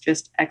as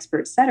just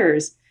expert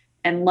setters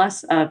and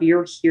less of,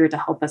 you're here to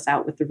help us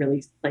out with the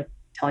really, like,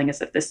 telling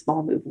us if this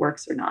small move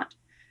works or not.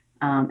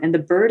 And the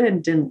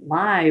burden didn't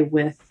lie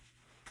with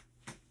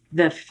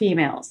the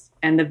females,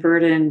 and the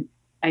burden,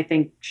 I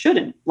think,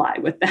 shouldn't lie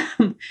with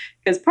them.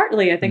 Because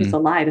partly I think it's a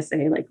lie to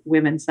say like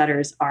women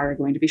setters are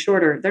going to be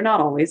shorter. They're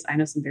not always. I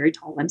know some very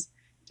tall ones.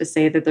 To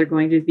say that they're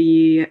going to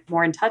be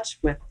more in touch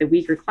with the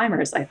weaker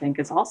climbers, I think,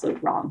 is also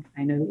wrong.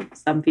 I know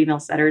some female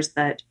setters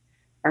that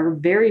are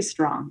very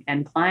strong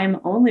and climb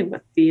only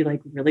with the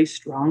like really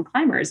strong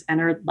climbers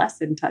and are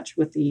less in touch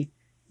with the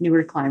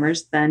newer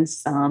climbers than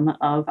some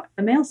of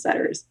the male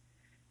setters.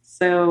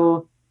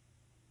 So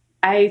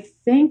I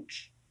think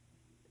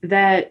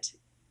that,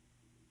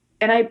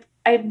 and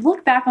I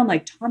look back on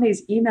like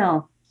Tande's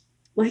email,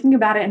 looking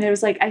about it, and it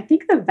was like, I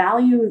think the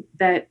value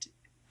that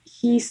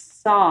he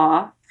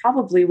saw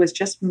probably was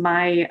just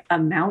my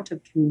amount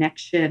of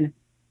connection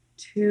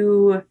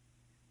to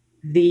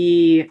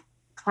the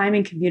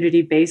climbing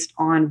community based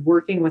on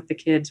working with the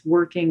kids,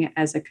 working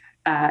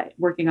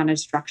on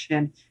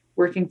instruction,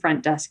 working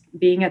front desk,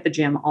 being at the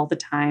gym all the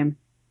time.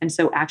 And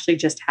so actually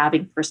just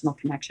having personal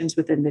connections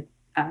within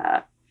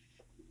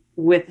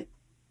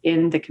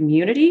the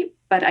community.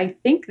 But I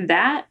think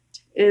that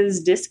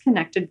is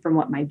disconnected from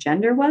what my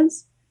gender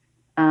was.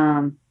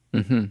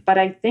 But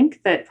I think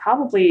that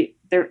probably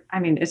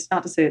it's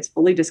not to say it's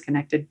fully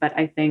disconnected, but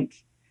I think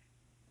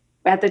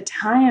at the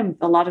time,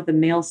 a lot of the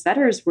male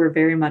setters were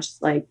very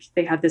much like,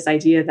 they had this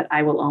idea that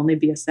I will only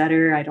be a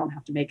setter. I don't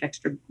have to make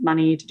extra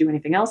money to do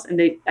anything else.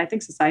 And I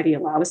think society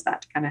allows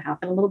that to kind of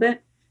happen a little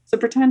bit. So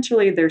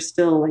potentially there's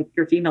still like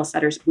your female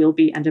setters will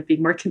end up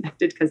being more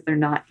connected because they're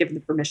not given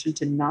the permission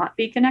to not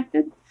be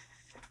connected.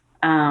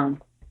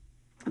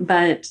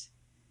 But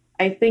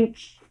I think,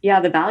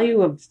 the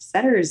value of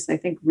setters, I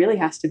think, really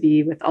has to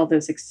be with all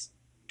those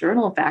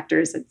external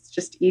factors. It's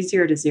just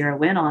easier to zero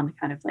in on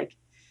kind of like,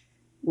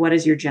 what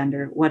is your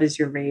gender? What is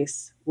your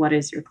race? What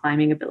is your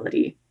climbing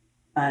ability?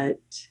 But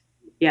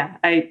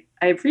I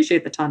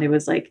appreciate that Tande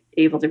was like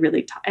able to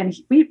really talk, and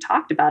we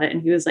talked about it,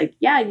 and he was like,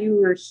 yeah, you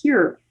were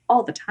here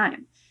all the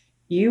time.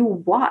 You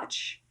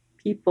watch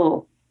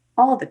people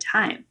all the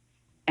time,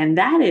 and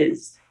that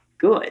is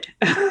good.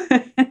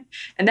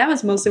 And that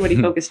was mostly what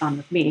he focused on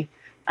with me,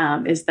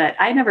 is that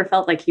I never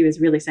felt like he was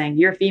really saying,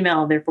 you're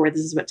female, therefore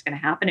this is what's going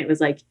to happen. It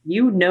was like,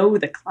 you know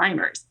the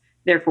climbers,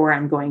 therefore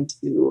I'm going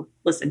to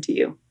listen to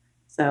you.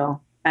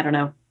 So I don't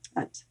know.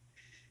 But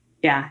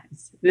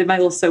it's my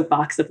little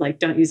soapbox of like,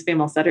 don't use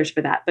female setters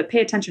for that, but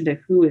pay attention to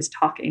who is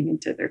talking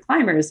into their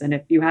climbers. And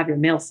if you have your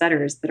male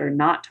setters that are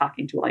not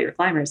talking to all your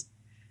climbers,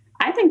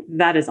 I think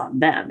that is on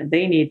them, and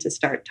they need to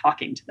start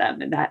talking to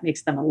them. And that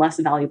makes them a less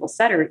valuable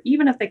setter,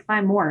 even if they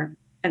climb more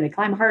and they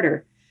climb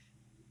harder.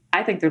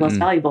 I think they're less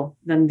valuable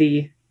than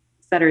the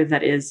setter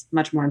that is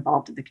much more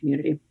involved in the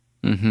community.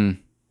 Mm-hmm.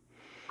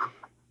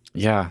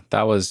 Yeah,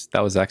 that was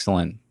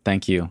excellent.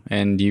 Thank you.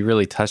 And you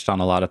really touched on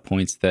a lot of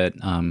points that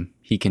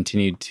he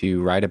continued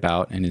to write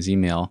about in his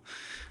email.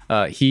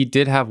 He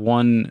did have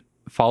one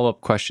follow-up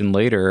question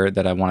later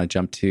that I want to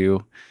jump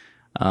to.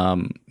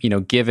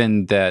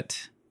 Given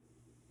that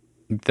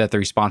the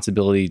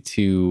responsibility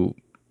to,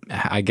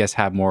 I guess,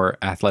 have more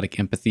athletic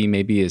empathy,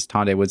 maybe as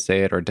Tande would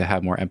say it, or to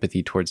have more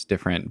empathy towards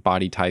different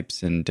body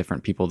types and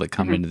different people that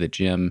come into the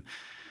gym,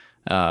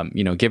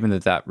 given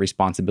that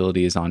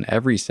responsibility is on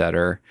every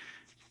setter,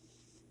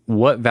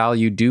 what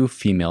value do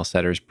female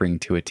setters bring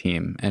to a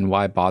team, and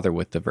why bother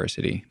with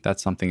diversity?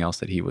 That's something else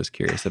that he was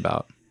curious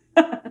about.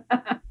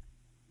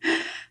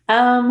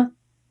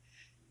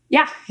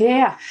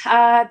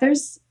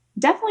 There's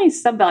definitely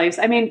some values.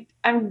 I mean,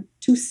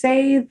 to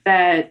say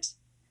that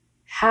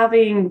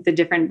having the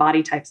different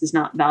body types is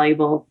not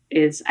valuable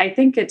I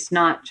think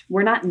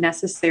we're not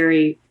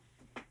necessary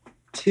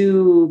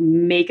to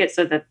make it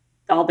so that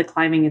all the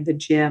climbing in the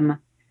gym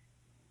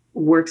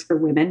works for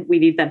women. We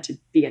need them to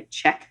be a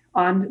check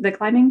on the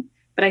climbing,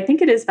 but I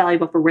think it is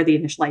valuable for where the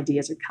initial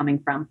ideas are coming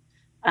from.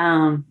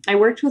 I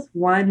worked with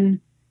one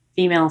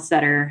female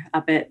setter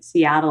up at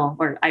Seattle,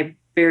 where I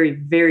very,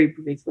 very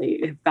briefly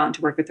have gotten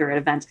to work with her at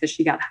events because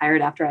she got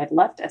hired after I had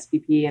left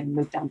SPP and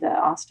moved down to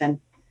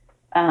Austin.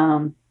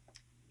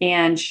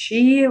 And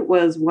she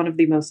was one of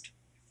the most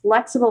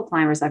flexible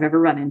climbers I've ever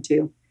run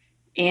into.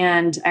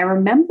 And I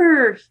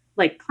remember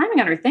like climbing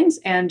on her things,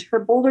 and her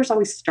boulders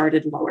always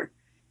started lower.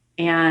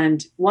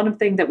 And one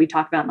thing that we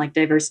talk about in like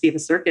diversity of a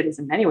circuit is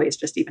in many ways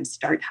just even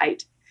start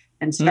height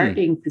and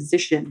starting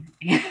position.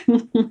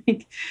 And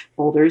like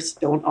boulders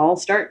don't all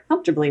start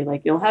comfortably.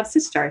 Like you'll have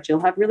sit starts,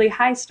 you'll have really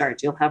high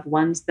starts, you'll have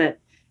ones that,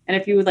 and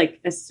if you would like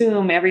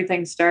assume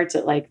everything starts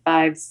at like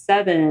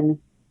 5'7",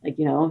 like,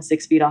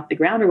 6 feet off the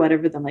ground or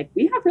whatever, then like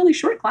we have really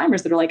short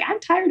climbers that are like, I'm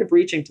tired of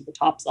reaching to the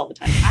tops all the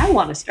time. I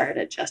want to start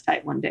at chest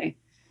height one day.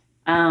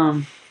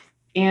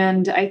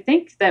 And I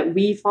think that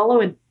we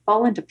fall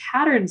into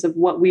patterns of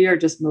what we are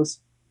just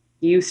most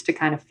used to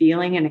kind of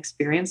feeling and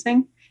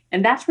experiencing.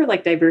 And that's where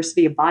like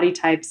diversity of body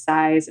type,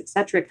 size, et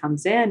cetera,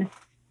 comes in,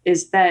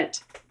 is that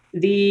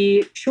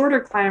the shorter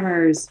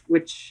climbers,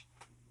 which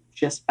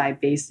just by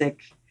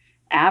basic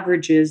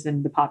averages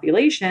in the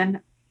population,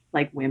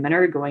 like women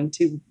are going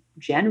to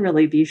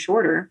generally be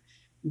shorter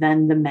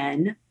than the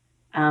men.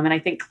 And I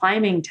think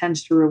climbing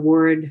tends to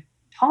reward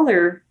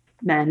taller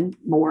men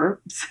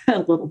more a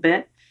little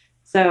bit.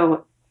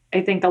 So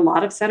I think a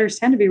lot of setters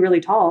tend to be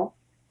really tall.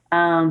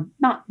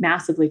 Not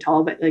massively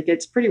tall, but like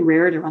it's pretty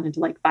rare to run into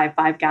like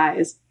 5'5"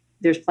 guys.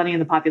 There's plenty in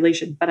the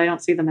population, but I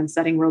don't see them in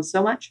setting world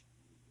so much.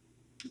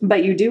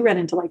 But you do run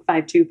into like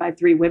 5'2",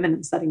 5'3" women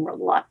in setting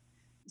world a lot.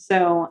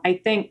 So I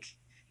think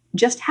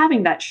just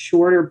having that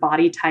shorter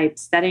body type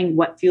setting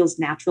what feels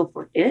natural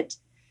for it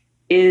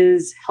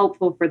is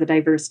helpful for the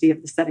diversity of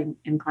the setting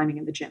and climbing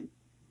in the gym.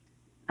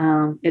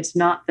 It's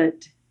not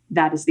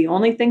that is the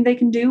only thing they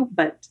can do,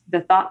 but the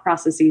thought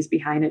processes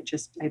behind it,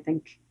 just, I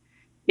think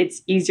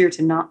it's easier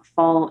to not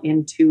fall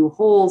into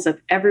holes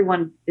of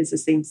everyone is the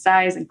same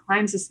size and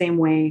climbs the same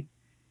way.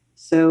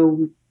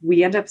 So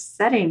we end up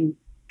setting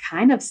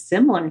kind of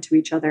similar to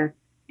each other.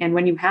 And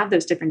when you have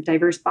those different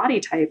diverse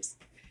body types,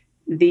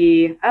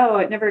 it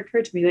never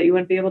occurred to me that you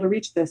wouldn't be able to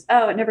reach this.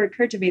 Oh, it never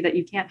occurred to me that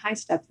you can't high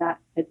step that.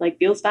 It like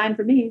feels fine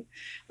for me.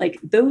 Like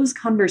those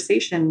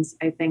conversations,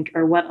 I think,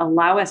 are what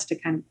allow us to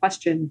kind of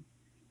question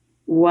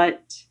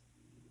what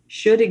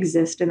should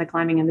exist in the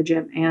climbing in the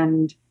gym.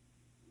 And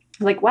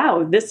like,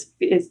 wow, this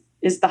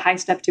is the high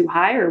step too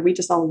high, or are we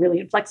just all really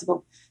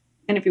inflexible?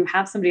 And if you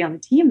have somebody on the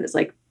team that's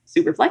like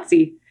super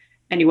flexy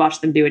and you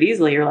watch them do it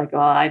easily, you're like, oh,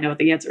 I know what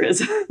the answer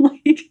is.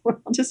 Like, we're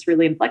all just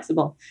really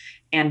inflexible.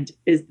 And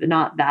is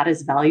not that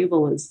as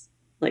valuable as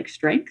like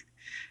strength?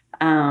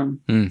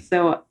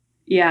 So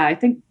yeah, I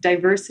think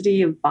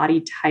diversity of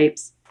body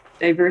types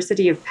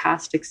diversity of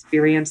past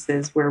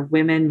experiences where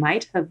women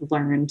might have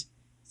learned,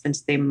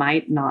 since they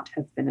might not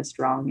have been as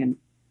strong and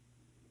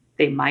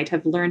they might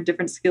have learned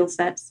different skill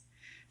sets.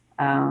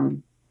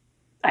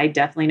 I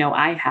definitely know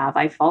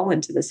I fall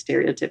into the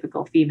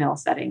stereotypical female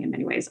setting in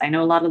many ways. I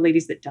know a lot of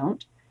ladies that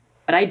don't,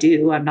 but I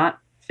do. I'm not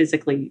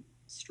physically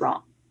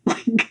strong.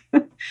 Like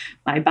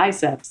my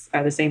biceps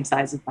are the same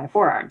size as my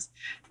forearms.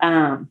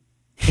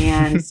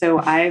 And so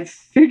I've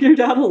figured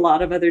out a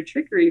lot of other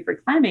trickery for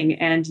climbing,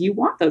 and you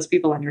want those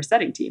people on your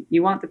setting team.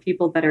 You want the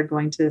people that are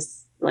going to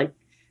like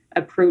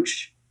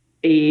approach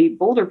a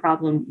boulder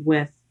problem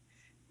with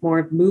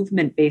more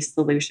movement-based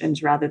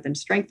solutions rather than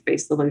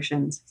strength-based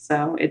solutions.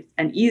 So it's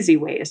an easy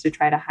way is to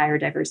try to hire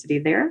diversity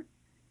there.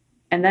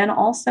 And then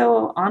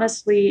also,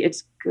 honestly,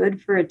 it's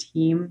good for a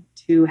team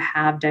to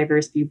have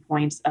diverse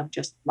viewpoints of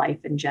just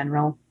life in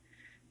general.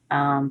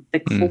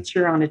 The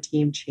culture on a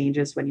team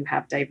changes when you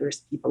have diverse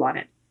people on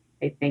it.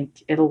 I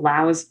think it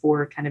allows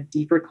for kind of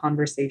deeper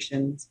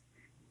conversations.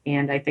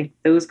 And I think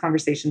those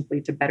conversations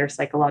lead to better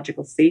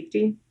psychological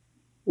safety,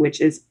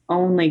 which is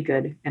only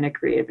good in a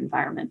creative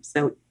environment.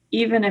 So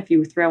even if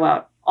you throw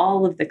out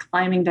all of the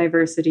climbing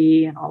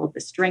diversity and all of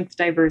the strength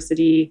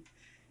diversity,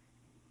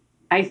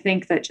 I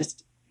think that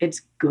just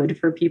it's good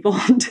for people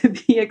to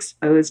be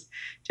exposed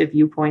to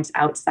viewpoints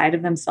outside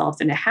of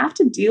themselves and to have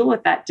to deal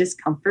with that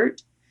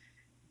discomfort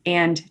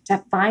and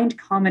to find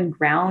common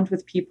ground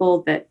with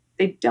people that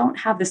they don't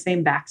have the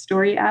same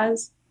backstory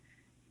as,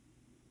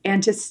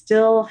 and to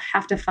still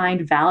have to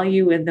find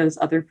value in those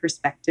other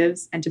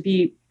perspectives and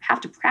to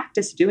have to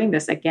practice doing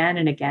this again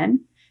and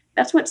again.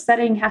 That's what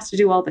setting has to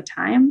do all the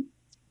time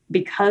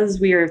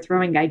because we are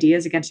throwing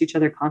ideas against each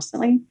other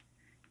constantly.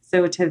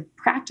 So to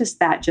practice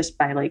that just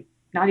by like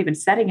not even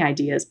setting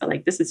ideas, but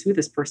like, this is who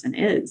this person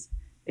is.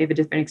 They have a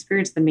different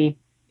experience than me.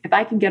 If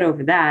I can get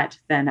over that,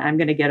 then I'm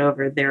going to get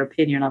over their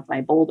opinion of my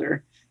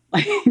boulder.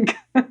 Like,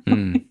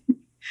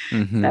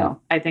 So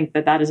I think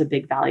that is a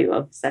big value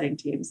of setting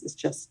teams. Is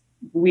just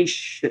we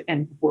should,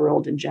 and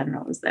world in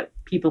general, is that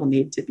people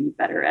need to be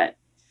better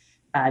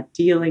at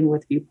dealing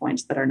with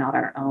viewpoints that are not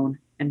our own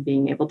and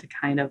being able to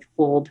kind of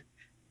hold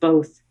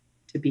both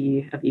to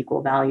be of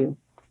equal value.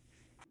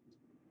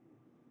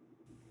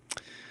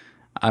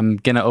 I'm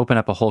going to open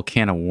up a whole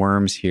can of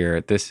worms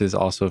here. This is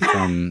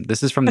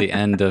from the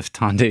end of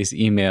Tande's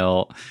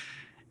email.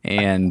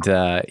 And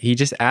he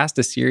just asked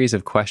a series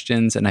of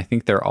questions, and I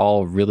think they're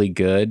all really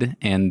good,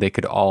 and they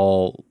could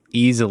all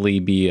easily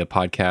be a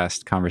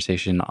podcast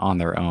conversation on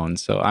their own.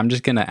 So I'm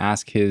just going to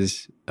ask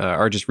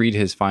or just read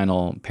his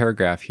final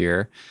paragraph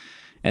here.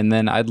 And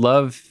then I'd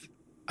love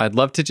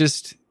to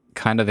just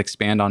kind of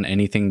expand on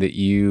anything that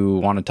you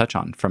want to touch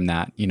on from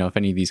that. You know, if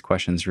any of these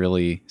questions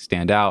really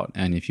stand out,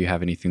 and if you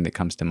have anything that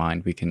comes to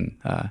mind, we can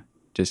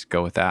just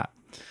go with that.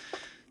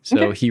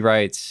 So He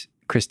writes,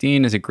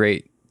 Christine is a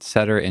great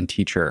setter and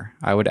teacher.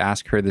 I would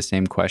ask her the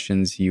same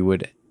questions you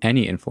would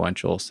any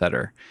influential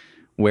setter.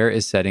 Where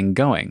is setting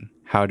going?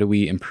 How do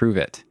we improve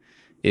it?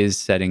 Is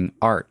setting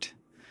art?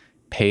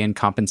 Pay and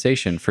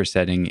compensation for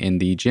setting in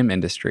the gym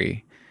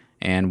industry?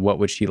 And what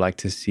would she like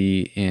to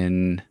see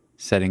in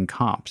setting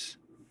comps? ...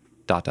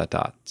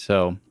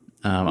 So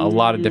a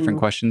lot of different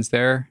questions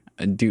there.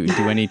 Do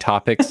any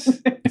topics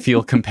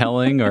feel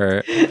compelling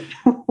or?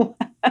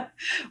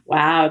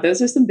 Wow,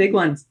 those are some big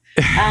ones.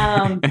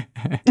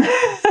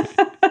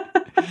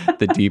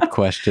 The deep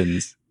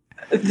questions.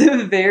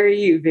 The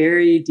very,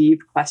 very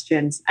deep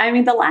questions. I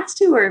mean, the last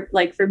two are,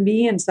 like, for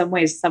me, in some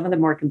ways, some of the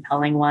more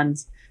compelling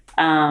ones.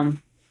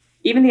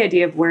 Even the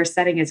idea of where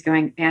setting is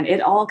going, and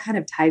it all kind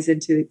of ties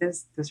into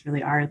this. Those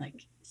really are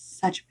like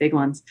such big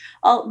ones.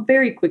 I'll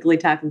very quickly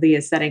tackle the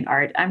setting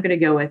art. I'm going to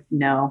go with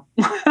no.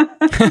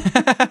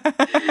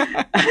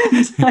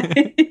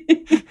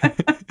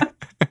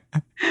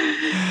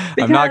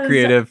 I'm not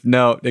creative.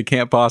 No, it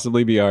can't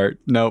possibly be art.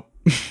 Nope.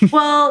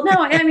 Well, no,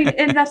 I mean,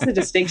 and that's the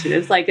distinction.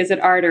 It's like, is it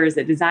art or is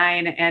it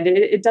design? And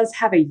it does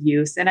have a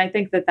use. And I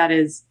think that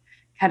is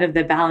kind of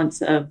the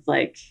balance of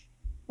like,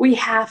 we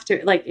have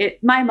to, like,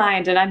 my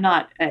mind, and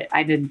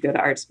I didn't go to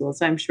art school,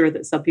 so I'm sure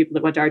that some people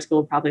that went to art school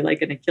are probably like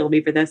going to kill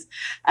me for this.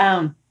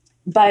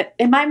 But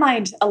in my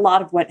mind, a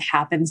lot of what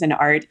happens in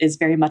art is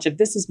very much of,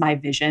 this is my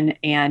vision,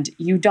 and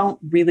you don't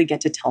really get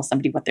to tell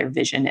somebody what their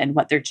vision and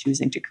what they're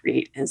choosing to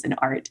create is in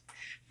art.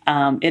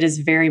 It is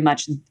very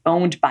much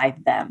owned by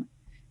them.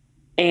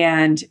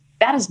 And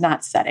that is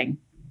not setting.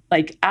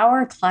 Like,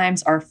 our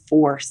climbs are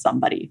for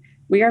somebody.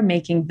 We are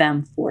making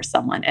them for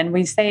someone. And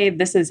we say,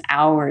 this is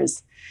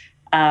ours.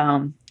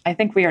 I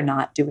think we are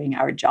not doing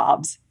our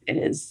jobs. It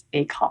is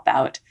a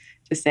cop-out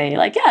to say,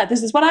 like, yeah,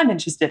 this is what I'm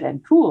interested in.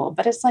 Cool.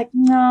 But it's like,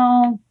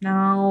 no.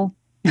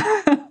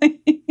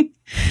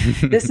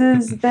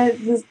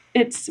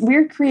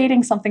 We're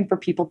creating something for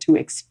people to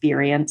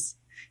experience.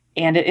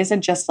 And it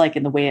isn't just like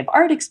in the way of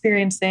art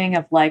experiencing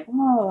of like,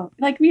 oh,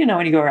 like, you know,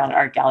 when you go around an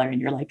art gallery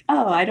and you're like,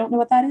 oh, I don't know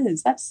what that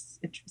is. That's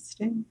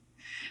interesting.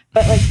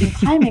 But like in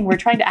climbing, we're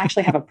trying to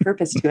actually have a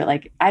purpose to it.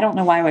 Like, I don't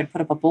know why I would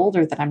put up a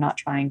boulder that I'm not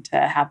trying to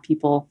have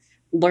people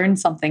learn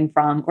something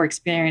from or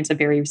experience a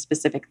very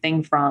specific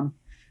thing from.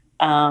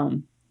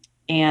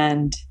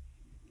 And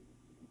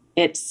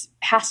it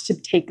has to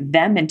take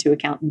them into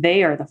account.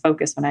 They are the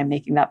focus when I'm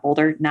making that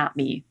boulder, not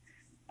me.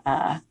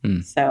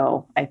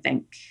 So I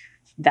think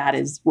that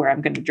is where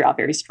I'm going to draw a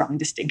very strong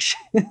distinction.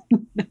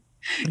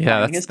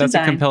 Yeah, that's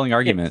a compelling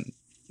argument.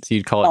 So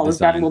you'd call it follows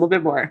design. that a little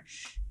bit more.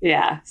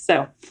 Yeah.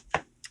 So,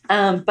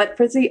 but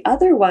for the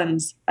other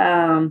ones,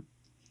 I'm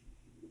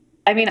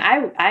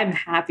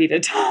happy to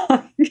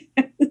talk.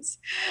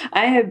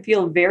 I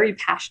feel very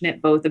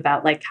passionate both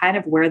about like kind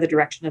of where the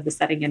direction of the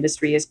setting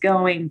industry is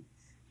going.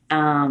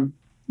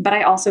 But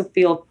I also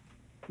feel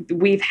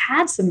we've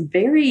had some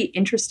very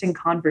interesting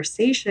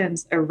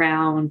conversations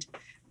around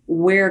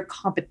where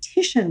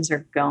competitions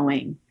are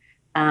going.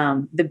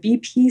 The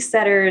BP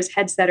setters,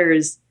 head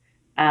setters,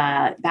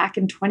 back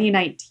in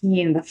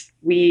 2019,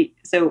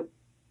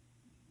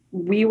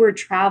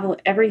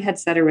 every head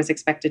setter was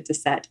expected to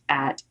set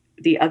at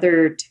the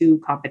other two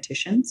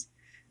competitions.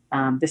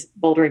 This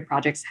bouldering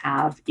projects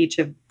each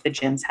of the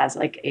gyms has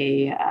like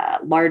a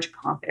large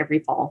comp every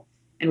fall.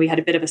 And we had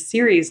a bit of a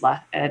series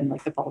left in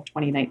like the fall of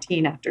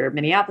 2019 after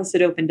Minneapolis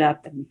had opened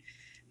up, and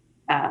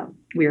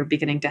we were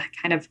beginning to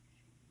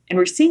and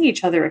we're seeing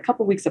each other a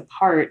couple weeks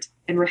apart,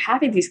 and we're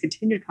having these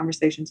continued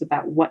conversations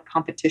about what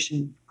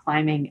competition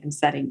climbing and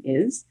setting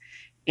is.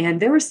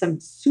 And there were some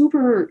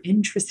super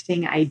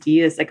interesting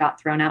ideas that got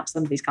thrown out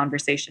some of these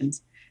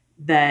conversations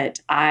that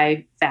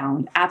I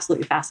found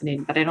absolutely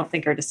fascinating, but I don't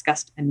think are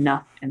discussed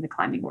enough in the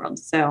climbing world.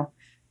 So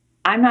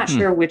I'm not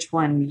sure which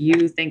one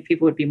you think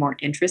people would be more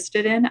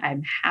interested in.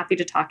 I'm happy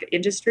to talk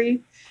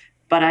industry,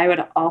 but I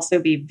would also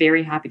be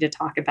very happy to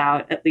talk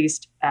about at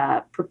least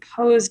a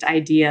proposed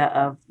idea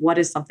of what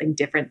is something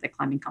different that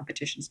climbing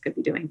competitions could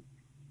be doing.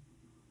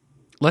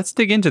 Let's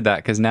dig into that,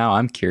 because now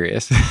I'm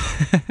curious.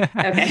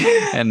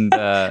 Okay. And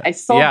I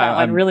sold that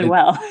one really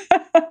well.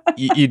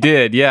 You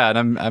did, yeah.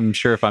 And I'm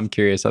sure if I'm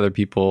curious, other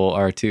people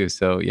are too.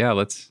 So yeah,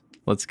 let's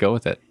go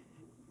with it.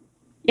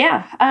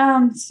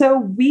 Yeah. So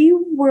we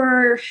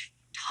were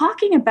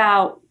talking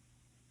about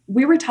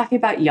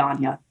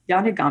Yanya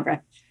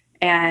Gombrich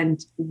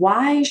and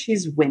why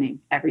she's winning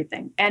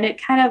everything. And it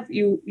kind of,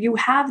 you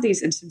have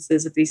these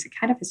instances of these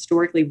kind of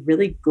historically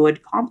really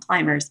good comp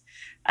climbers.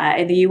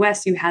 In the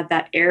US, you had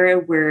that era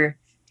where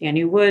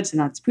Daniel Woods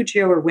and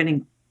Atsupuccio were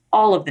winning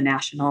all of the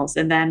nationals.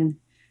 And then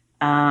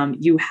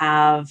you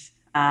have,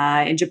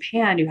 in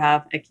Japan, you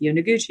have Akio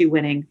Noguchi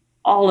winning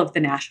all of the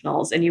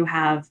nationals. And you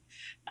have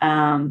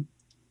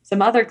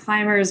some other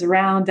climbers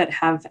around that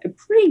have a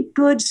pretty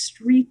good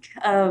streak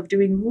of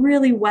doing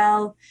really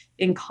well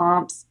in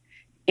comps.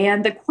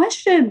 And the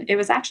question, it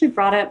was actually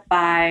brought up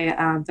by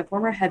the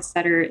former head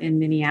setter in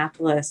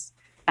Minneapolis,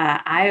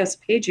 Ios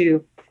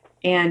Peju,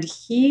 and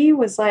he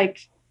was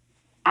like,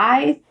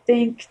 I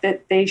think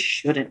that they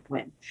shouldn't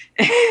win.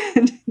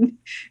 And it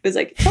was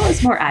like, tell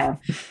us more, Io.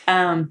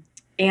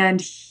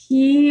 And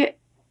he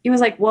was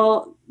like,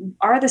 well,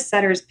 are the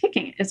setters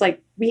picking? It's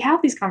like, we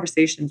have these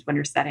conversations when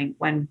you're setting,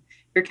 when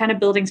you're kind of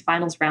building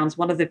finals rounds.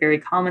 One of the very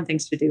common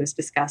things to do is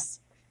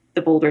discuss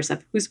the boulders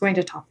of who's going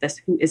to top this,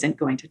 who isn't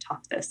going to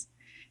top this.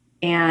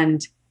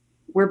 And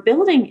we're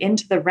building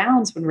into the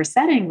rounds when we're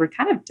setting, we're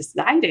kind of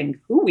deciding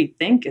who we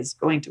think is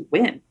going to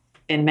win.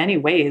 In many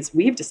ways,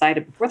 we've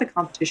decided before the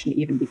competition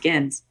even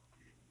begins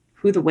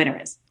who the winner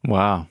is.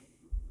 Wow.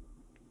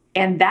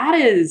 And that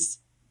is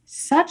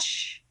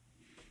such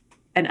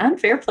an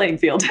unfair playing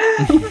field.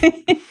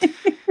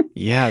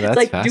 Yeah, that's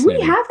like, fascinating.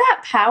 do we have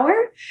that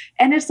power?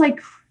 And it's like,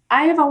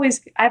 I've always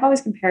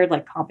compared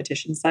like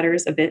competition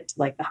setters a bit to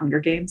like the Hunger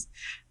Games.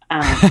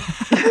 Like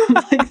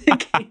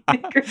the game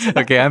makers.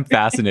 Okay, I'm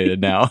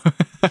fascinated now.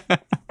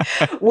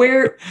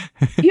 Where,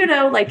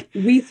 like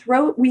we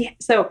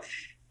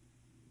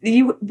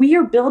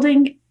are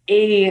building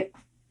a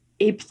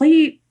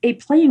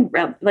playing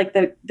realm, like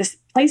this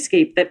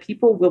playscape that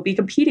people will be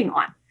competing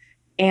on.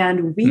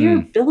 And we are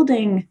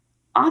building,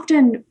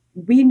 often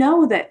we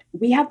know that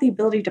we have the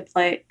ability to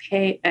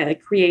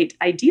create,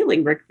 ideally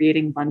we're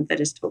creating one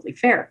that is totally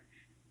fair.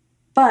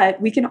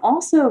 But we can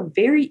also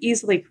very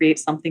easily create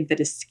something that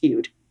is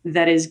skewed,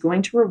 that is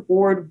going to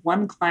reward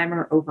one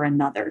climber over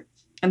another.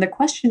 And the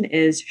question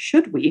is,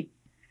 should we?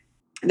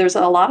 There's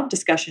a lot of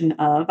discussion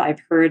of,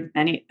 I've heard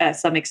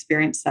some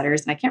experienced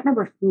setters, and I can't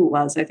remember who it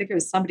was. I think it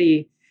was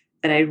somebody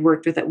that I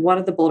worked with at one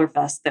of the Boulder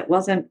Fests that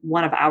wasn't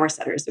one of our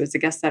setters. It was a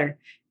guest setter.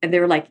 And they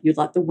were like, you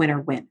let the winner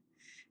win.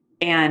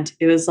 And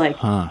it was like,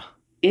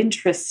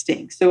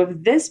 interesting. So if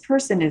this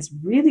person is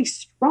really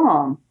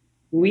strong,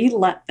 we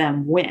let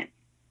them win.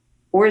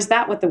 Or is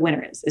that what the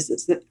winner is?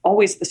 Is it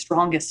always the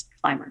strongest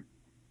climber?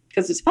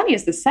 Because what's funny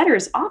is the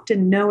setters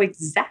often know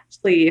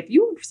exactly, if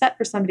you set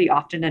for somebody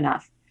often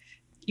enough,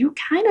 you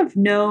kind of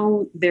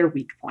know their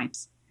weak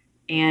points.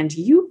 And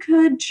you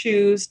could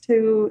choose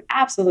to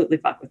absolutely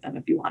fuck with them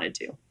if you wanted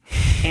to.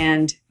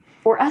 And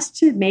for us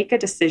to make a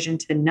decision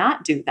to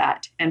not do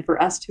that, and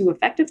for us to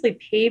effectively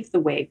pave the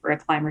way for a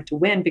climber to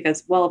win,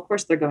 because, well, of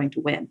course they're going to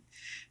win.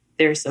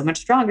 They're so much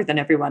stronger than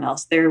everyone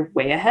else. They're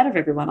way ahead of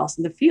everyone else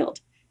in the field.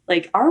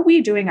 Like, are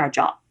we doing our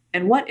job?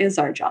 And what is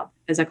our job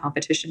as a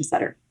competition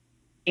setter?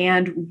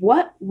 And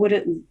what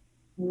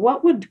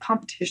would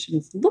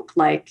competitions look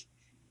like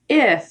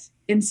if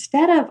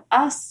instead of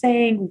us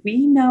saying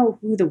we know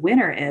who the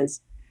winner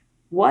is,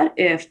 what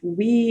if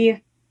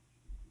we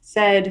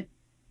said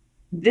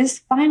this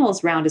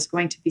finals round is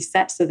going to be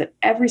set so that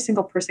every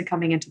single person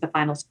coming into the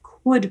finals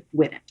could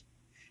win it?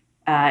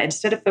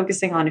 Instead of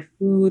focusing on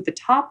who the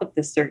top of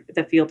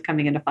the field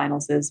coming into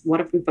finals is,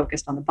 what if we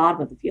focused on the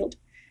bottom of the field?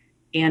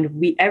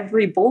 And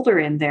every boulder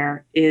in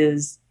there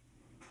is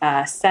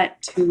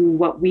set to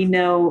what we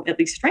know, at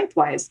least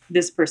strength-wise,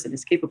 this person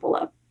is capable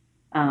of.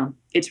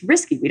 It's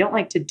risky. We don't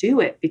like to do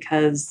it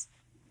because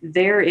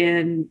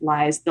therein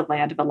lies the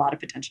land of a lot of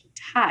potential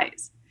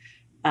ties,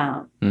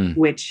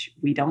 which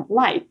we don't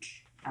like.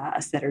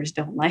 Setters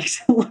don't like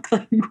to look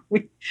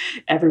like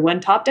everyone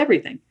topped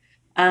everything.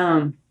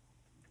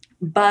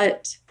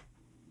 But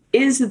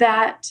is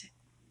that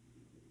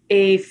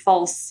a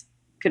false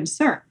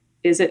concern?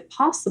 Is it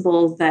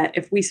possible that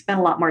if we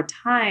spend a lot more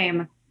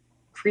time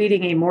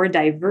creating a more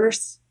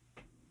diverse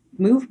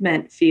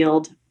movement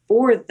field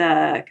for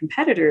the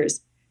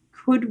competitors,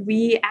 could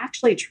we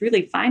actually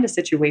truly find a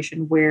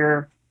situation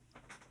where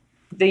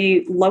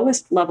the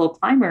lowest level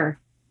climber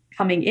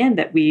coming in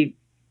that we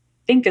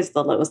think is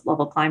the lowest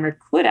level climber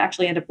could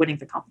actually end up winning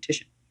the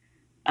competition?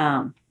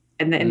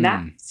 And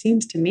that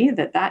seems to me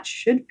that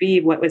should be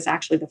what was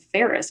actually the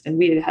fairest. And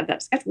we had that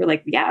discussion. We're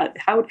like, yeah,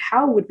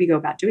 how would we go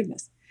about doing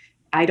this?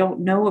 I don't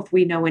know if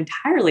we know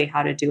entirely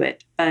how to do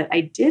it, but I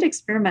did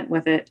experiment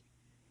with it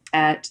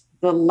at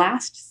the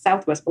last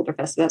Southwest Boulder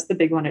Fest. So that's the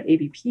big one at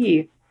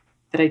ABP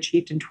that I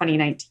achieved in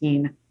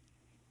 2019.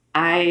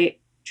 I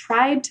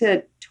tried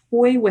to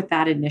toy with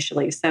that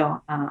initially.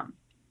 So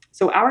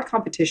our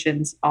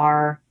competitions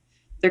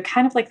they're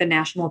kind of like the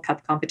National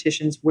Cup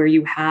competitions where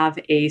you have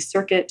a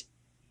circuit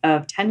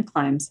of 10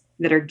 climbs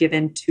that are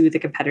given to the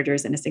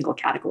competitors in a single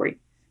category.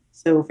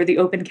 So for the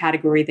open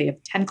category, they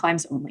have 10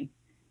 climbs only.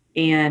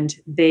 And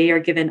they are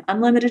given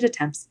unlimited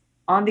attempts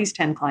on these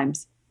 10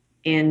 climbs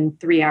in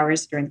 3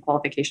 hours during the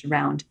qualification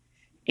round.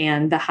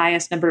 And the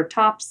highest number of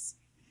tops,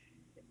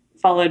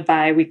 followed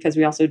by, because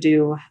we also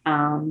do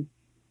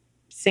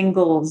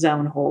single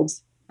zone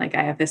holds, like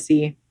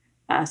IFSC.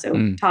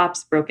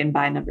 Tops broken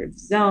by a number of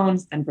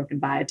zones, then broken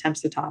by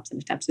attempts to tops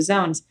and attempts to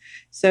zones.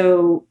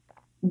 So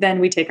then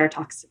we take our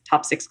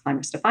top 6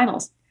 climbers to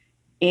finals.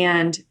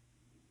 And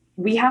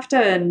we have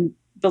to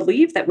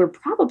believe that we're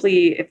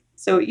probably,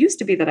 so it used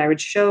to be that I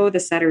would show the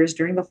setters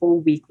during the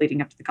whole week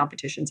leading up to the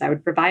competitions. I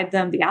would provide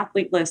them the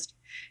athlete list,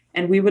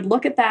 and we would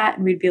look at that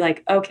and we'd be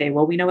like, okay,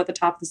 well, we know what the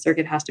top of the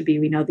circuit has to be.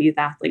 We know these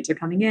athletes are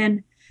coming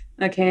in.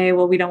 Okay,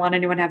 well, we don't want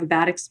anyone to have a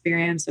bad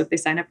experience. So if they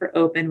sign up for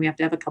open, we have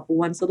to have a couple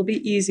ones that'll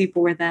be easy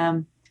for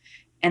them.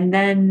 And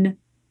then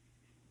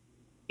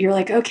you're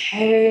like,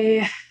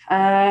 okay,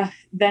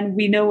 then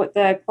we know what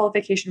the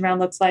qualification round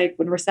looks like.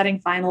 When we're setting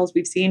finals,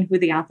 we've seen who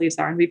the athletes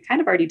are, and we've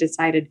kind of already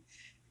decided.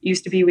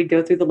 Used to be we'd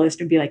go through the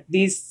list and be like,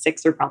 these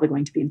 6 are probably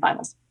going to be in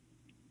finals.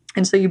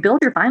 And so you build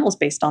your finals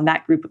based on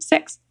that group of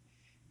 6.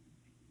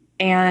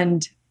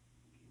 And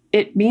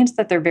it means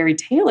that they're very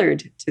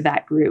tailored to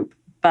that group.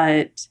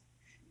 But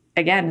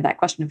again, that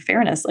question of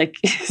fairness, like,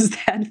 is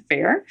that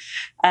fair?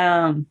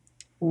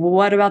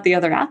 What about the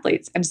other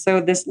athletes? And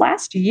so this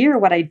last year,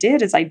 what I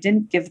did is I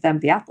didn't give them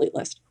the athlete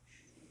list.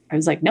 I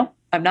was like, nope,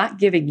 I'm not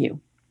giving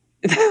you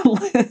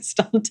the list.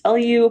 I'll tell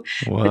you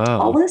the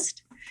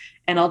tallest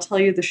and I'll tell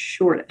you the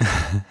shortest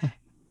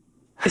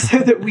so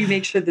that we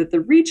make sure that the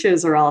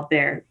reaches are all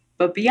there.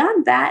 But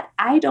beyond that,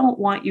 I don't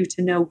want you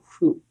to know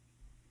who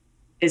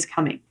is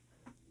coming.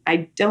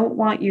 I don't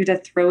want you to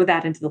throw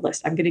that into the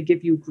list. I'm going to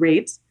give you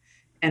grades,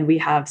 and we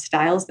have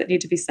styles that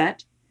need to be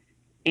set.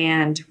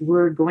 And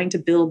we're going to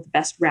build the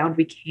best round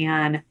we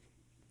can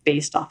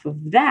based off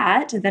of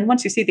that. And then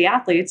once you see the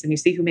athletes and you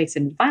see who makes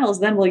it into finals,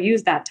 then we'll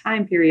use that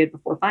time period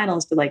before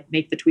finals to like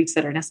make the tweaks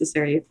that are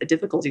necessary if the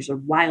difficulties are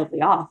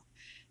wildly off.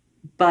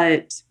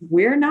 But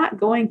we're not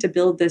going to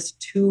build this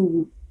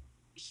to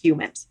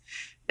humans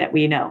that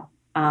we know.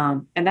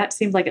 And that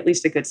seems like at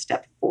least a good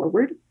step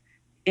forward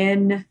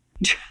in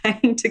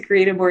trying to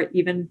create a more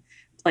even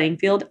playing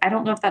field. I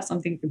don't know if that's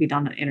something that could be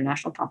done in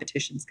international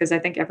competitions, because I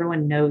think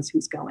everyone knows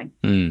who's going.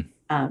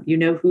 You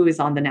know who is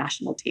on the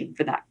national team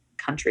for that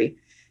country,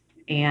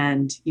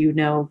 and you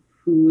know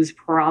who's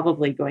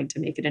probably going to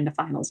make it into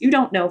finals. You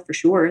don't know for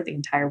sure the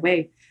entire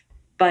way,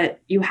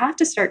 but you have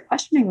to start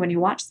questioning when you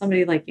watch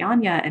somebody like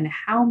Yanya and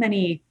how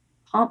many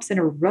pumps in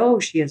a row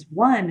she has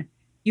won.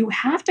 You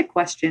have to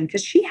question,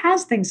 because she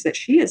has things that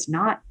she is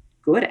not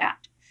good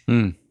at.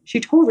 She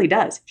totally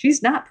does.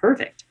 She's not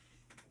perfect.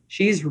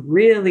 She's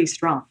really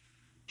strong.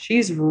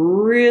 She's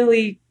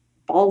really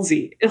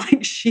ballsy.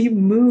 Like, she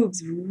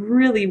moves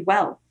really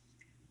well,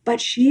 but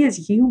she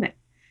is human.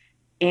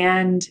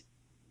 And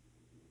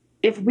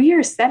if we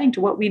are setting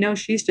to what we know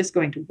she's just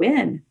going to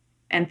win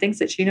and things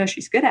that she knows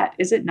she's good at,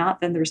 is it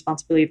not then the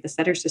responsibility of the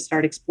setters to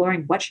start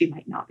exploring what she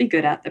might not be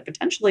good at, that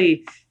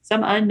potentially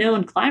some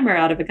unknown climber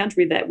out of a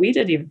country that we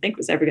didn't even think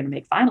was ever going to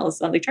make finals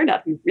suddenly turned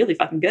out to be really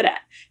fucking good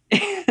at?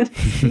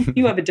 And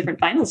you have a different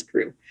finals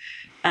crew.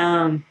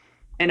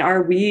 And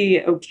are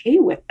we okay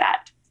with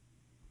that?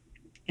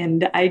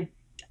 And I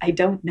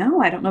don't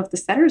know. I don't know if the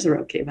setters are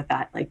okay with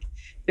that. Like,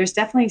 there's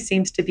definitely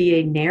seems to be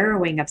a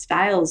narrowing of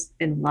styles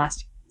in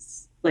last,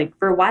 like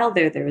for a while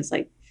there was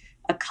like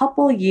a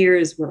couple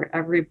years where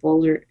every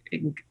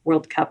bouldering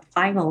World Cup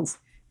finals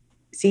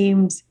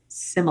seems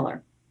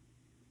similar.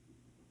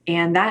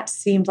 And that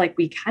seemed like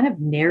we kind of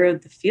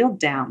narrowed the field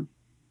down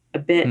a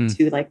bit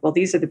to like, well,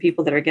 these are the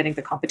people that are getting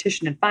the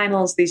competition in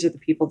finals. These are the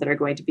people that are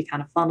going to be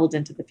kind of funneled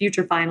into the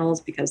future finals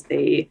because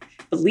they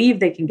believe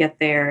they can get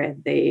there,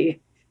 and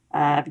they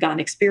have gotten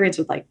experience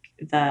with like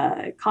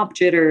the comp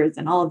jitters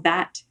and all of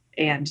that.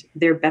 And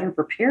they're better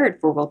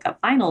prepared for World Cup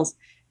finals.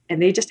 And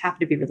they just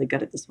happen to be really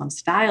good at this one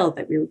style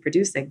that we were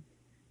producing.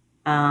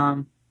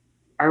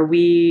 Are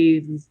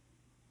we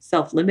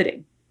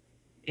self-limiting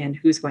in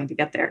who's going to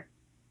get there?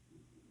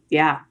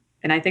 Yeah.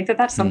 And I think that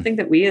that's something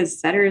that we as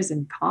setters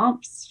and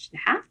comps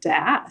have to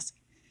ask,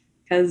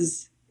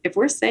 because if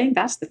we're saying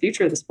that's the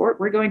future of the sport,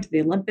 we're going to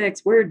the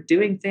Olympics, we're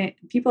doing things,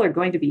 people are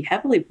going to be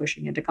heavily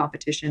pushing into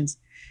competitions.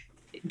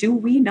 Do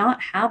we not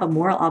have a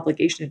moral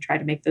obligation to try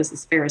to make those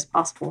as fair as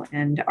possible?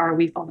 And are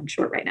we falling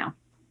short right now?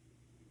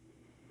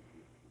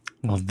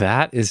 Well,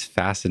 that is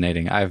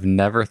fascinating. I've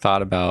never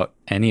thought about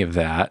any of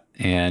that,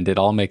 and it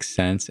all makes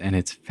sense, and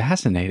it's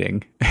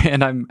fascinating.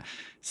 And I'm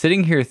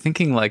sitting here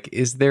thinking, like,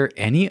 is there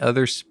any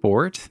other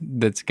sport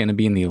that's going to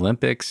be in the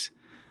Olympics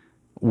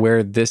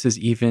where this is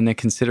even a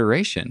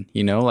consideration?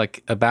 You know,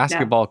 like a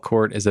basketball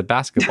court is a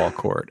basketball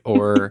court,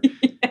 or,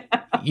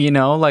 you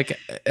know, like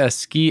a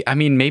ski. I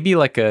mean, maybe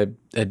like a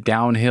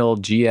downhill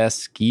GS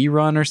ski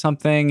run or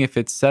something, if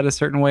it's set a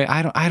certain way.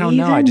 I don't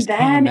know. I just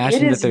can't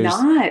imagine that there's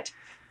not.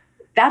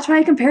 That's why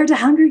I compare it to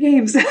Hunger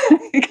Games.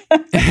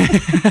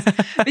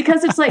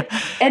 Because it's like,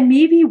 and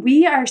maybe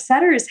we, our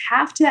setters,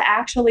 have to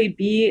actually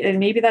be, and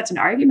maybe that's an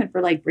argument for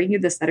like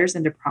bringing the setters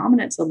into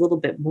prominence a little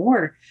bit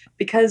more.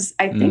 Because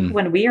I think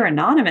when we are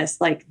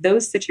anonymous, like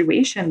those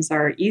situations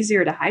are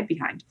easier to hide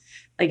behind.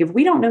 Like if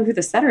we don't know who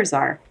the setters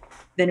are,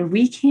 then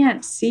we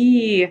can't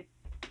see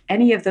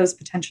any of those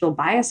potential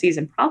biases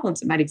and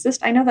problems that might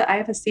exist. I know that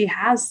IFSC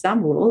has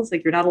some rules,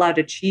 like you're not allowed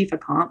to chief a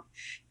comp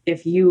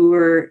if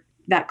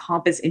that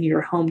comp is in your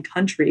home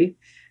country.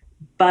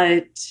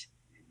 But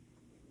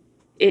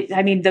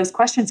those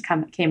questions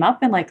came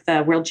up in like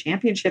the World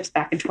Championships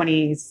back in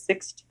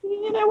 2016,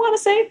 I want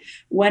to say,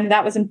 when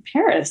that was in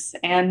Paris.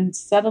 And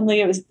suddenly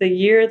it was the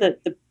year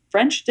that the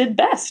French did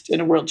best in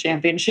a World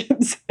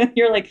Championships. And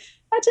you're like,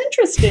 that's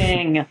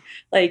interesting.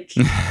 Like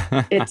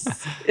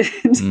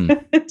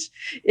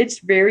it's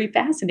very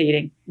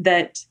fascinating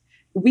that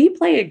we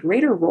play a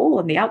greater role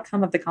in the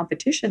outcome of the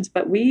competitions,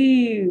 but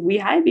we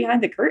hide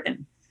behind the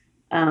curtain.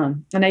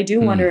 And I do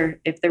wonder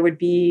if there would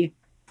be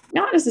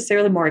not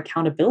necessarily more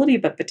accountability,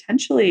 but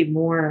potentially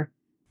more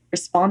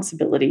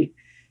responsibility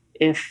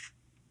if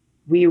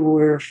we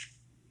were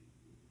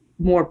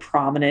more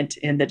prominent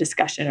in the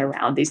discussion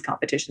around these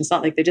competitions.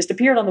 Not like they just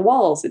appeared on the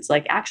walls. It's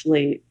like,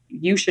 actually,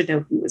 you should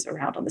know who is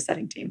around on the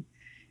setting team.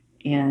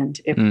 And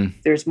if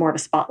there's more of a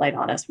spotlight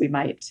on us, we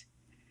might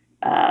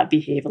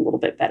behave a little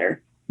bit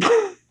better.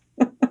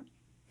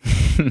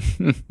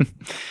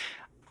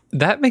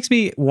 That makes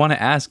me want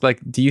to ask, like,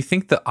 do you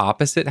think the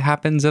opposite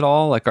happens at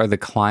all? Like, are the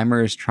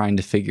climbers trying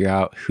to figure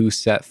out who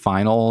set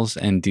finals,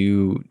 and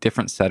do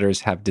different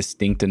setters have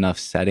distinct enough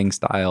setting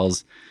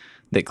styles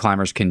that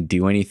climbers can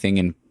do anything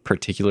in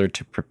particular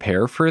to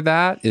prepare for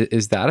that?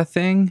 Is that a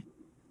thing?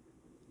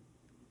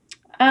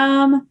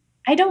 I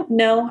don't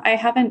know. I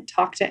haven't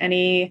talked to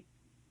any,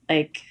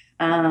 like,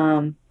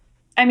 on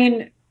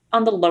the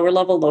lower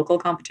level local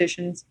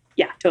competitions.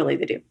 Yeah, totally.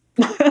 They do.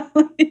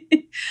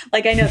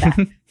 Like, I know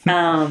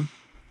that,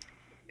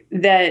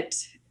 that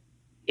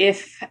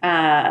if,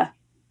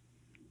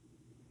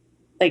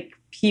 like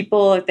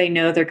people, if they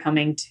know they're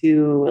coming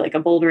to like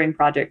a bouldering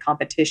project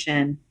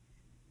competition,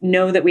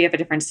 know that we have a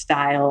different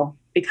style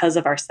because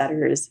of our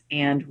setters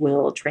and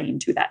will train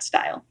to that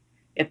style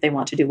if they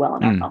want to do well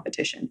in our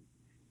competition.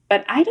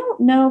 But I don't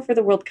know for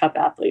the World Cup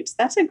athletes.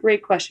 That's a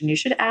great question. You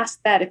should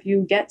ask that if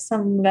you get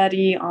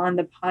somebody on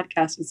the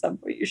podcast at some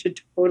point. You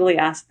should totally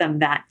ask them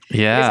that.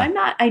 Yeah.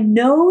 Because I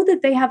know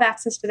that they have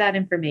access to that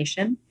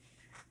information.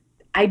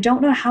 I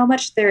don't know how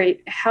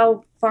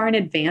far in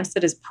advance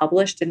that is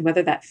published and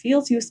whether that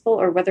feels useful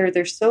or whether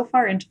they're so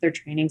far into their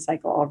training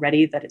cycle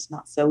already that it's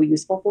not so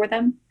useful for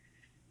them.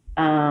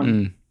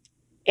 And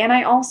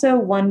I also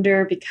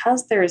wonder,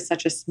 because there is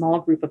such a small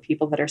group of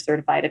people that are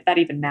certified, if that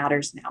even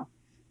matters now.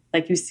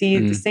 Like you see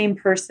the same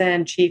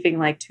person chiefing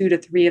like 2 to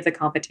 3 of the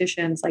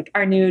competitions. Like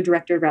our new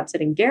director of route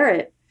setting,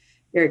 Garrett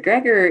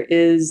Greger,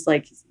 is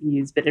like,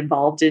 he's been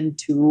involved in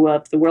 2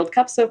 of the World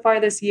Cups so far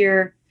this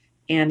year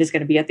and is going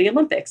to be at the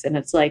Olympics. And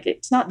it's like,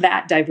 it's not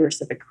that diverse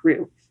of a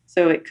crew.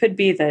 So it could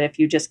be that if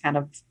you just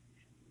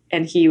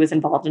and he was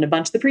involved in a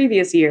bunch of the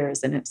previous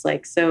years. And it's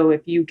like, so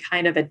if you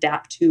kind of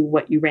adapt to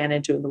what you ran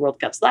into in the World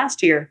Cups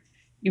last year,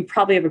 you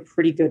probably have a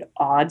pretty good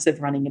odds of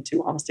running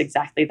into almost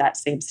exactly that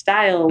same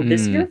style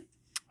this year.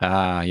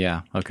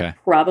 Yeah. Okay.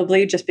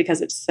 Probably just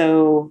because it's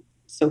so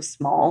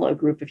small a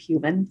group of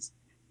humans.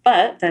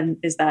 But then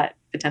is that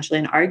potentially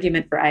an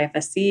argument for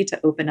IFSC to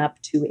open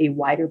up to a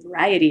wider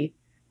variety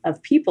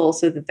of people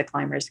so that the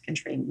climbers can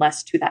train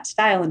less to that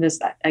style? And does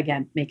that,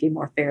 again, make a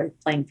more fair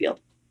playing field?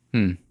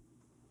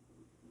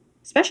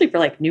 Especially for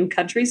like new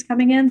countries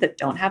coming in that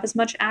don't have as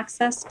much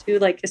access to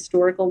like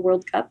historical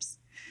World Cups.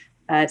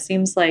 It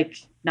seems like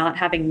not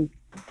having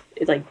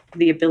like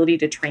the ability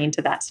to train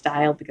to that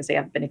style because they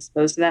haven't been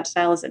exposed to that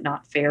style. Is it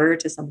not fairer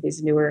to some of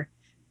these newer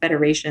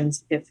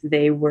federations if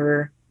there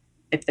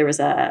was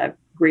a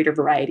greater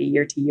variety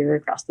year to year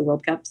across the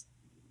World Cups?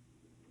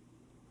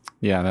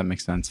 Yeah, that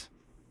makes sense.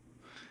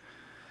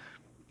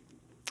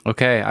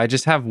 Okay, I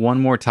just have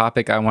one more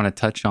topic I want to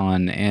touch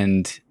on.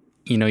 And,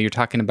 you're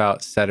talking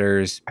about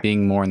setters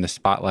being more in the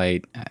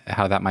spotlight,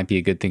 how that might be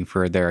a good thing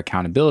for their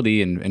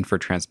accountability and for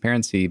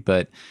transparency.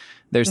 But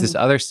there's this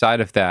other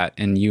side of that.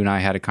 And you and I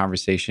had a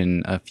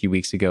conversation a few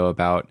weeks ago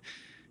about,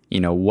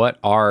 what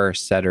are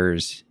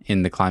setters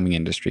in the climbing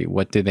industry?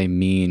 What do they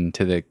mean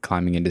to the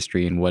climbing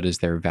industry and what is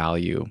their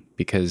value?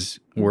 Because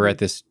we're at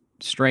this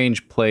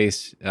strange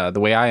place.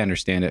 The way I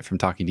understand it from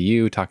talking to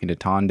you, talking to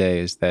Tonde,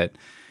 is that,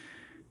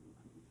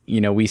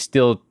 we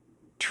still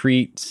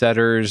treat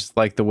setters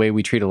like the way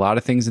we treat a lot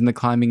of things in the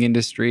climbing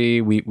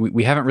industry.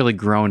 We haven't really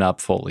grown up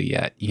fully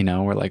yet.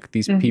 We're like,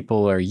 these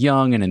people are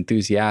young and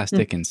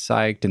enthusiastic and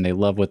psyched and they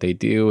love what they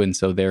do. And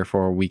so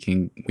therefore we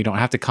don't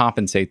have to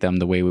compensate them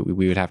the way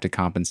we would have to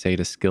compensate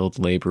a skilled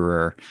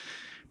laborer,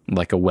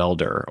 like a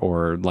welder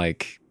or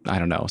like, I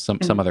don't know,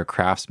 some other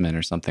craftsman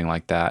or something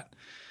like that.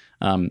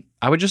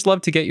 I would just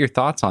love to get your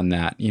thoughts on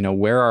that.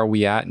 Where are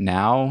we at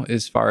now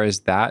as far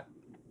as that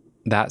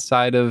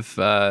side of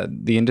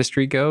the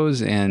industry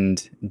goes,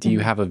 and do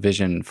you have a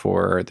vision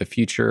for the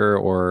future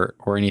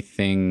or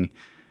anything,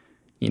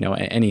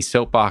 any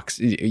soapbox?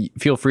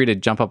 Feel free to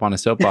jump up on a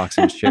soapbox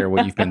and share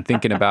what you've been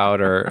thinking about,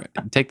 or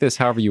take this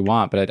however you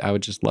want, but I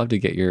would just love to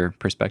get your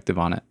perspective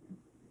on it.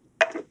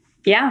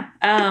 Yeah.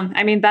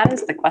 That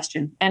is the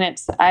question. And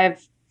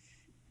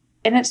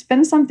it's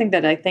been something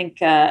that I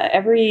think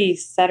every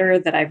setter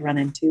that I've run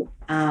into,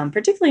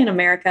 particularly in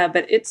America,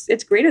 but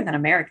it's greater than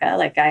America.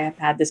 Like I have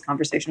had this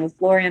conversation with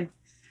Florian.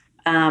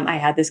 I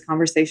had this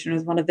conversation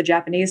with one of the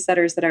Japanese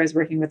setters that I was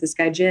working with, this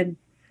guy Jin.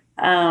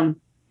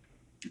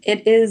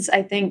 It is,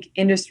 I think,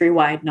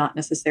 industry-wide, not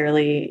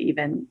necessarily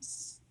even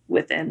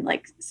within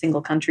like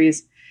single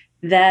countries,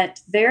 that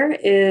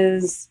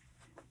is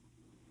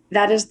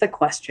the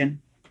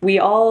question. We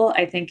all,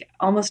 I think,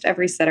 almost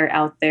every setter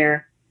out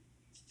there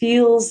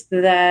feels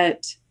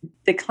that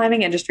the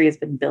climbing industry has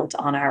been built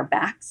on our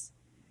backs,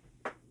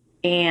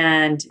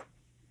 and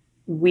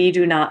we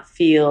do not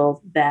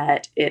feel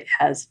that it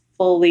has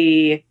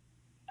fully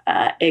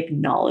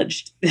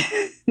acknowledged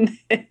this.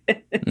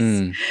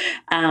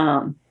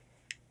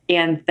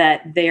 And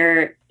that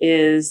there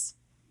is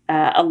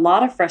a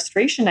lot of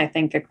frustration, I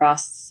think,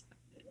 across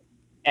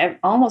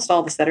almost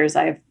all the setters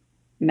I've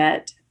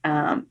met,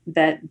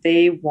 that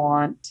they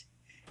want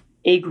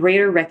a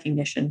greater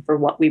recognition for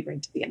what we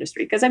bring to the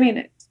industry. Because,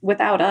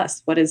 without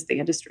us, what is the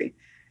industry?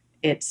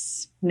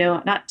 It's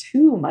not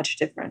too much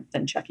different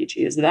than Chuck E.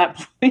 Cheese at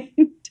that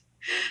point.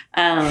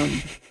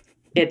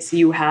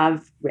 You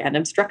have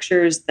random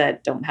structures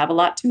that don't have a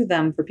lot to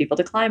them for people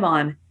to climb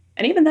on.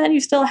 And even then,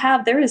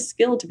 there is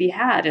skill to be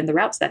had in the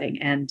route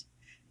setting. And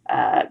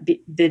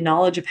the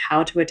knowledge of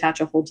how to attach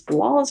a hold to the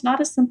wall is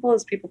not as simple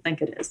as people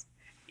think it is.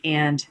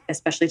 And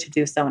especially to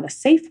do so in a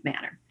safe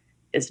manner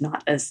is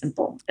not as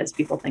simple as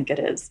people think it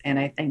is. And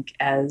I think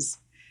as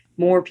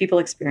more people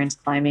experience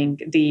climbing,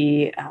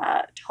 the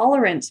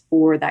tolerance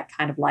for that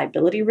kind of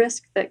liability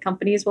risk that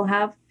companies will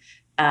have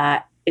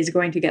is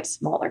going to get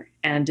smaller.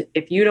 And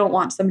if you don't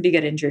want somebody to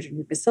get injured in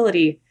your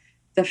facility,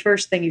 the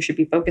first thing you should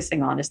be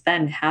focusing on is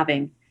then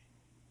having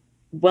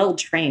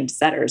well-trained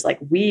setters. Like,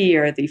 we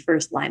are the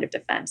first line of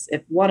defense.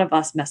 If one of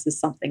us messes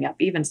something up,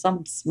 even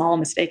some small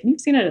mistake, and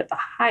you've seen it at the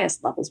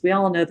highest levels. We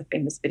all know the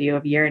famous video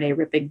of Yerine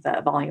ripping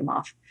the volume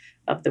off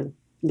of the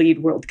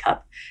lead World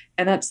Cup.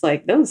 And that's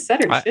like, those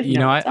setters should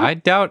know. I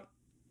doubt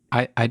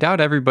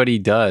everybody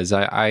does.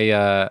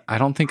 I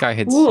don't think I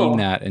had seen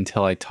that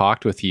until I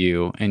talked with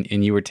you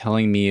and you were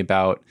telling me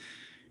about,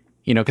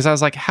 because I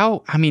was like,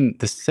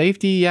 the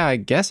safety, yeah, I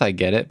guess I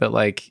get it, but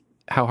like,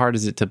 how hard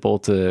is it to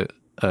bolt a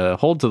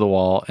hold to the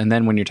wall? And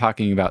then when you're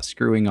talking about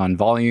screwing on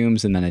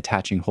volumes and then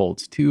attaching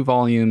holds to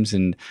volumes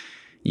and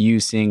you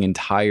seeing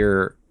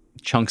entire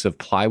chunks of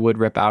plywood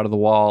rip out of the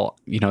wall,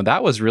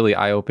 that was really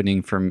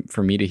eye-opening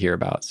for me to hear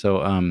about.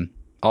 So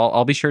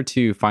I'll be sure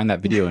to find that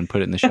video and put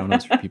it in the show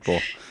notes for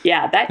people.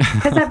 Yeah,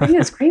 because that video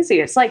is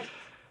crazy. It's like,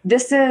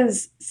 this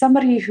is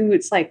somebody who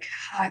it's like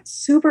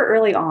super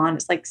early on.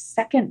 It's like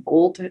second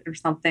bolt or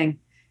something.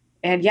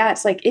 And yeah,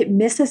 it's like it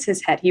misses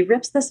his head. He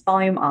rips this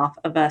volume off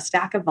of a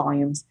stack of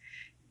volumes.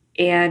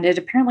 And it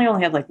apparently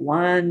only had like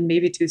one,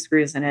 maybe two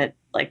screws in it.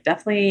 Like,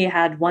 definitely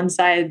had one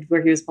side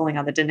where he was pulling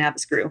on that didn't have a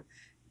screw.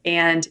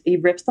 And he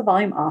rips the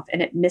volume off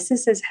and it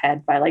misses his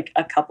head by like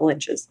a couple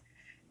inches.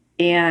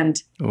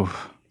 And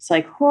It's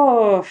like,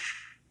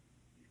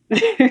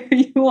 There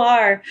you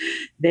are.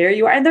 There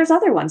you are. And there's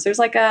other ones. There's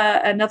like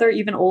another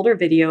even older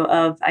video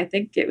of, I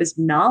think it was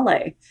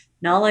Nale.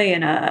 Nale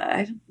in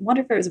I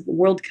wonder if it was a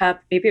World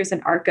Cup. Maybe it was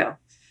an Arco.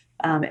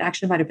 It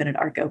actually might have been an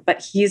Arco.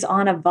 But he's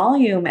on a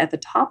volume at the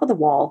top of the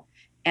wall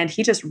and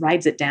he just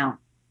rides it down.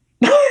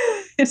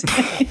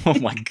 Oh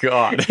my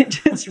God. It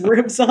just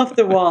rips off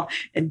the wall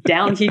and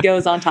down he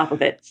goes on top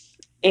of it.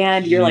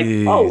 And you're like,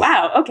 oh,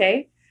 wow,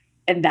 okay.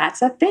 And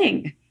that's a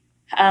thing.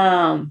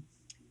 And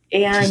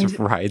just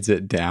rides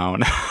it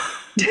down.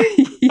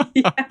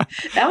 Yeah,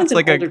 that one's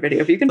like an older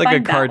video. If you can like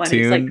find a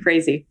cartoon. that one, it's like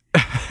crazy.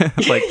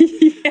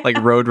 like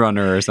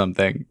Roadrunner or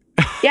something.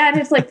 Yeah, and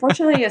it's like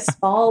fortunately a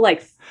small,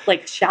 like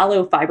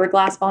shallow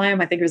fiberglass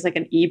volume. I think it was like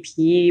an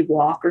EP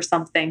walk or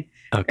something.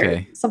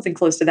 Okay. Or something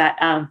close to that.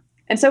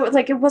 And so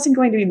it wasn't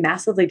going to be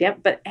massively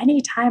damaged, but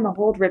anytime a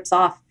hold rips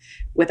off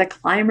with a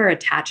climber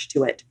attached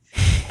to it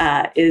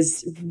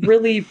is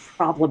really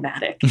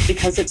problematic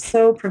because it's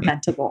so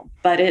preventable.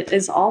 But it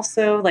is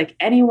also like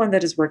anyone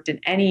that has worked in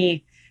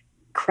any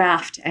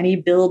craft, any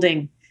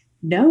building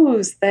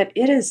knows that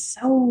it is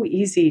so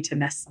easy to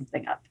mess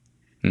something up.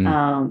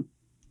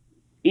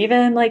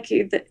 Even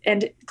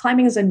and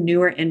climbing is a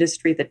newer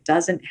industry that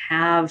doesn't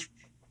have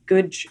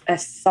a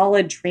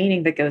solid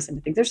training that goes into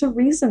things. There's a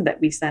reason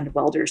that we send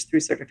welders through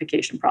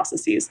certification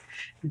processes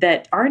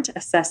that aren't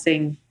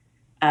assessing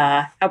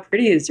how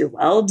pretty is your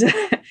weld,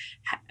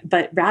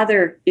 but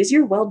rather, is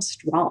your weld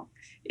strong?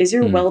 Is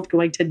your weld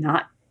going to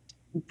not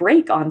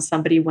break on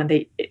somebody when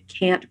it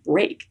can't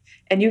break?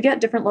 And you get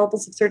different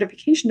levels of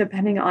certification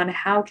depending on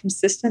how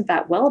consistent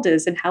that weld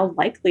is and how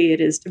likely it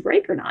is to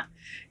break or not.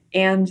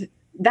 And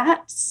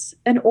that's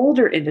an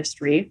older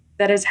industry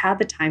that has had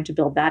the time to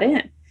build that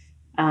in.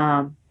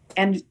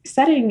 And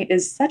setting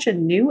is such a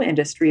new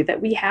industry that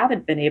we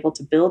haven't been able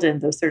to build in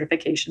those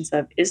certifications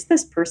of, is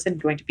this person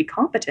going to be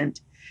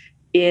competent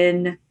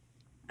in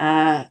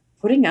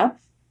putting up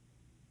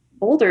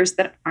boulders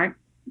that aren't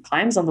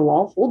climbs on the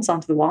wall, holds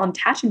onto the wall, and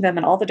attaching them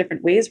in all the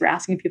different ways we're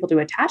asking people to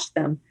attach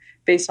them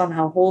based on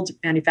how hold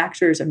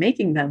manufacturers are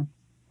making them.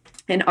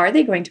 And are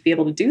they going to be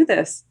able to do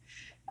this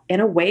in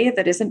a way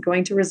that isn't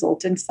going to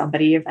result in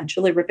somebody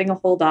eventually ripping a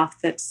hold off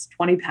that's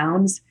 20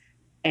 pounds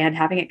and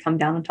having it come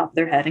down on top of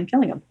their head and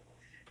killing them?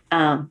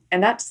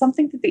 And that's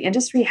something that the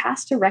industry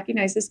has to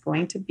recognize is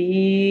coming.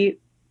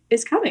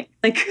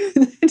 Like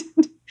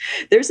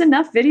there's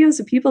enough videos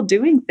of people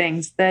doing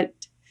things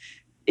that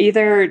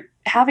either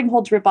having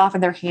holds rip off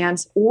in their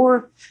hands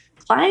or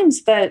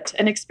climbs that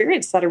an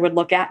experienced setter would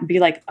look at and be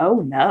like, oh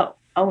no,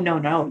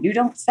 you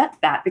don't set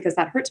that because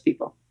that hurts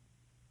people.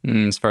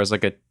 As far as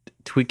like a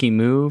tweaky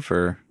move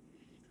or?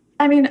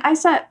 I mean,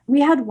 we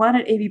had one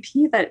at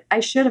AVP that I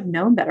should have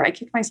known better. I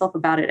kick myself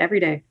about it every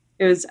day.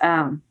 It was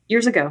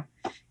years ago.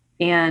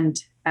 And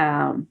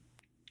it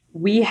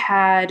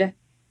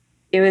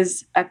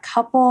was a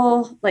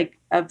couple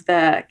of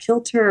the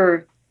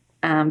Kilter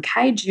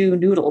kaiju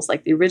noodles,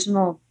 like the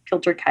original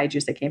Kilter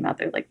kaijus that came out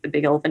there, like the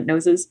big elephant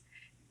noses.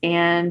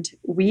 And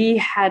we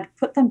had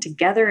put them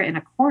together in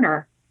a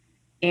corner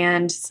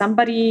and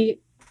I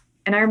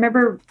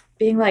remember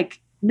being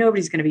like,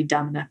 nobody's going to be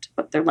dumb enough to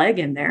put their leg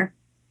in there.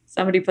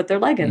 Somebody put their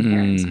leg in there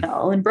and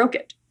fell and broke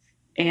it.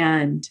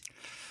 And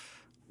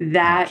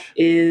that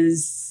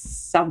is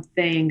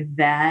something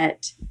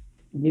that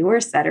newer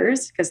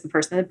setters, because the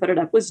person that put it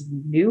up was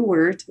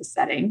newer to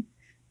setting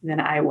than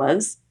I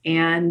was.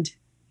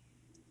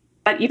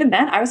 But even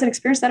then I was an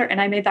experienced setter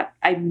and I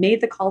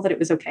made the call that it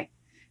was okay.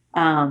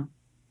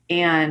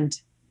 And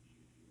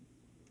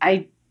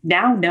I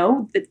now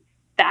know that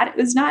it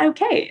was not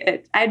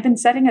okay. I had been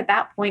setting at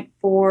that point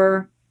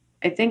for,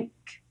 I think,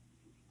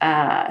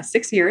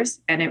 6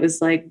 years. And it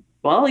was like,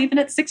 well, even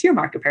at the 6-year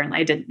mark, apparently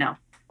I didn't know.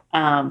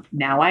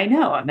 Now I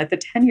know. I'm at the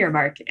 10-year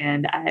mark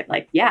and I'm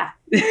like, yeah,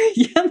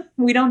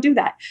 we don't do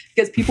that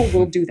because people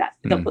will do that.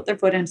 They'll put their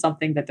foot in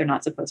something that they're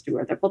not supposed to,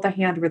 or they'll put their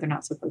hand where they're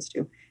not supposed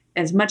to.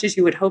 As much as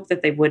you would hope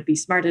that they would be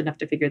smart enough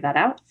to figure that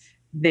out,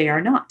 they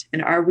are not.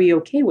 And are we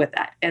okay with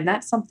that? And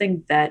that's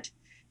something that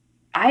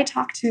I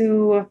talk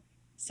to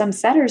some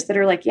setters that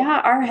are like, yeah,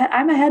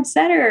 I'm a head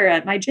setter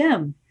at my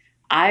gym.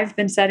 I've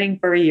been setting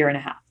for 1.5 years.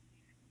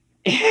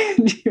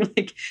 And you're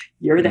like,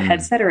 you're the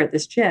head setter at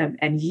this gym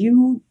and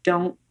you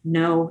don't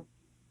know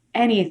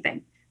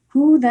anything.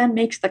 Who then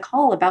makes the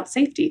call about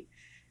safety?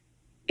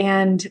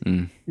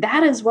 And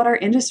that is what our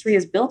industry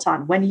is built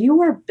on. When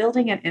you are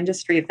building an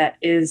industry that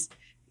is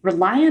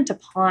reliant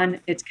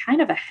upon, it's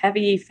kind of a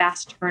heavy,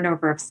 fast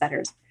turnover of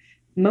setters.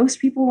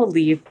 Most people will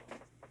leave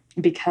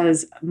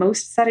because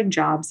most setting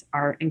jobs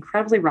are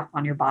incredibly rough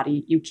on your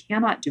body. You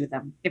cannot do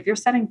them. If you're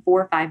setting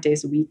 4 or 5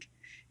 days a week,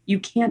 you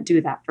can't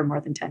do that for more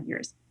than 10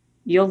 years.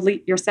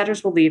 Your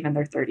setters will leave in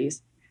their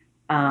 30s.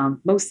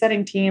 Most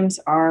setting teams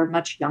are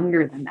much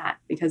younger than that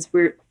because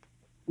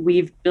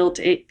we've built,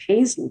 it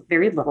pays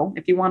very little.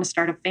 If you want to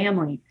start a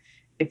family,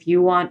 if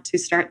you want to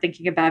start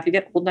thinking about, if you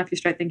get old enough, you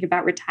start thinking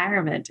about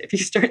retirement. If you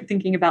start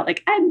thinking about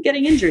like, I'm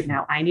getting injured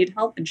now, I need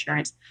health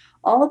insurance.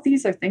 All of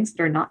these are things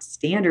that are not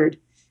standard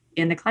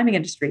in the climbing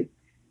industry.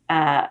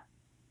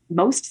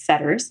 Most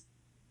setters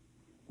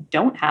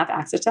don't have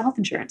access to health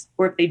insurance.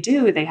 Or if they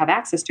do, they have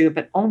access to it,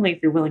 but only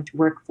if you're willing to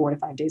work 4 to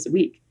 5 days a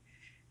week.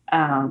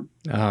 Oh,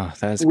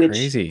 that's which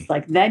crazy.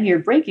 Like then you're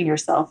breaking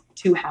yourself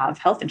to have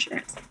health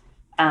insurance.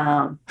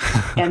 And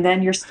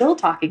then you're still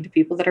talking to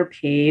people that are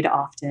paid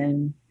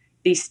often.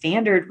 The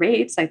standard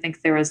rates, I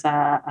think there was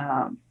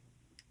a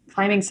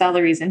Climbing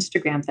Salaries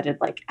Instagram that had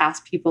like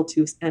asked people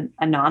to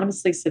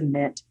anonymously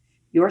submit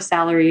your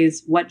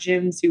salaries, what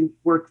gyms you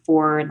work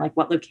for, and like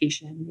what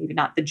location, maybe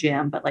not the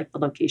gym, but like the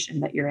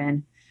location that you're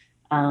in.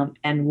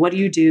 And what do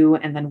you do?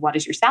 And then what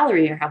is your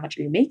salary or how much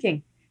are you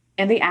making?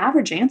 And the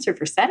average answer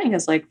for setting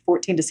is like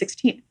 14 to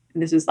 16.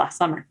 And this was last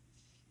summer.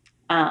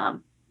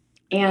 And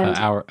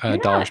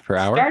dollars per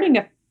hour? Starting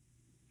at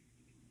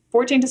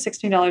 $14 to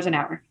 $16 an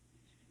hour.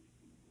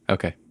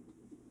 Okay.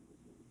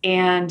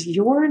 And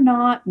you're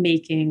not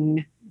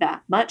making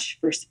that much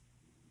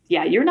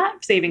you're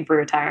not saving for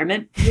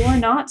retirement. You're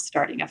not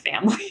starting a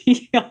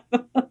family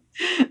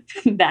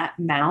that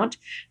amount.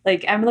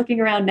 Like I'm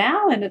looking around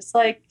now and it's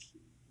like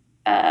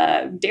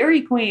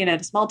Dairy Queen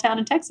at a small town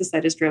in Texas I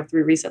just drove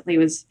through recently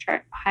was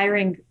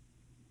hiring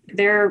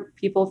their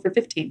people for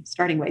 $15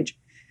 starting wage.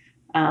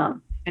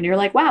 And you're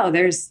like, wow,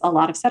 there's a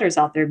lot of setters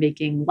out there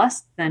making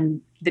less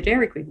than the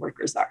Dairy Queen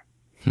workers are.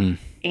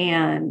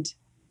 And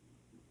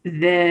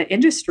the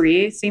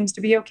industry seems to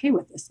be okay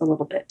with this a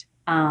little bit.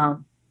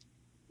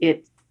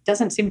 It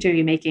doesn't seem to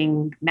be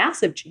making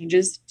massive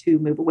changes to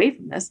move away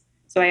from this.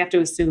 So I have to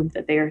assume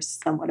that they are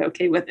somewhat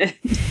okay with it.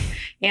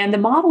 And the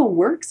model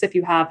works if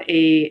you have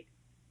a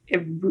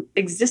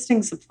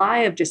existing supply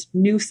of just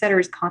new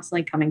setters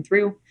constantly coming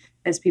through.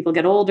 As people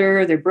get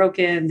older, they're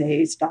broken,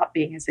 they stop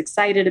being as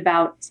excited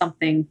about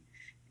something,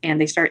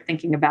 and they start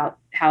thinking about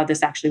how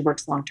this actually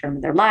works long-term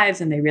in their lives,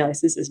 and they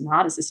realize this is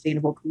not a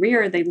sustainable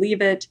career. They leave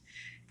it.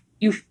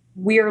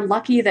 We are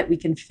lucky that we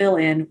can fill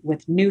in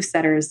with new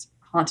setters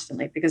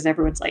constantly because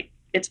everyone's like,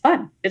 it's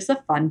fun. It's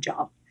a fun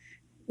job.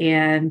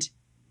 And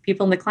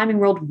people in the climbing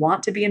world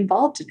want to be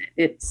involved in it.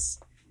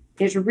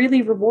 It's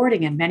really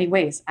rewarding in many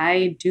ways.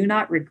 I do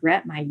not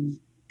regret my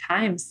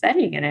time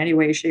setting in any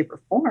way, shape,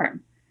 or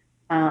form.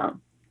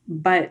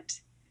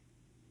 But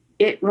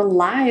it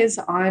relies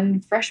on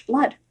fresh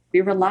blood.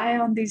 We rely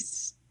on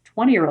these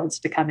 20-year-olds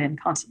to come in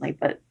constantly,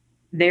 but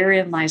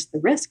therein lies the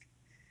risk.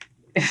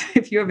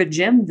 If you have a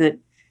gym that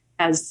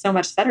has so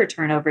much setter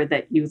turnover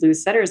that you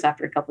lose setters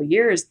after a couple of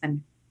years,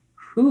 then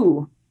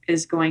who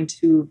is going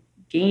to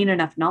gain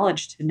enough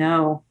knowledge to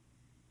know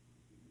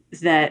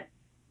that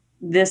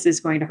this is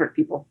going to hurt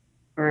people,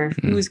 or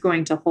who's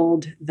going to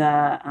hold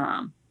the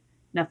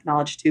enough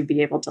knowledge to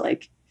be able to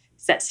like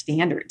set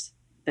standards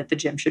that the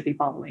gym should be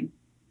following?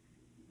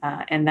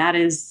 And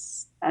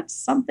that's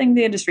something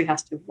the industry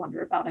has to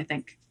wonder about, I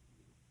think.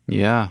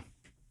 Yeah.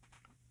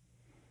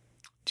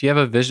 Do you have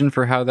a vision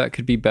for how that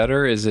could be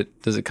better? Does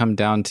it come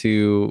down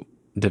to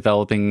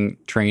developing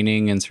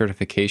training and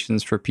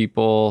certifications for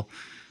people?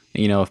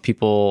 You know,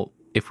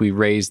 if we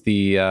raise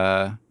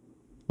the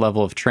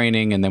level of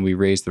training and then we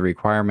raise the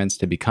requirements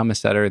to become a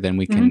setter, then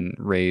we can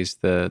raise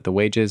the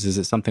wages. Is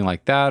it something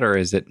like that, or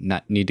is it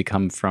not need to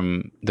come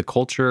from the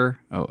culture?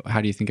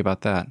 How do you think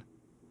about that?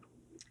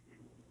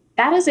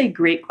 That is a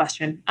great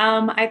question.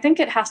 I think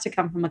it has to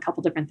come from a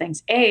couple different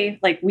things.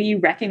 Like we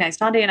recognize,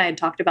 Tonde and I had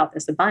talked about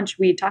this a bunch.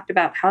 We talked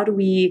about how do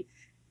we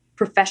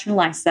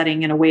professionalize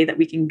setting in a way that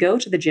we can go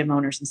to the gym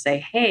owners and say,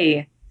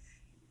 hey,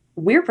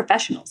 we're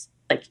professionals,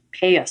 like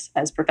pay us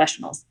as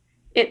professionals.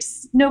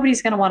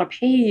 Nobody's going to want to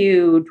pay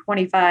you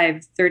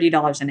 $25,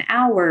 $30 an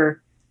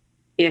hour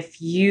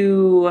if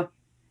you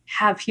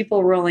have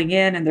people rolling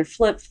in their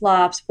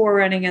flip-flops,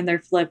 forerunning in their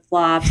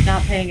flip-flops,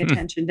 not paying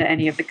attention to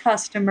any of the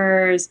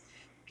customers,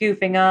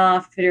 goofing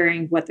off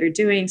during what they're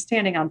doing,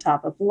 standing on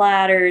top of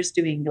ladders,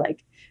 doing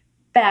like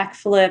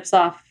backflips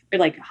off, or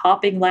like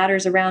hopping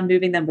ladders around,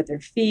 moving them with their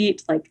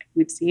feet. Like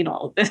we've seen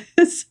all of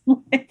this,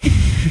 like,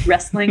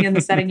 wrestling in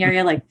the setting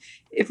area. Like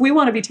if we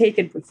want to be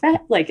taken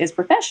as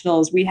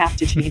professionals, we have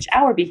to change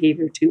our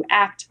behavior to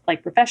act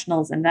like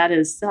professionals. And that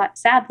is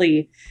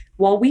sadly,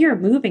 while we are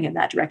moving in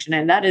that direction,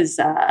 and that is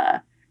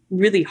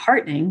really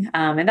heartening.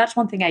 And that's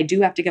one thing I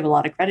do have to give a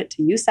lot of credit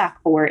to USAC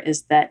for,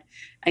 is that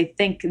I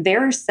think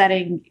they're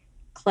setting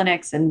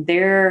clinics and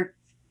they're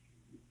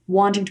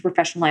wanting to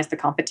professionalize the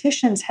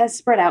competitions has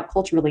spread out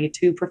culturally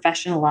to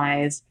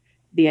professionalize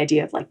the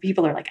idea of like,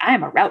 people are like, I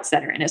am a route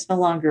setter, and it's no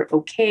longer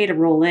okay to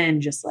roll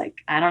in just like,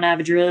 I don't have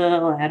a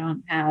drill, I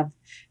don't have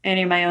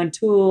any of my own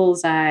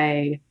tools,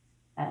 I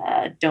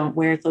don't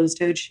wear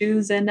closed-toed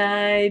shoes, and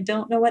I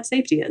don't know what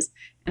safety is.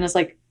 And it's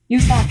like,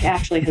 USAC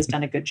actually has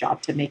done a good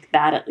job to make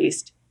that, at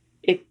least,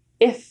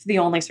 if the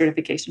only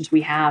certifications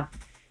we have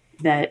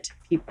that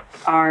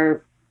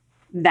are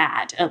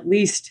that, at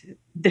least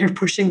they're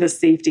pushing the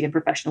safety and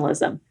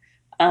professionalism.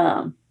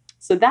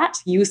 So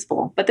that's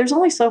useful, but there's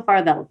only so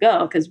far that'll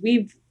go, because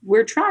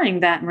we're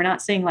trying that and we're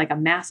not seeing like a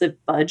massive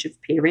budge of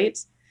pay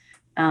rates.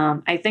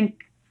 I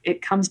think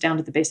it comes down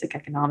to the basic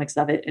economics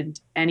of it. In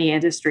any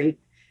industry,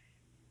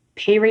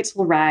 pay rates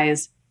will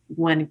rise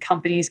when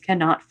companies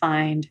cannot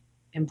find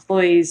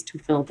employees to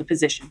fill the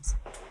positions.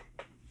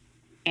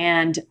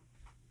 And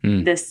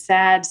the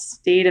sad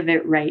state of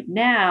it right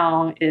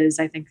now is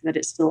I think that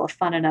it's still a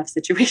fun enough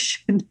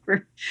situation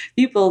for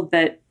people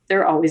that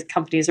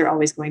companies are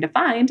always going to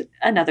find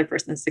another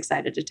person that's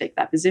excited to take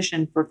that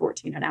position for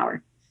 14 an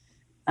hour.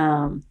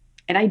 And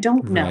I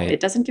don't know. Right. It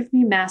doesn't give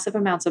me massive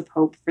amounts of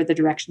hope for the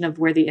direction of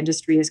where the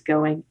industry is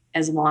going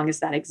as long as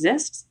that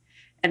exists.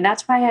 And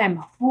that's why I'm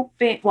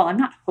hoping, well, I'm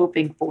not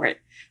hoping for it,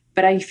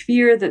 but I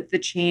fear that the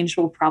change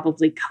will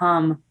probably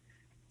come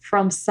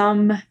from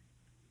some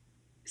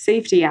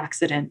safety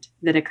accident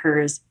that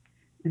occurs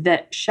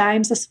that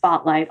shines a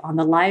spotlight on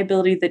the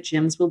liability that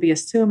gyms will be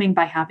assuming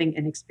by having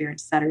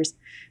inexperienced setters.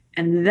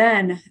 And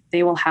then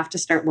they will have to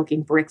start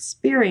looking for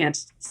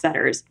experienced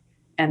setters.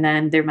 And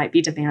then there might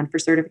be demand for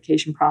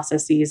certification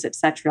processes, et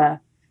cetera.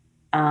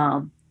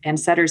 And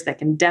setters that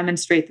can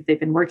demonstrate that they've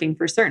been working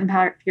for a certain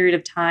period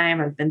of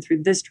time or been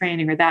through this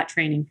training or that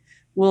training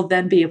will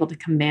then be able to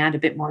command a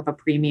bit more of a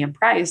premium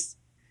price.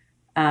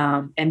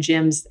 And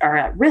gyms are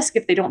at risk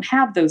if they don't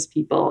have those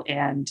people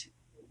and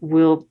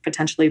will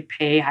potentially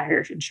pay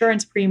higher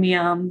insurance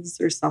premiums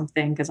or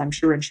something, because I'm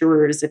sure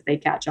insurers, if they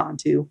catch on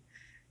to,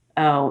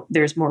 oh,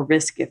 there's more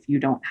risk if you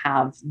don't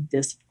have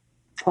this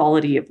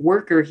quality of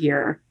worker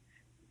here,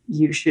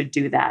 you should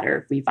do that. Or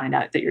if we find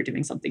out that you're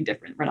doing something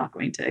different, we're not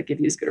going to give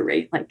you as good a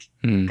rate. Like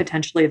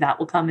potentially that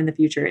will come in the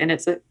future. And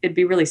it'd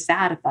be really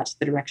sad if that's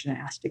the direction it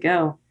has to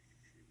go.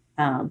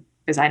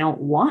 Because I don't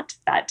want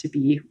that to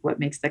be what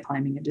makes the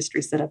climbing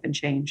industry sit up and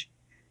change.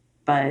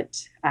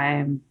 But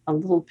I'm a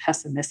little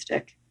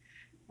pessimistic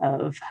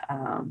of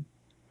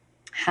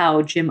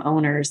how gym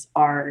owners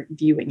are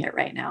viewing it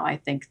right now. I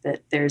think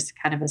that there's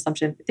kind of an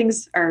assumption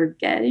things are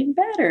getting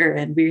better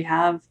and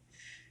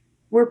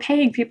we're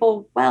paying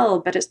people well,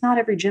 but it's not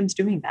every gym's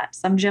doing that.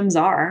 Some gyms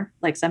are,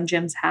 like some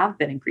gyms have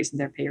been increasing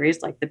their pay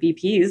rates, like the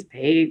BPs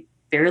pay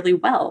fairly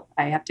well.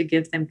 I have to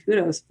give them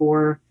kudos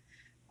for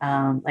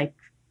like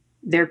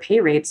their pay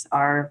rates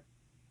are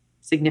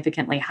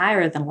significantly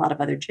higher than a lot of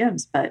other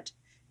gyms. But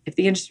if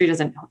the industry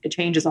doesn't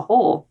change as a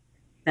whole,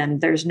 then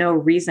there's no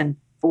reason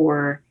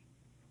for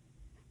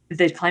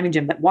the climbing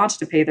gym that wants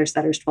to pay their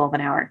setters $12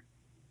 an hour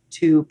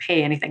to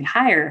pay anything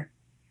higher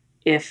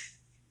if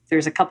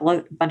there's a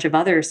bunch of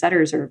other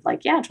setters are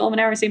like, yeah, $12 an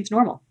hour seems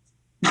normal.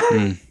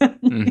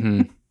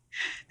 Mm-hmm.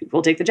 People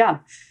will take the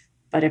job.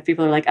 But if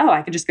people are like, oh,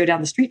 I can just go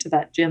down the street to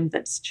that gym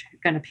that's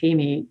going to pay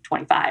me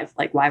 $25,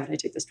 like, why would I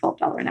take this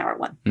 $12 an hour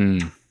one?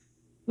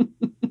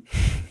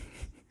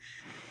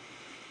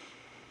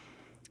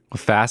 Well,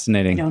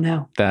 fascinating. I don't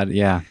know.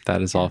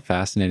 That is all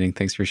fascinating.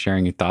 Thanks for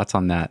sharing your thoughts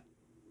on that.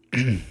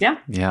 Yeah.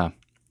 Yeah.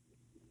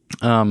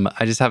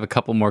 I just have a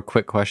couple more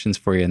quick questions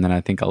for you, and then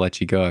I think I'll let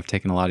you go. I've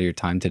taken a lot of your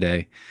time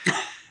today.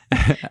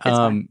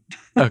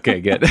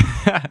 Okay, good.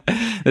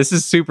 This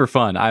is super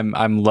fun.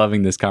 I'm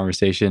loving this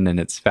conversation, and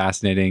it's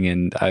fascinating.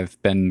 And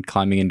I've been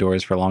climbing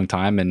indoors for a long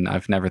time, and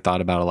I've never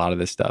thought about a lot of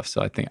this stuff.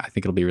 So I think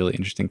it'll be really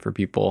interesting for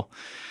people.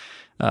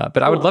 But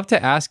cool. I would love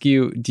to ask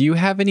you: do you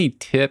have any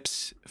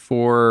tips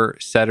for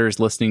setters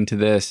listening to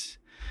this?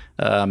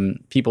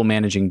 People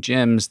managing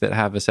gyms that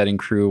have a setting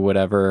crew,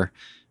 whatever.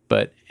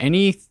 But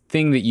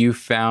anything that you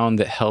found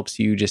that helps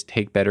you just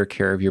take better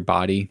care of your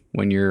body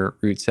when you're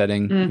route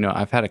setting? You know,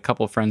 I've had a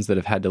couple of friends that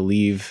have had to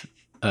leave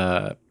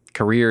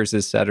careers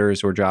as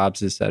setters or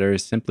jobs as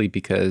setters simply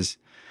because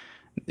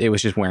it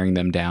was just wearing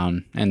them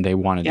down and they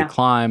wanted to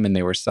climb and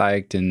they were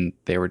psyched and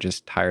they were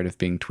just tired of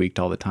being tweaked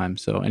all the time.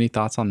 So any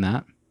thoughts on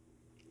that?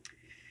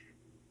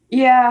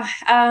 Yeah,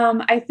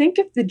 I think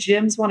if the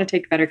gyms want to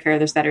take better care of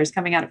their setters,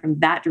 coming at it from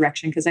that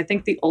direction, because I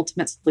think the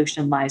ultimate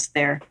solution lies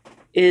there,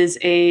 is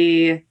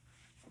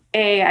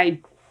I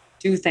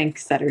do think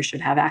setters should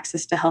have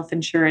access to health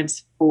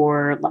insurance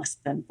for less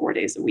than 4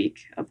 days a week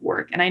of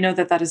work. And I know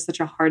that that is such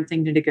a hard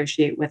thing to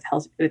negotiate with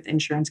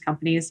insurance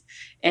companies.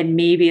 And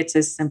maybe it's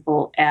as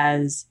simple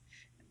as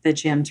the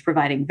gyms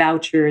providing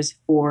vouchers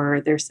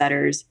for their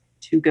setters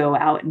to go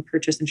out and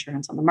purchase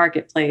insurance on the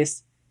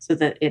marketplace so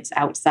that it's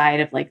outside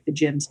of like the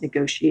gym's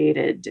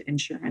negotiated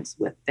insurance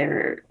with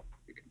their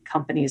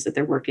companies that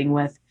they're working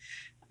with.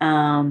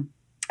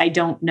 I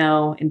don't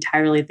know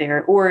entirely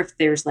there, or if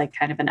there's like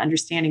kind of an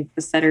understanding that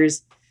the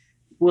setters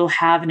will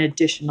have an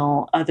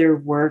additional other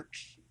work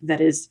that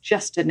is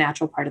just a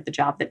natural part of the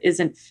job that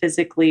isn't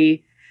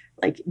physically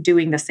like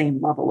doing the same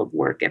level of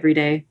work every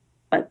day,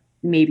 but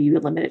maybe you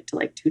limit it to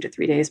like 2 to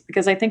 3 days,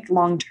 because I think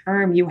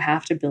long-term you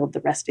have to build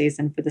the rest days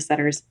in for the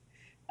setters.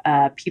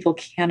 People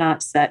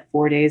cannot set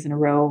 4 days in a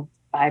row,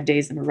 5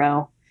 days in a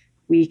row,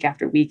 week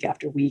after week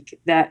after week,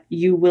 that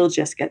you will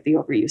just get the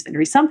overuse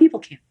injury. Some people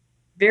can,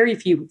 very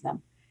few of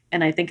them.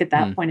 And I think at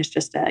that point, it's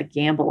just a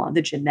gamble on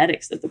the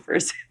genetics of the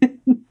person.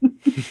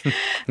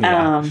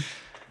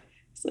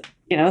 So,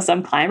 you know,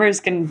 some climbers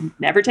can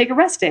never take a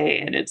rest day.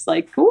 And it's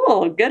like,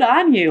 cool, good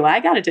on you.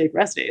 I got to take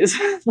rest days.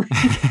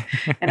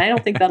 And I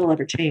don't think that'll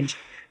ever change.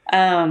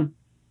 I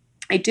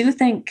do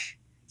think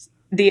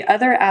the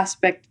other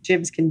aspect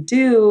gyms can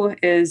do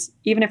is,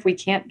 even if we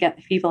can't get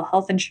people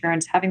health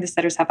insurance, having the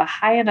setters have a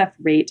high enough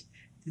rate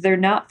they're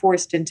not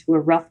forced into a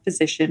rough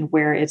position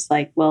where it's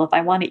like, well, if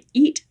I want to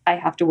eat, I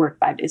have to work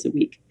 5 days a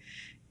week.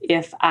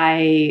 If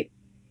I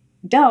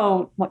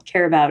don't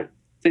care about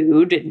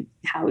food and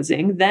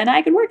housing, then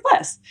I can work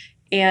less.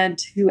 And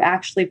to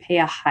actually pay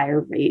a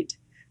higher rate.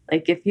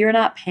 Like if you're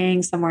not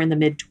paying somewhere in the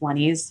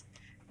mid-20s,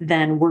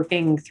 then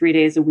working 3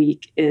 days a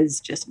week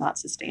is just not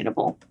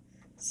sustainable.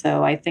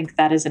 So I think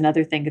that is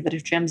another thing, that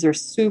if gyms are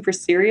super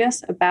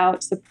serious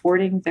about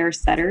supporting their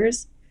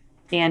setters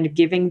and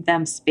giving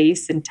them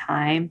space and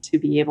time to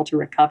be able to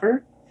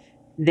recover,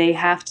 they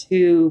have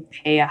to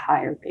pay a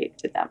higher rate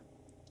to them.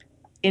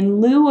 In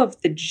lieu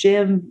of the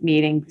gym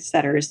meeting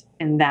setters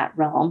in that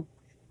realm,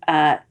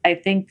 I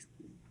think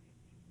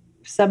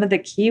some of the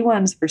key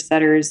ones for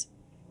setters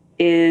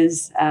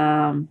is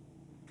trying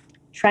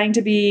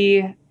to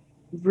be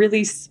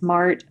really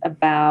smart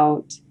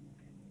about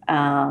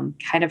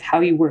kind of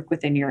how you work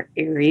within your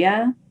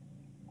area.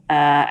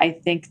 I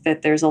think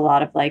that there's a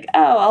lot of like,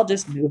 oh, I'll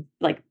just move.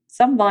 Like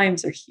some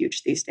volumes are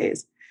huge these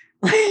days.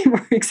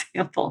 For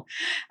example,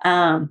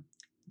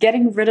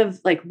 getting rid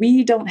of, like,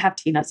 we don't have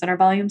T-nuts in our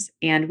volumes.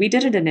 And we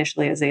did it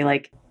initially as a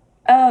like,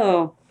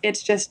 oh,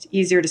 it's just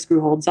easier to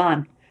screw holds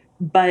on.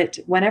 But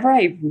whenever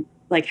I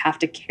like have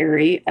to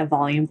carry a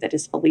volume that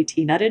is fully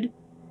T-nutted,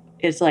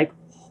 it's like,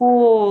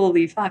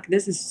 holy fuck,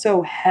 this is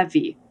so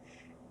heavy.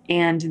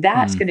 And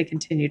that's going to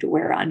continue to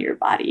wear on your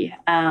body.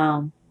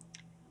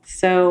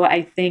 So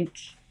I think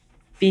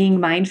being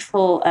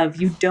mindful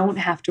of, you don't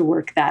have to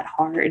work that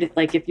hard.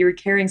 Like if you're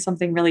carrying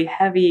something really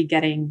heavy,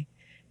 getting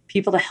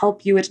people to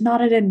help you, it's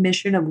not an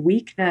admission of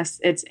weakness.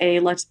 It's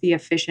let's be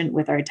efficient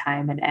with our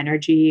time and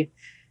energy.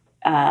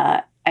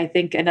 I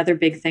think another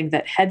big thing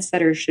that head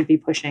setters should be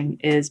pushing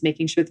is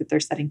making sure that their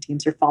setting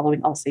teams are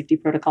following all safety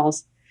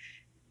protocols.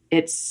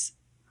 It's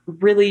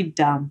really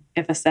dumb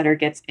if a setter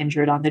gets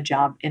injured on the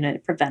job in a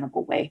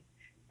preventable way.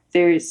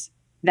 There's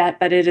that,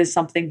 but it is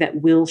something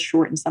that will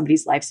shorten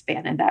somebody's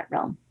lifespan in that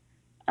realm.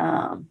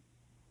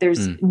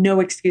 There's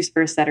no excuse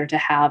for a setter to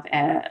have,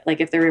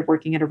 like if they're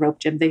working at a rope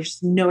gym, there's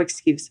no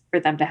excuse for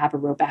them to have a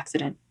rope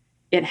accident.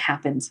 It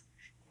happens.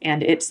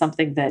 And it's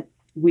something that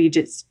we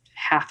just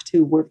have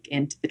to work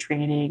into the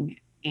training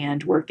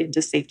and work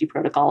into safety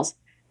protocols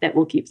that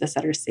will keep the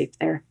setters safe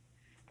there.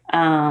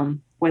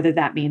 Whether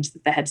that means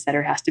that the head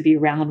setter has to be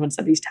around when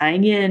somebody's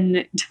tying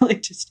in,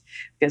 like just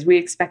because we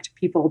expect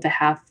people to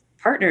have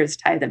partners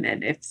tie them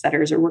in. If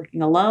setters are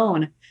working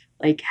alone,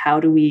 like how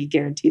do we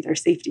guarantee their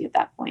safety at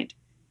that point?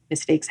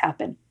 Mistakes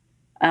happen.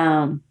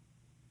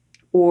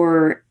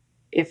 Or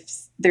if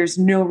there's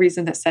no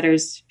reason that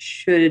setters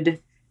should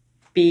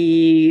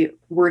be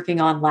working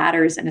on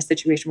ladders in a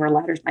situation where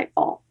ladders might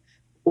fall,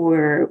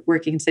 or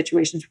working in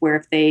situations where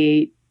if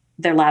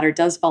their ladder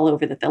does fall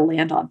over, that they'll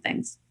land on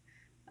things.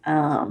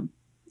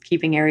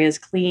 Keeping areas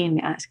clean,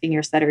 asking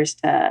your setters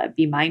to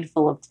be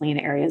mindful of clean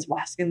areas,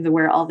 asking them to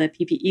wear all the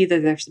PPE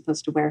that they're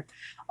supposed to wear.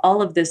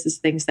 All of this is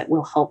things that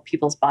will help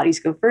people's bodies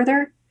go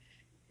further.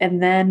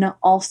 And then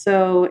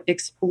also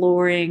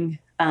exploring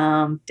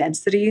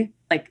density,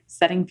 like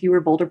setting fewer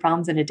boulder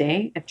problems in a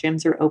day. If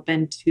gyms are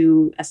open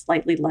to a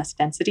slightly less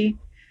density,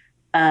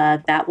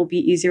 that will be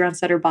easier on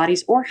setter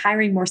bodies, or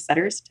hiring more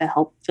setters to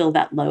help fill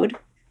that load.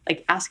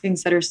 Like asking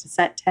setters to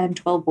set 10,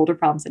 12 boulder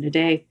problems in a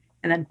day,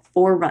 and then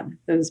 4-run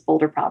those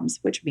boulder problems,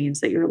 which means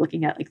that you're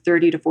looking at like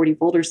 30 to 40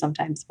 boulders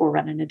sometimes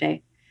 4-run in a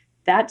day.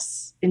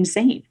 That's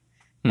insane.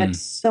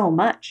 That's so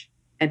much.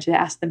 And to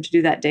ask them to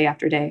do that day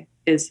after day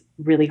is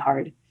really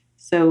hard.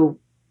 So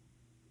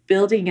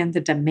building in the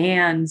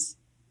demands,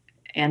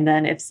 and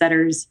then if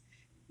setters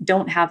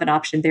don't have an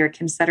option there,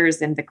 can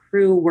setters in the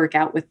crew work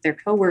out with their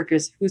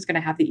coworkers who's going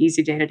to have the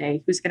easy day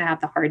today, who's going to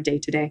have the hard day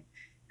today,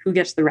 who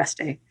gets the rest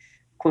day,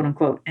 quote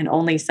unquote, and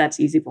only sets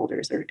easy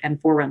boulders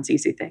and 4-runs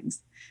easy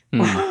things.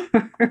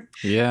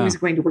 Yeah. Who's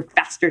going to work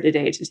faster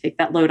today to take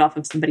that load off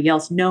of somebody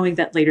else, knowing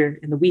that later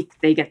in the week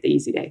they get the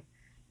easy day.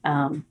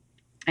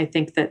 I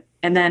think that,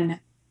 and then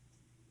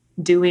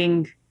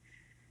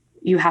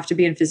you have to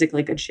be in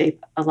physically good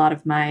shape. A lot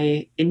of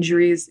my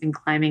injuries in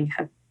climbing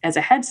as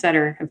a head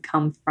setter have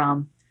come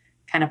from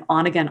kind of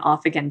on again,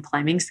 off again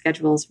climbing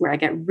schedules where I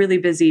get really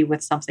busy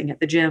with something at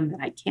the gym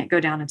and I can't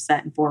go down and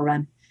set and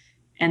 4-run.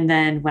 And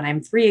then when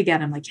I'm free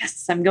again, I'm like,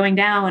 yes, I'm going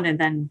down. And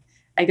then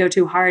I go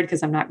too hard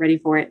because I'm not ready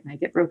for it and I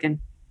get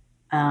broken.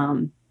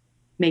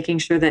 Making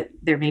sure that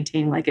they're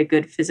maintaining like a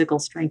good physical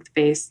strength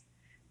base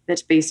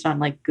that's based on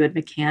like good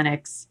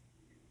mechanics,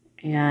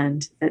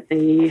 and that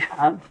they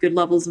have good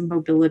levels of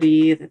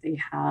mobility, that they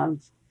have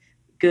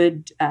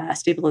good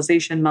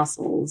stabilization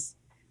muscles,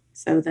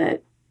 so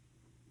that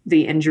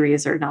the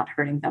injuries are not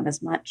hurting them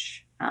as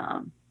much,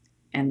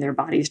 and their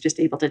body's just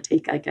able to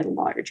take like a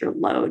larger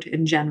load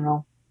in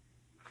general.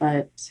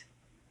 But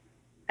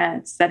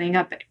setting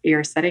up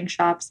your setting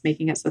shops,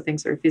 making it so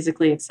things are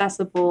physically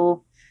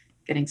accessible,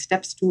 getting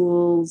step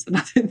stools and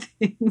other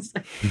things.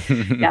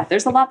 Yeah,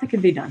 there's a lot that can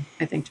be done,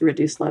 I think, to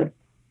reduce load.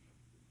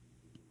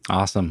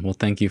 Awesome. Well,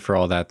 thank you for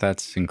all that. I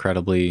think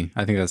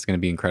that's going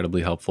to be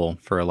incredibly helpful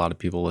for a lot of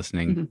people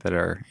listening that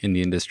are in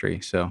the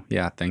industry. So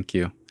yeah, thank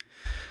you.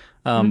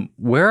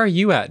 Where are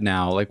you at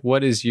now? Like,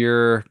 what is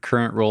your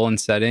current role in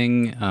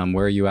setting?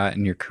 Where are you at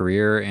in your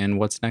career, and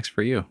what's next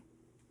for you?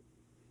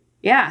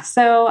 Yeah,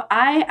 so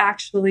I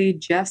actually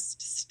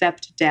just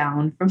stepped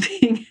down from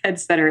being head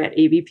setter at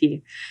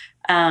ABP.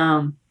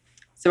 So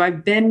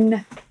I've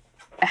been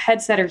a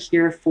head setter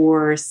here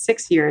for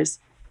 6 years,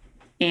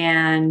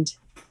 and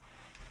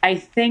I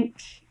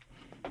think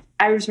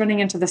I was running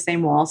into the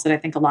same walls that I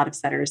think a lot of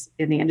setters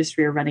in the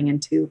industry are running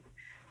into,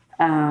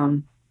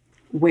 and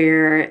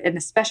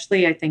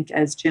especially I think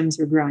as gyms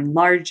are growing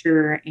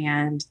larger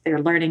and they're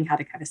learning how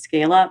to kind of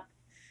scale up,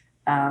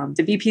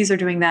 the VPs are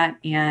doing that.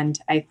 And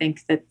I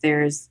think that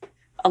there's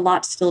a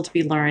lot still to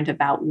be learned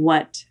about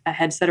what a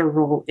head setter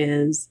role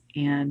is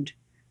and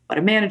what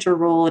a manager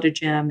role at a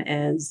gym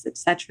is, et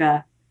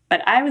cetera.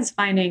 But I was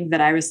finding that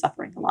I was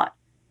suffering a lot.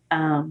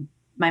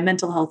 My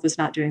mental health was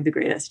not doing the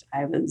greatest.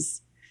 I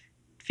was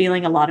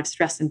feeling a lot of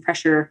stress and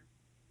pressure.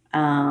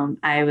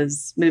 I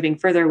was moving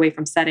further away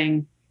from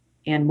setting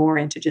and more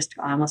into just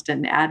almost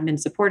an admin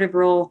supportive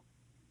role.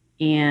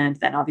 And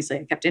then obviously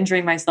I kept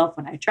injuring myself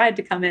when I tried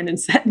to come in and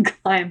set and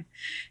climb.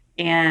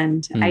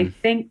 And I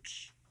think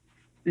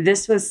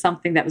this was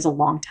something that was a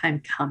long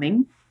time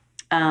coming.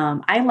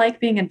 I like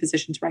being in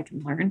positions where I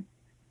can learn.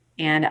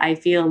 And I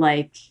feel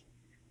like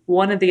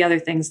one of the other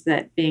things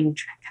that being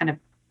kind of,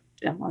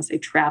 I don't want to say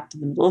trapped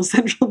in the middle of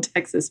Central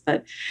Texas,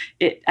 but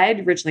I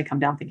had originally come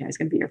down thinking I was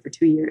going to be here for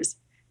 2 years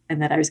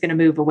and that I was going to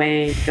move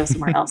away, go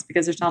somewhere else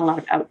because there's not a lot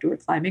of outdoor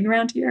climbing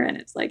around here. And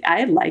it's like,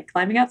 I like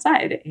climbing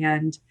outside,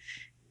 and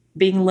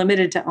being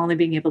limited to only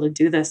being able to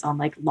do this on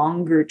like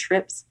longer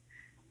trips,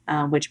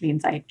 which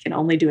means I can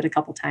only do it a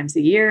couple times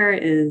a year,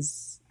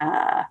 is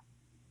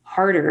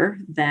harder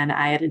than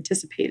I had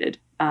anticipated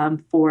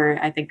for,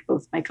 I think,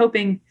 both my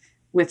coping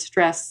with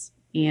stress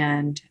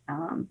and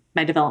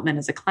my development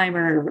as a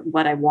climber, or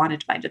what I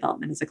wanted my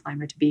development as a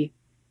climber to be.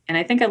 And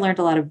I think I learned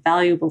a lot of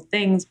valuable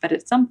things, but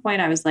at some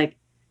point I was like,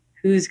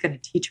 who's going to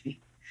teach me?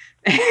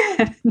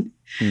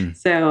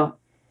 So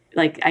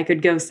like I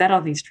could go set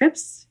on these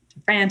trips to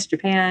France,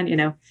 Japan,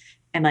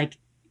 and like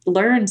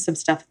learn some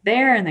stuff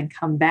there and then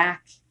come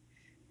back.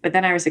 But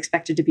then I was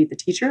expected to be the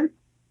teacher.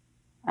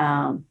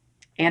 And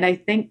I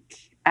think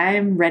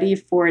I'm ready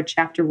for a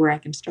chapter where I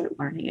can start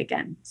learning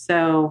again.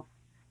 So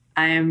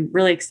I'm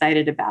really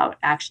excited about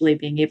actually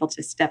being able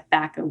to step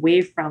back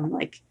away from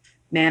like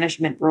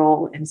management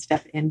role and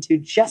step into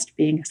just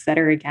being a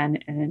setter again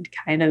and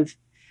kind of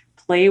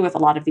play with a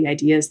lot of the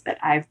ideas that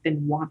I've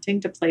been wanting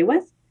to play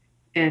with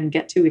and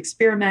get to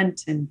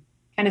experiment and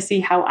kind of see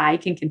how I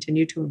can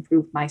continue to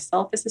improve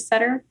myself as a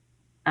setter,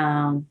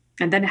 and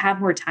then have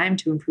more time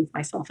to improve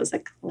myself as a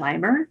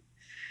climber,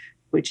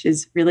 which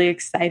is really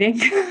exciting.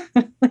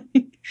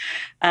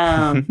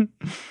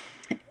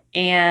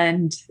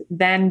 And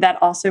then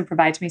that also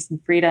provides me some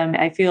freedom.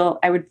 I feel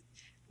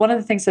one of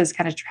the things that's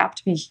kind of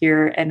trapped me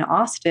here in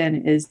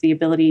Austin is the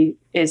ability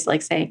is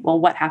like saying,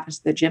 well, what happens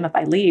to the gym if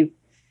I leave?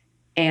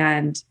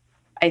 And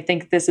I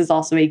think this is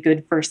also a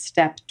good first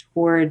step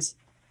towards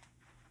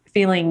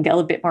feeling a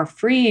little bit more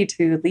free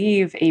to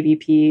leave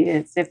ABP.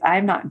 It's if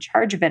I'm not in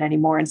charge of it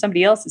anymore and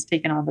somebody else is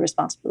taking on the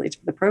responsibilities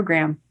for the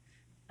program.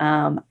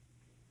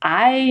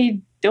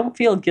 I don't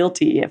feel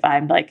guilty if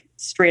I'm like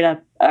straight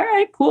up, all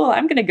right, cool,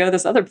 I'm going to go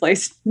this other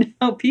place.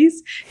 No,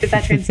 peace, because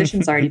that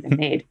transition's already been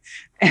made.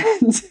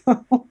 And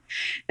so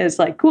it's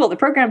like, cool, the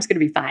program's going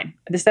to be fine.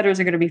 The setters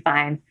are going to be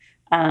fine.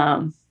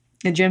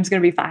 The gym's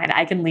going to be fine.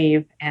 I can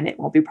leave and it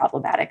won't be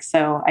problematic.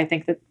 So I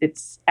think that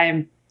I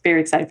am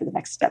very excited for the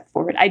next step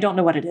forward. I don't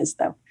know what it is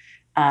though.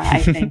 I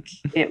think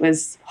it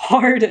was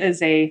hard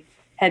as a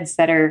head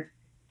setter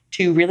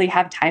to really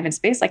have time and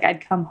space. Like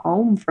I'd come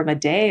home from a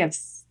day of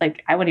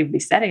like, I wouldn't even be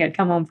setting. I'd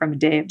come home from a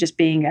day of just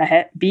being a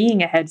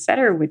head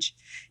setter, which,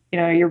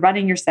 you're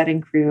running your setting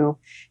crew,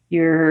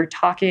 you're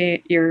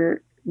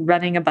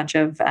running a bunch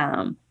of,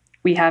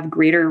 we have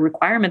greater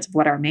requirements of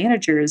what our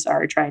managers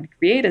are trying to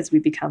create as we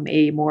become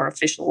a more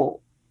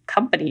official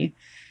company.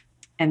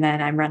 And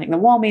then I'm running the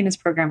wall maintenance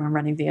program. I'm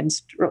running the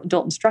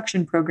adult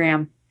instruction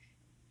program.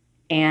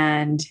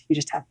 And you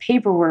just have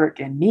paperwork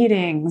and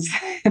meetings,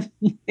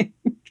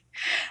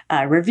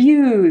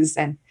 reviews,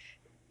 and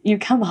you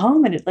come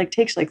home and it like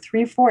takes like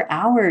 3-4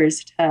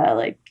 hours to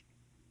like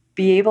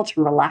be able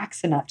to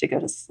relax enough to go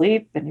to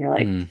sleep. And you're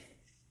like,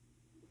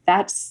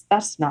 that's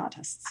not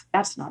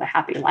a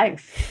happy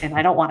life. And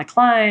I don't want to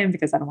climb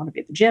because I don't want to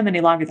be at the gym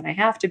any longer than I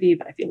have to be,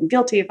 but I feel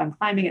guilty if I'm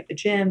climbing at the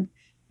gym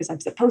because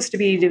I'm supposed to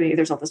be doing,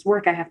 there's all this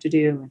work I have to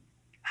do.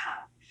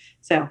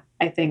 So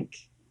I think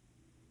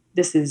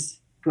this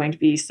is going to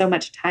be so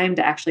much time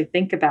to actually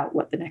think about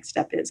what the next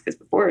step is. Because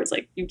before it's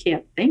like, you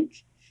can't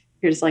think.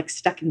 You're just like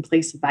stuck in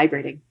place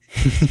vibrating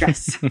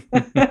stress.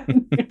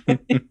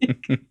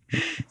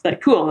 It's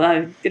like, cool,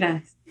 I'm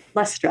gonna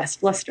less stress.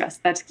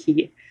 That's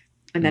key.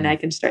 And then I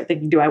can start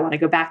thinking, do I want to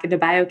go back into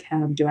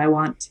biochem? Do I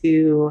want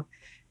to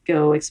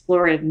go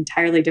explore an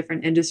entirely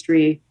different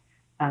industry?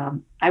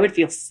 I would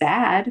feel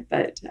sad,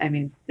 but I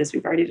mean, as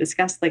we've already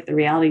discussed, like the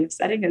reality of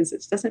setting is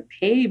it doesn't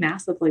pay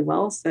massively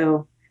well.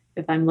 So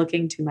if I'm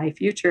looking to my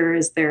future,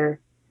 is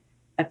there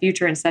a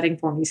future in setting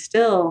for me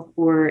still?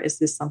 Or is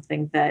this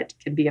something that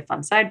can be a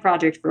fun side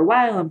project for a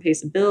while and pay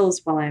some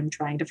bills while I'm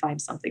trying to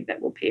find something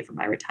that will pay for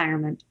my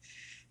retirement?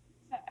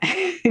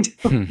 I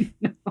don't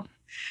know.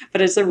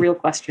 But it's a real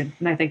question.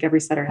 And I think every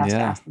setter has to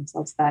ask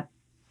themselves that.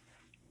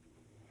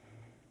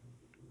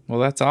 Well,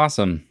 that's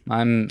awesome.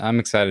 I'm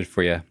excited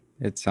for you.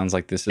 It sounds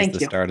like this is the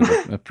start of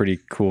a pretty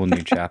cool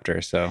new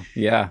chapter. So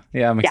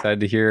I'm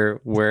excited to hear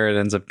where it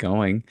ends up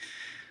going.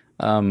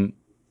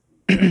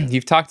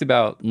 You've talked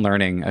about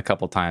learning a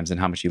couple times and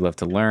how much you love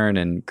to learn.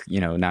 And,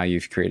 now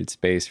you've created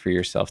space for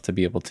yourself to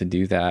be able to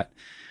do that.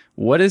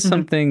 What is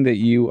something that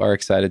you are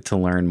excited to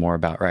learn more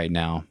about right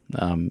now?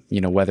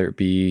 Whether it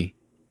be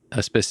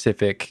a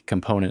specific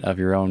component of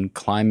your own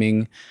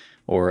climbing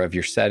or of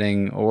your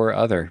setting or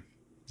other.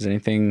 Does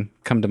anything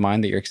come to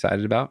mind that you're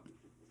excited about?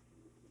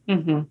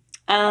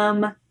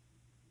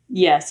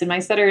 Yes. And my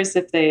setters,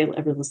 if they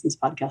ever listen to this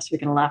podcast, they're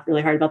going to laugh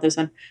really hard about this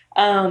one.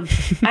 I'm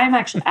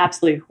actually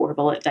absolutely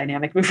horrible at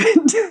dynamic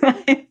movement.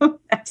 I'm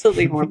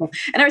absolutely horrible.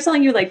 And I was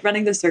telling you, like,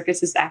 running the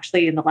circus is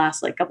actually in the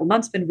last couple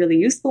months been really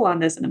useful on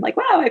this. And I'm like,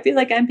 wow, I feel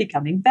like I'm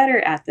becoming better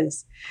at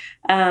this.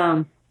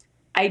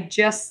 I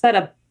just set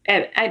up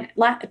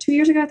 2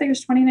 years ago, I think it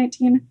was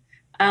 2019.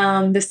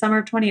 The summer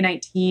of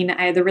 2019,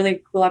 I had the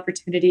really cool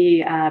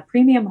opportunity.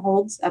 Premium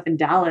Holds up in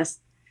Dallas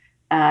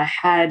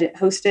had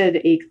hosted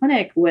a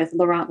clinic with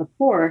Laurent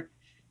Lepore,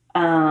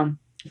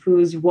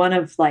 who's one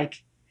of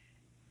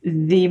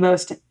the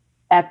most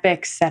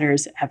epic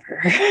setters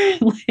ever.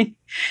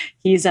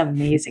 He's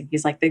amazing.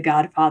 He's like the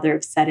godfather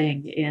of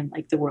setting in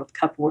the World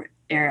Cup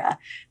era.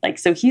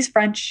 So he's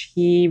French.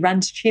 He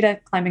runs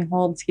Cheetah climbing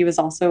holds. He was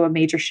also a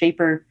major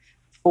shaper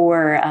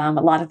for a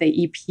lot of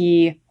the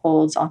EP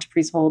holds,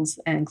 entreprise holds,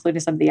 and including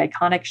some of the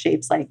iconic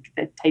shapes like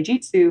the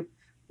Taijutsu,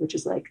 which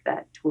is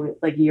that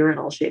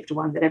urinal shaped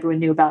one that everyone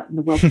knew about in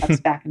the World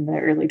Cups back in the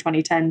early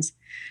 2010s.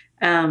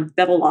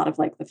 That a lot of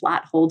the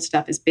flat hold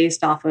stuff is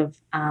based off of.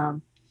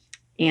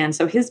 And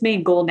so his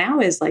main goal now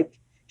is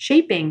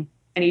shaping,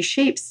 and he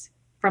shapes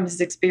from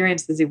his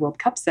experience as a World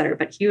Cup setter.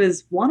 But he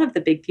was one of the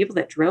big people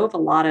that drove a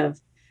lot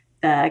of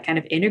the kind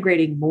of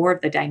integrating more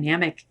of the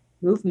dynamic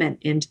movement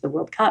into the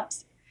World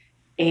Cups.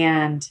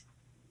 And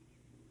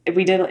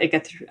we did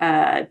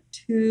a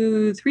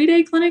 2-3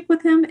 day clinic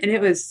with him, and it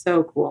was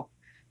so cool.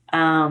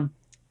 And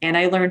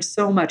I learned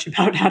so much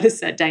about how to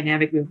set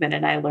dynamic movement.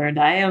 And I learned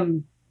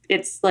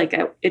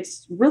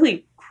it's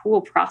really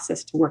cool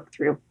process to work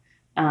through,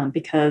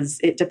 because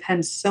it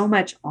depends so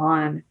much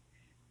on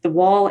the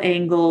wall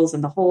angles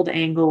and the hold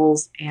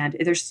angles. And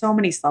there's so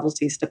many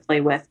subtleties to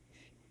play with.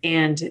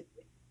 And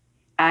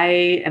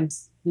I am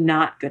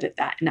not good at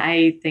that. And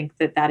I think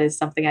that is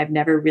something I've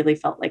never really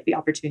felt the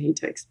opportunity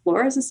to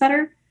explore as a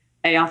setter.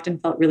 I often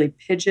felt really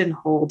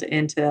pigeonholed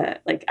into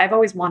I've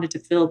always wanted to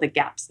fill the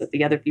gaps that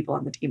the other people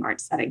on the team aren't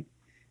setting.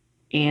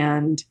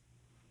 And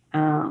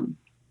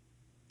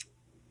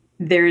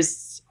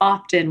there's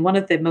often one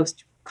of the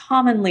most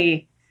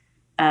common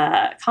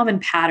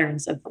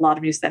patterns of a lot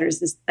of new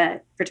setters is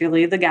that,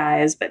 particularly the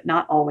guys, but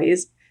not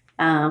always,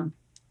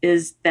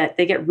 is that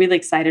they get really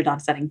excited on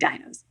setting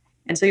dynos.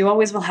 And so you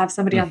always will have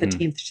somebody on the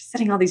team that's just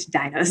setting all these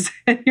dynos.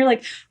 And you're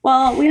like,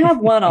 well, we have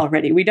one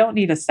already. We don't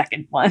need a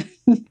second one.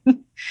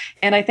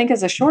 And I think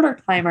as a shorter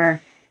climber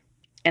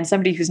and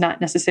somebody who's not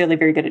necessarily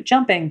very good at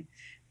jumping,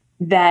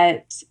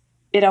 that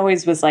it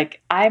always was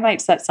I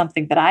might set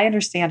something that I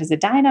understand as a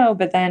dyno,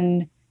 but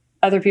then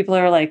other people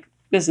are like,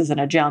 this isn't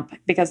a jump,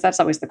 because that's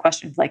always the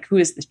question. Who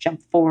is this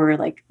jump for?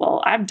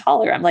 Well, I'm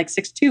taller. I'm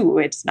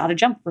 6'2". It's not a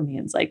jump for me.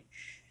 And it's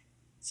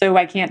so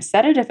I can't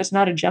set it if it's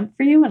not a jump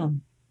for you.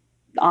 And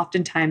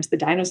oftentimes the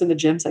dynos in the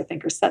gyms, I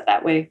think, are set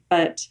that way.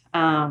 But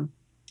I'm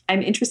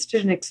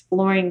interested in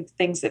exploring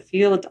things that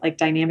feel like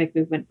dynamic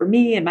movement for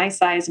me and my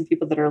size and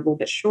people that are a little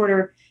bit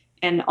shorter,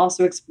 and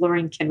also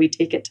exploring, can we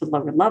take it to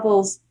lower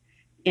levels?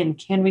 And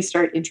can we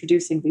start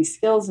introducing these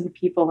skills into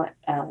people at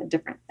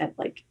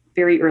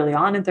very early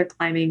on in their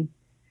climbing?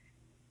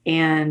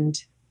 And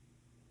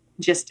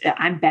just,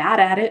 I'm bad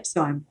at it.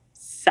 So I'm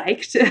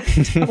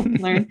psyched to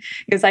learn,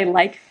 because I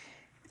like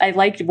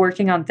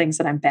working on things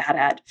that I'm bad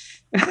at,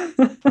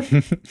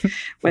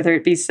 whether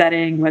it be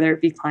setting, whether it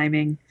be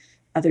climbing,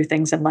 other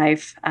things in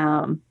life.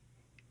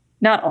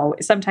 Not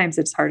always. Sometimes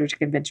it's harder to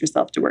convince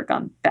yourself to work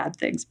on bad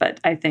things,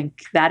 but I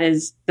think that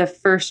is the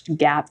first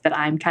gap that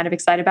I'm kind of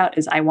excited about.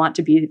 Is I want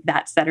to be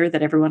that setter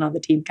that everyone on the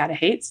team kind of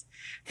hates,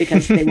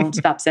 because they won't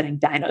stop setting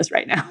dynos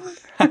right now.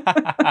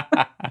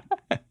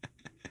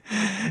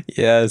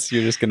 Yes,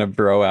 you're just going to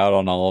bro out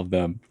on all of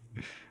them.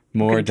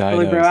 More dynos.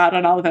 Totally bro out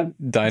on all of them.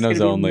 Dynos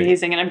only.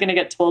 Amazing. And I'm going to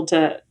get told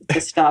to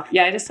stop.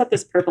 Yeah, I just set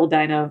this purple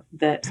dyno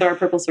so our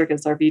purple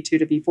circuits are V2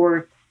 to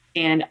V4.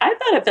 And I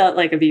thought it felt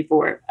like a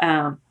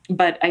V4.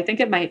 But I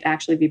think it might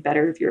actually be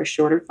better if you're a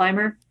shorter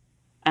climber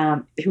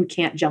who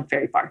can't jump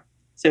very far.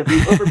 So if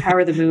you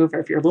overpower the move, or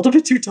if you're a little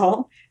bit too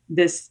tall,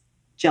 this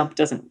jump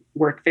doesn't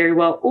work very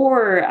well.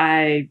 Or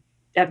I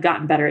have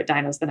gotten better at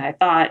dynos than I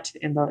thought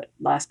in the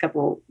last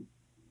couple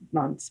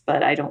months,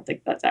 but I don't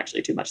think that's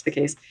actually too much the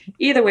case.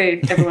 Either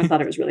way, everyone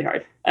thought it was really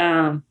hard.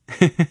 I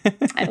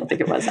don't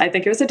think it was. I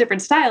think it was a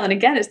different style. And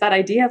again, it's that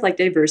idea of like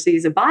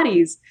diversities of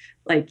bodies.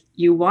 Like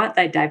you want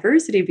that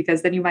diversity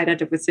because then you might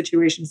end up with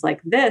situations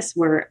like this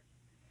where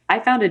I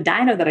found a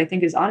dyno that I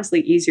think is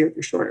honestly easier if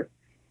you're shorter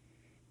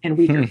and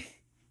weaker.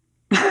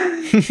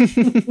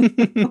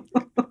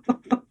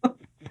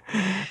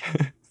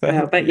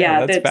 But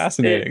yeah, that's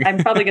fascinating. I'm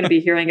probably going to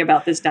be hearing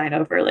about this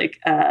dyno for like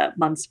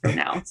months from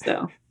now.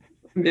 So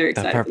I'm very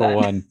excited. That purple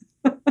one.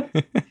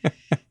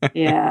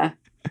 Yeah.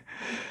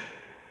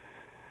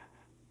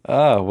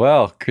 Oh,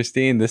 well,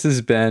 Christine, this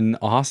has been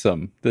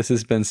awesome. This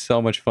has been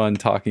so much fun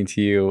talking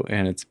to you.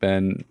 And it's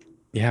been,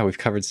 we've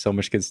covered so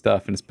much good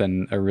stuff. And it's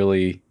been a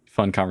really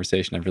fun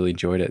conversation. I've really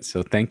enjoyed it.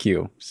 So thank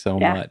you so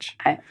much.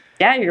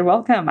 You're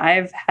welcome.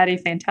 I've had a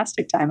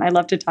fantastic time. I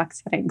love to talk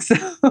settings. So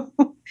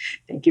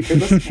thank you for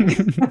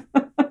listening.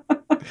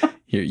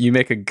 You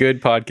make a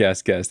good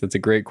podcast guest. That's a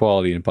great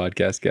quality in a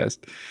podcast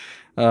guest.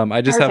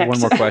 I just have one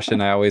more question.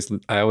 I always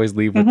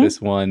leave with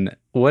this one.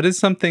 What is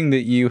something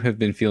that you have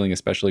been feeling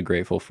especially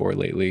grateful for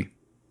lately?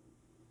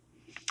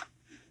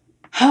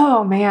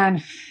 Oh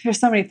man,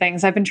 there's so many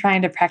things. I've been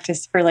trying to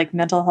practice for like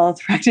mental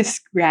health, practice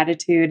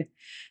gratitude.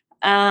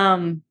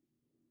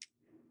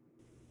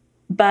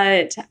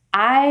 But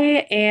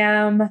I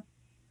am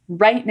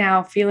right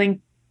now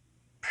feeling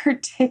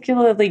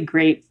particularly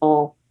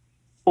grateful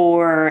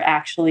for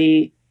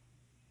actually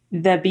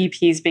the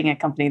BPs being a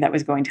company that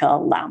was going to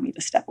allow me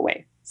to step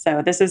away.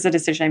 So this is a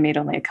decision I made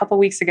only a couple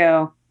weeks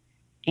ago,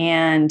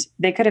 and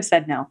they could have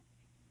said no.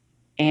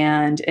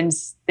 And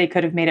they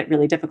could have made it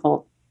really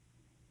difficult.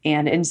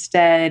 And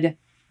instead,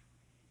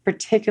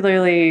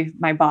 particularly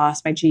my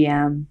boss, my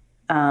GM,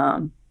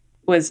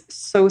 was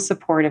so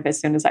supportive as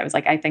soon as I was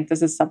like, I think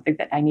this is something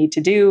that I need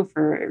to do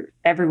for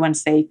everyone's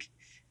sake,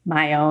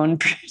 my own,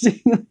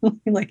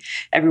 like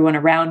everyone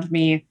around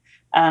me.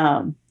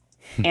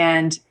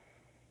 And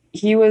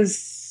he was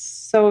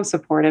so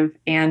supportive.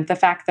 And the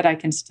fact that I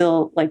can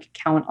still like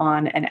count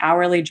on an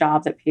hourly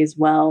job that pays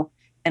well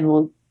and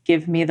will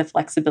give me the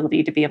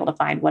flexibility to be able to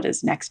find what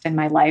is next in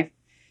my life.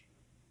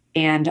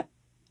 And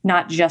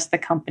not just the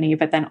company,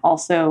 but then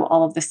also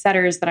all of the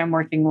setters that I'm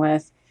working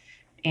with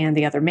and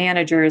the other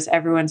managers,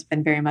 everyone's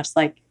been very much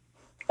like,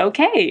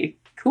 okay,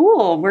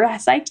 cool. We're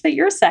psyched that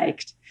you're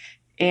psyched.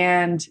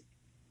 And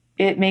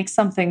it makes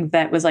something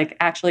that was like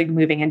actually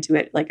moving into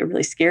it, like a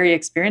really scary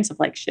experience of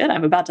like, shit,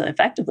 I'm about to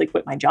effectively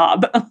quit my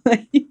job.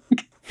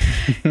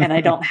 And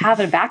I don't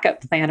have a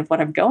backup plan of what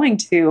I'm going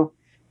to.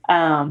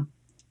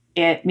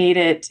 It made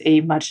it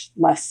a much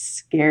less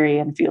scary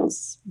and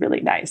feels really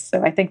nice.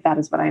 So I think that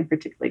is what I'm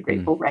particularly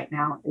grateful right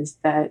now is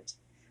that,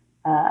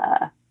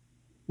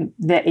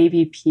 the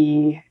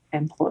AVP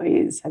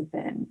employees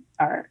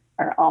are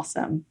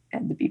awesome,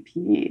 and the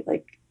BP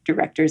like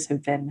directors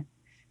have been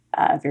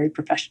very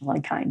professional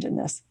and kind in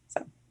this.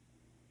 So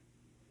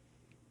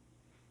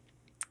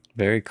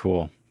very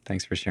cool.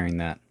 Thanks for sharing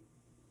that.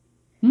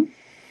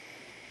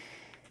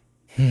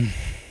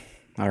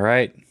 All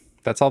right.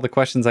 That's all the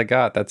questions I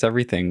got. That's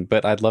everything.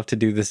 But I'd love to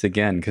do this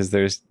again because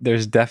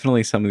there's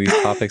definitely some of these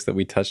topics that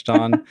we touched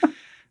on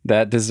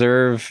that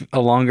deserve a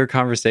longer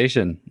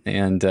conversation.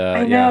 And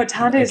I know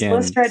Tande's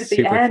list right at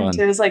the end. Fun.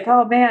 It was like,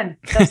 oh man,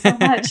 that's so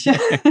much.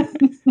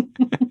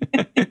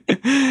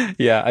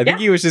 I think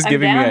he was just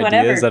giving me ideas.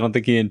 Whenever. I don't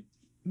think he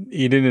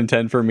didn't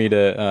intend for me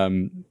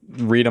to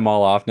read them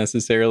all off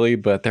necessarily,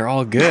 but they're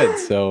all good.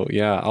 So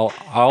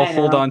I'll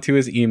hold on to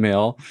his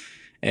email,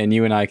 and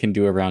you and I can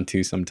do a round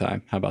 2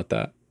 sometime. How about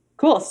that?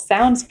 Cool.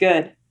 Sounds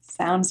good.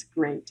 Sounds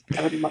great.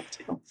 I would love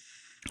to.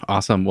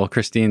 Awesome. Well,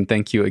 Christine,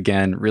 thank you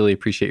again. Really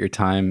appreciate your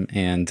time.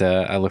 And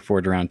I look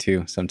forward to round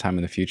 2 sometime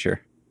in the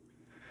future.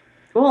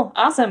 Cool.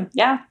 Awesome.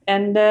 Yeah.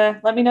 And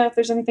let me know if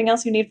there's anything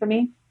else you need from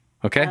me.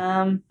 Okay.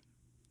 I'll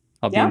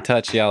be in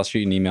touch. Yeah, I'll shoot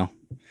you an email.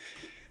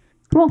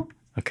 Cool.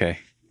 Okay.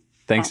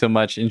 Thanks so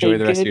much. Enjoy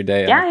the rest of your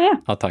day.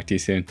 I'll talk to you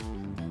soon.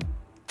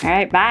 All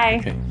right.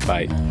 Bye. Okay.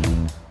 Bye.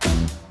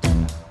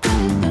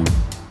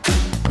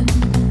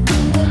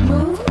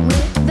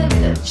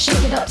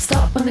 Shake it up,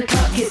 stop when the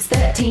clock hits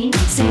 13.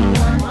 Sing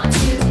 1,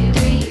 2,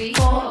 3,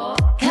 4.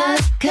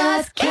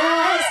 Cause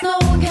no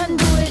one can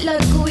do it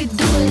like we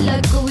do it,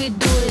 like we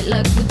do it,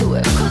 like we do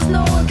it. Cause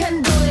no one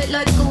can do it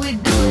like we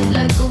do it,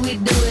 like we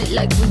do it,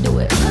 like we do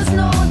it. Cause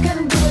no one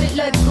can do it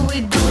like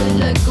we do it,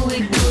 like we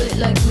do it,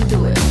 like we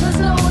do it. Cause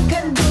no one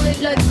can do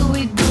it like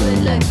we do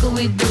it, like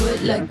we do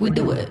it, like we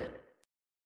do it.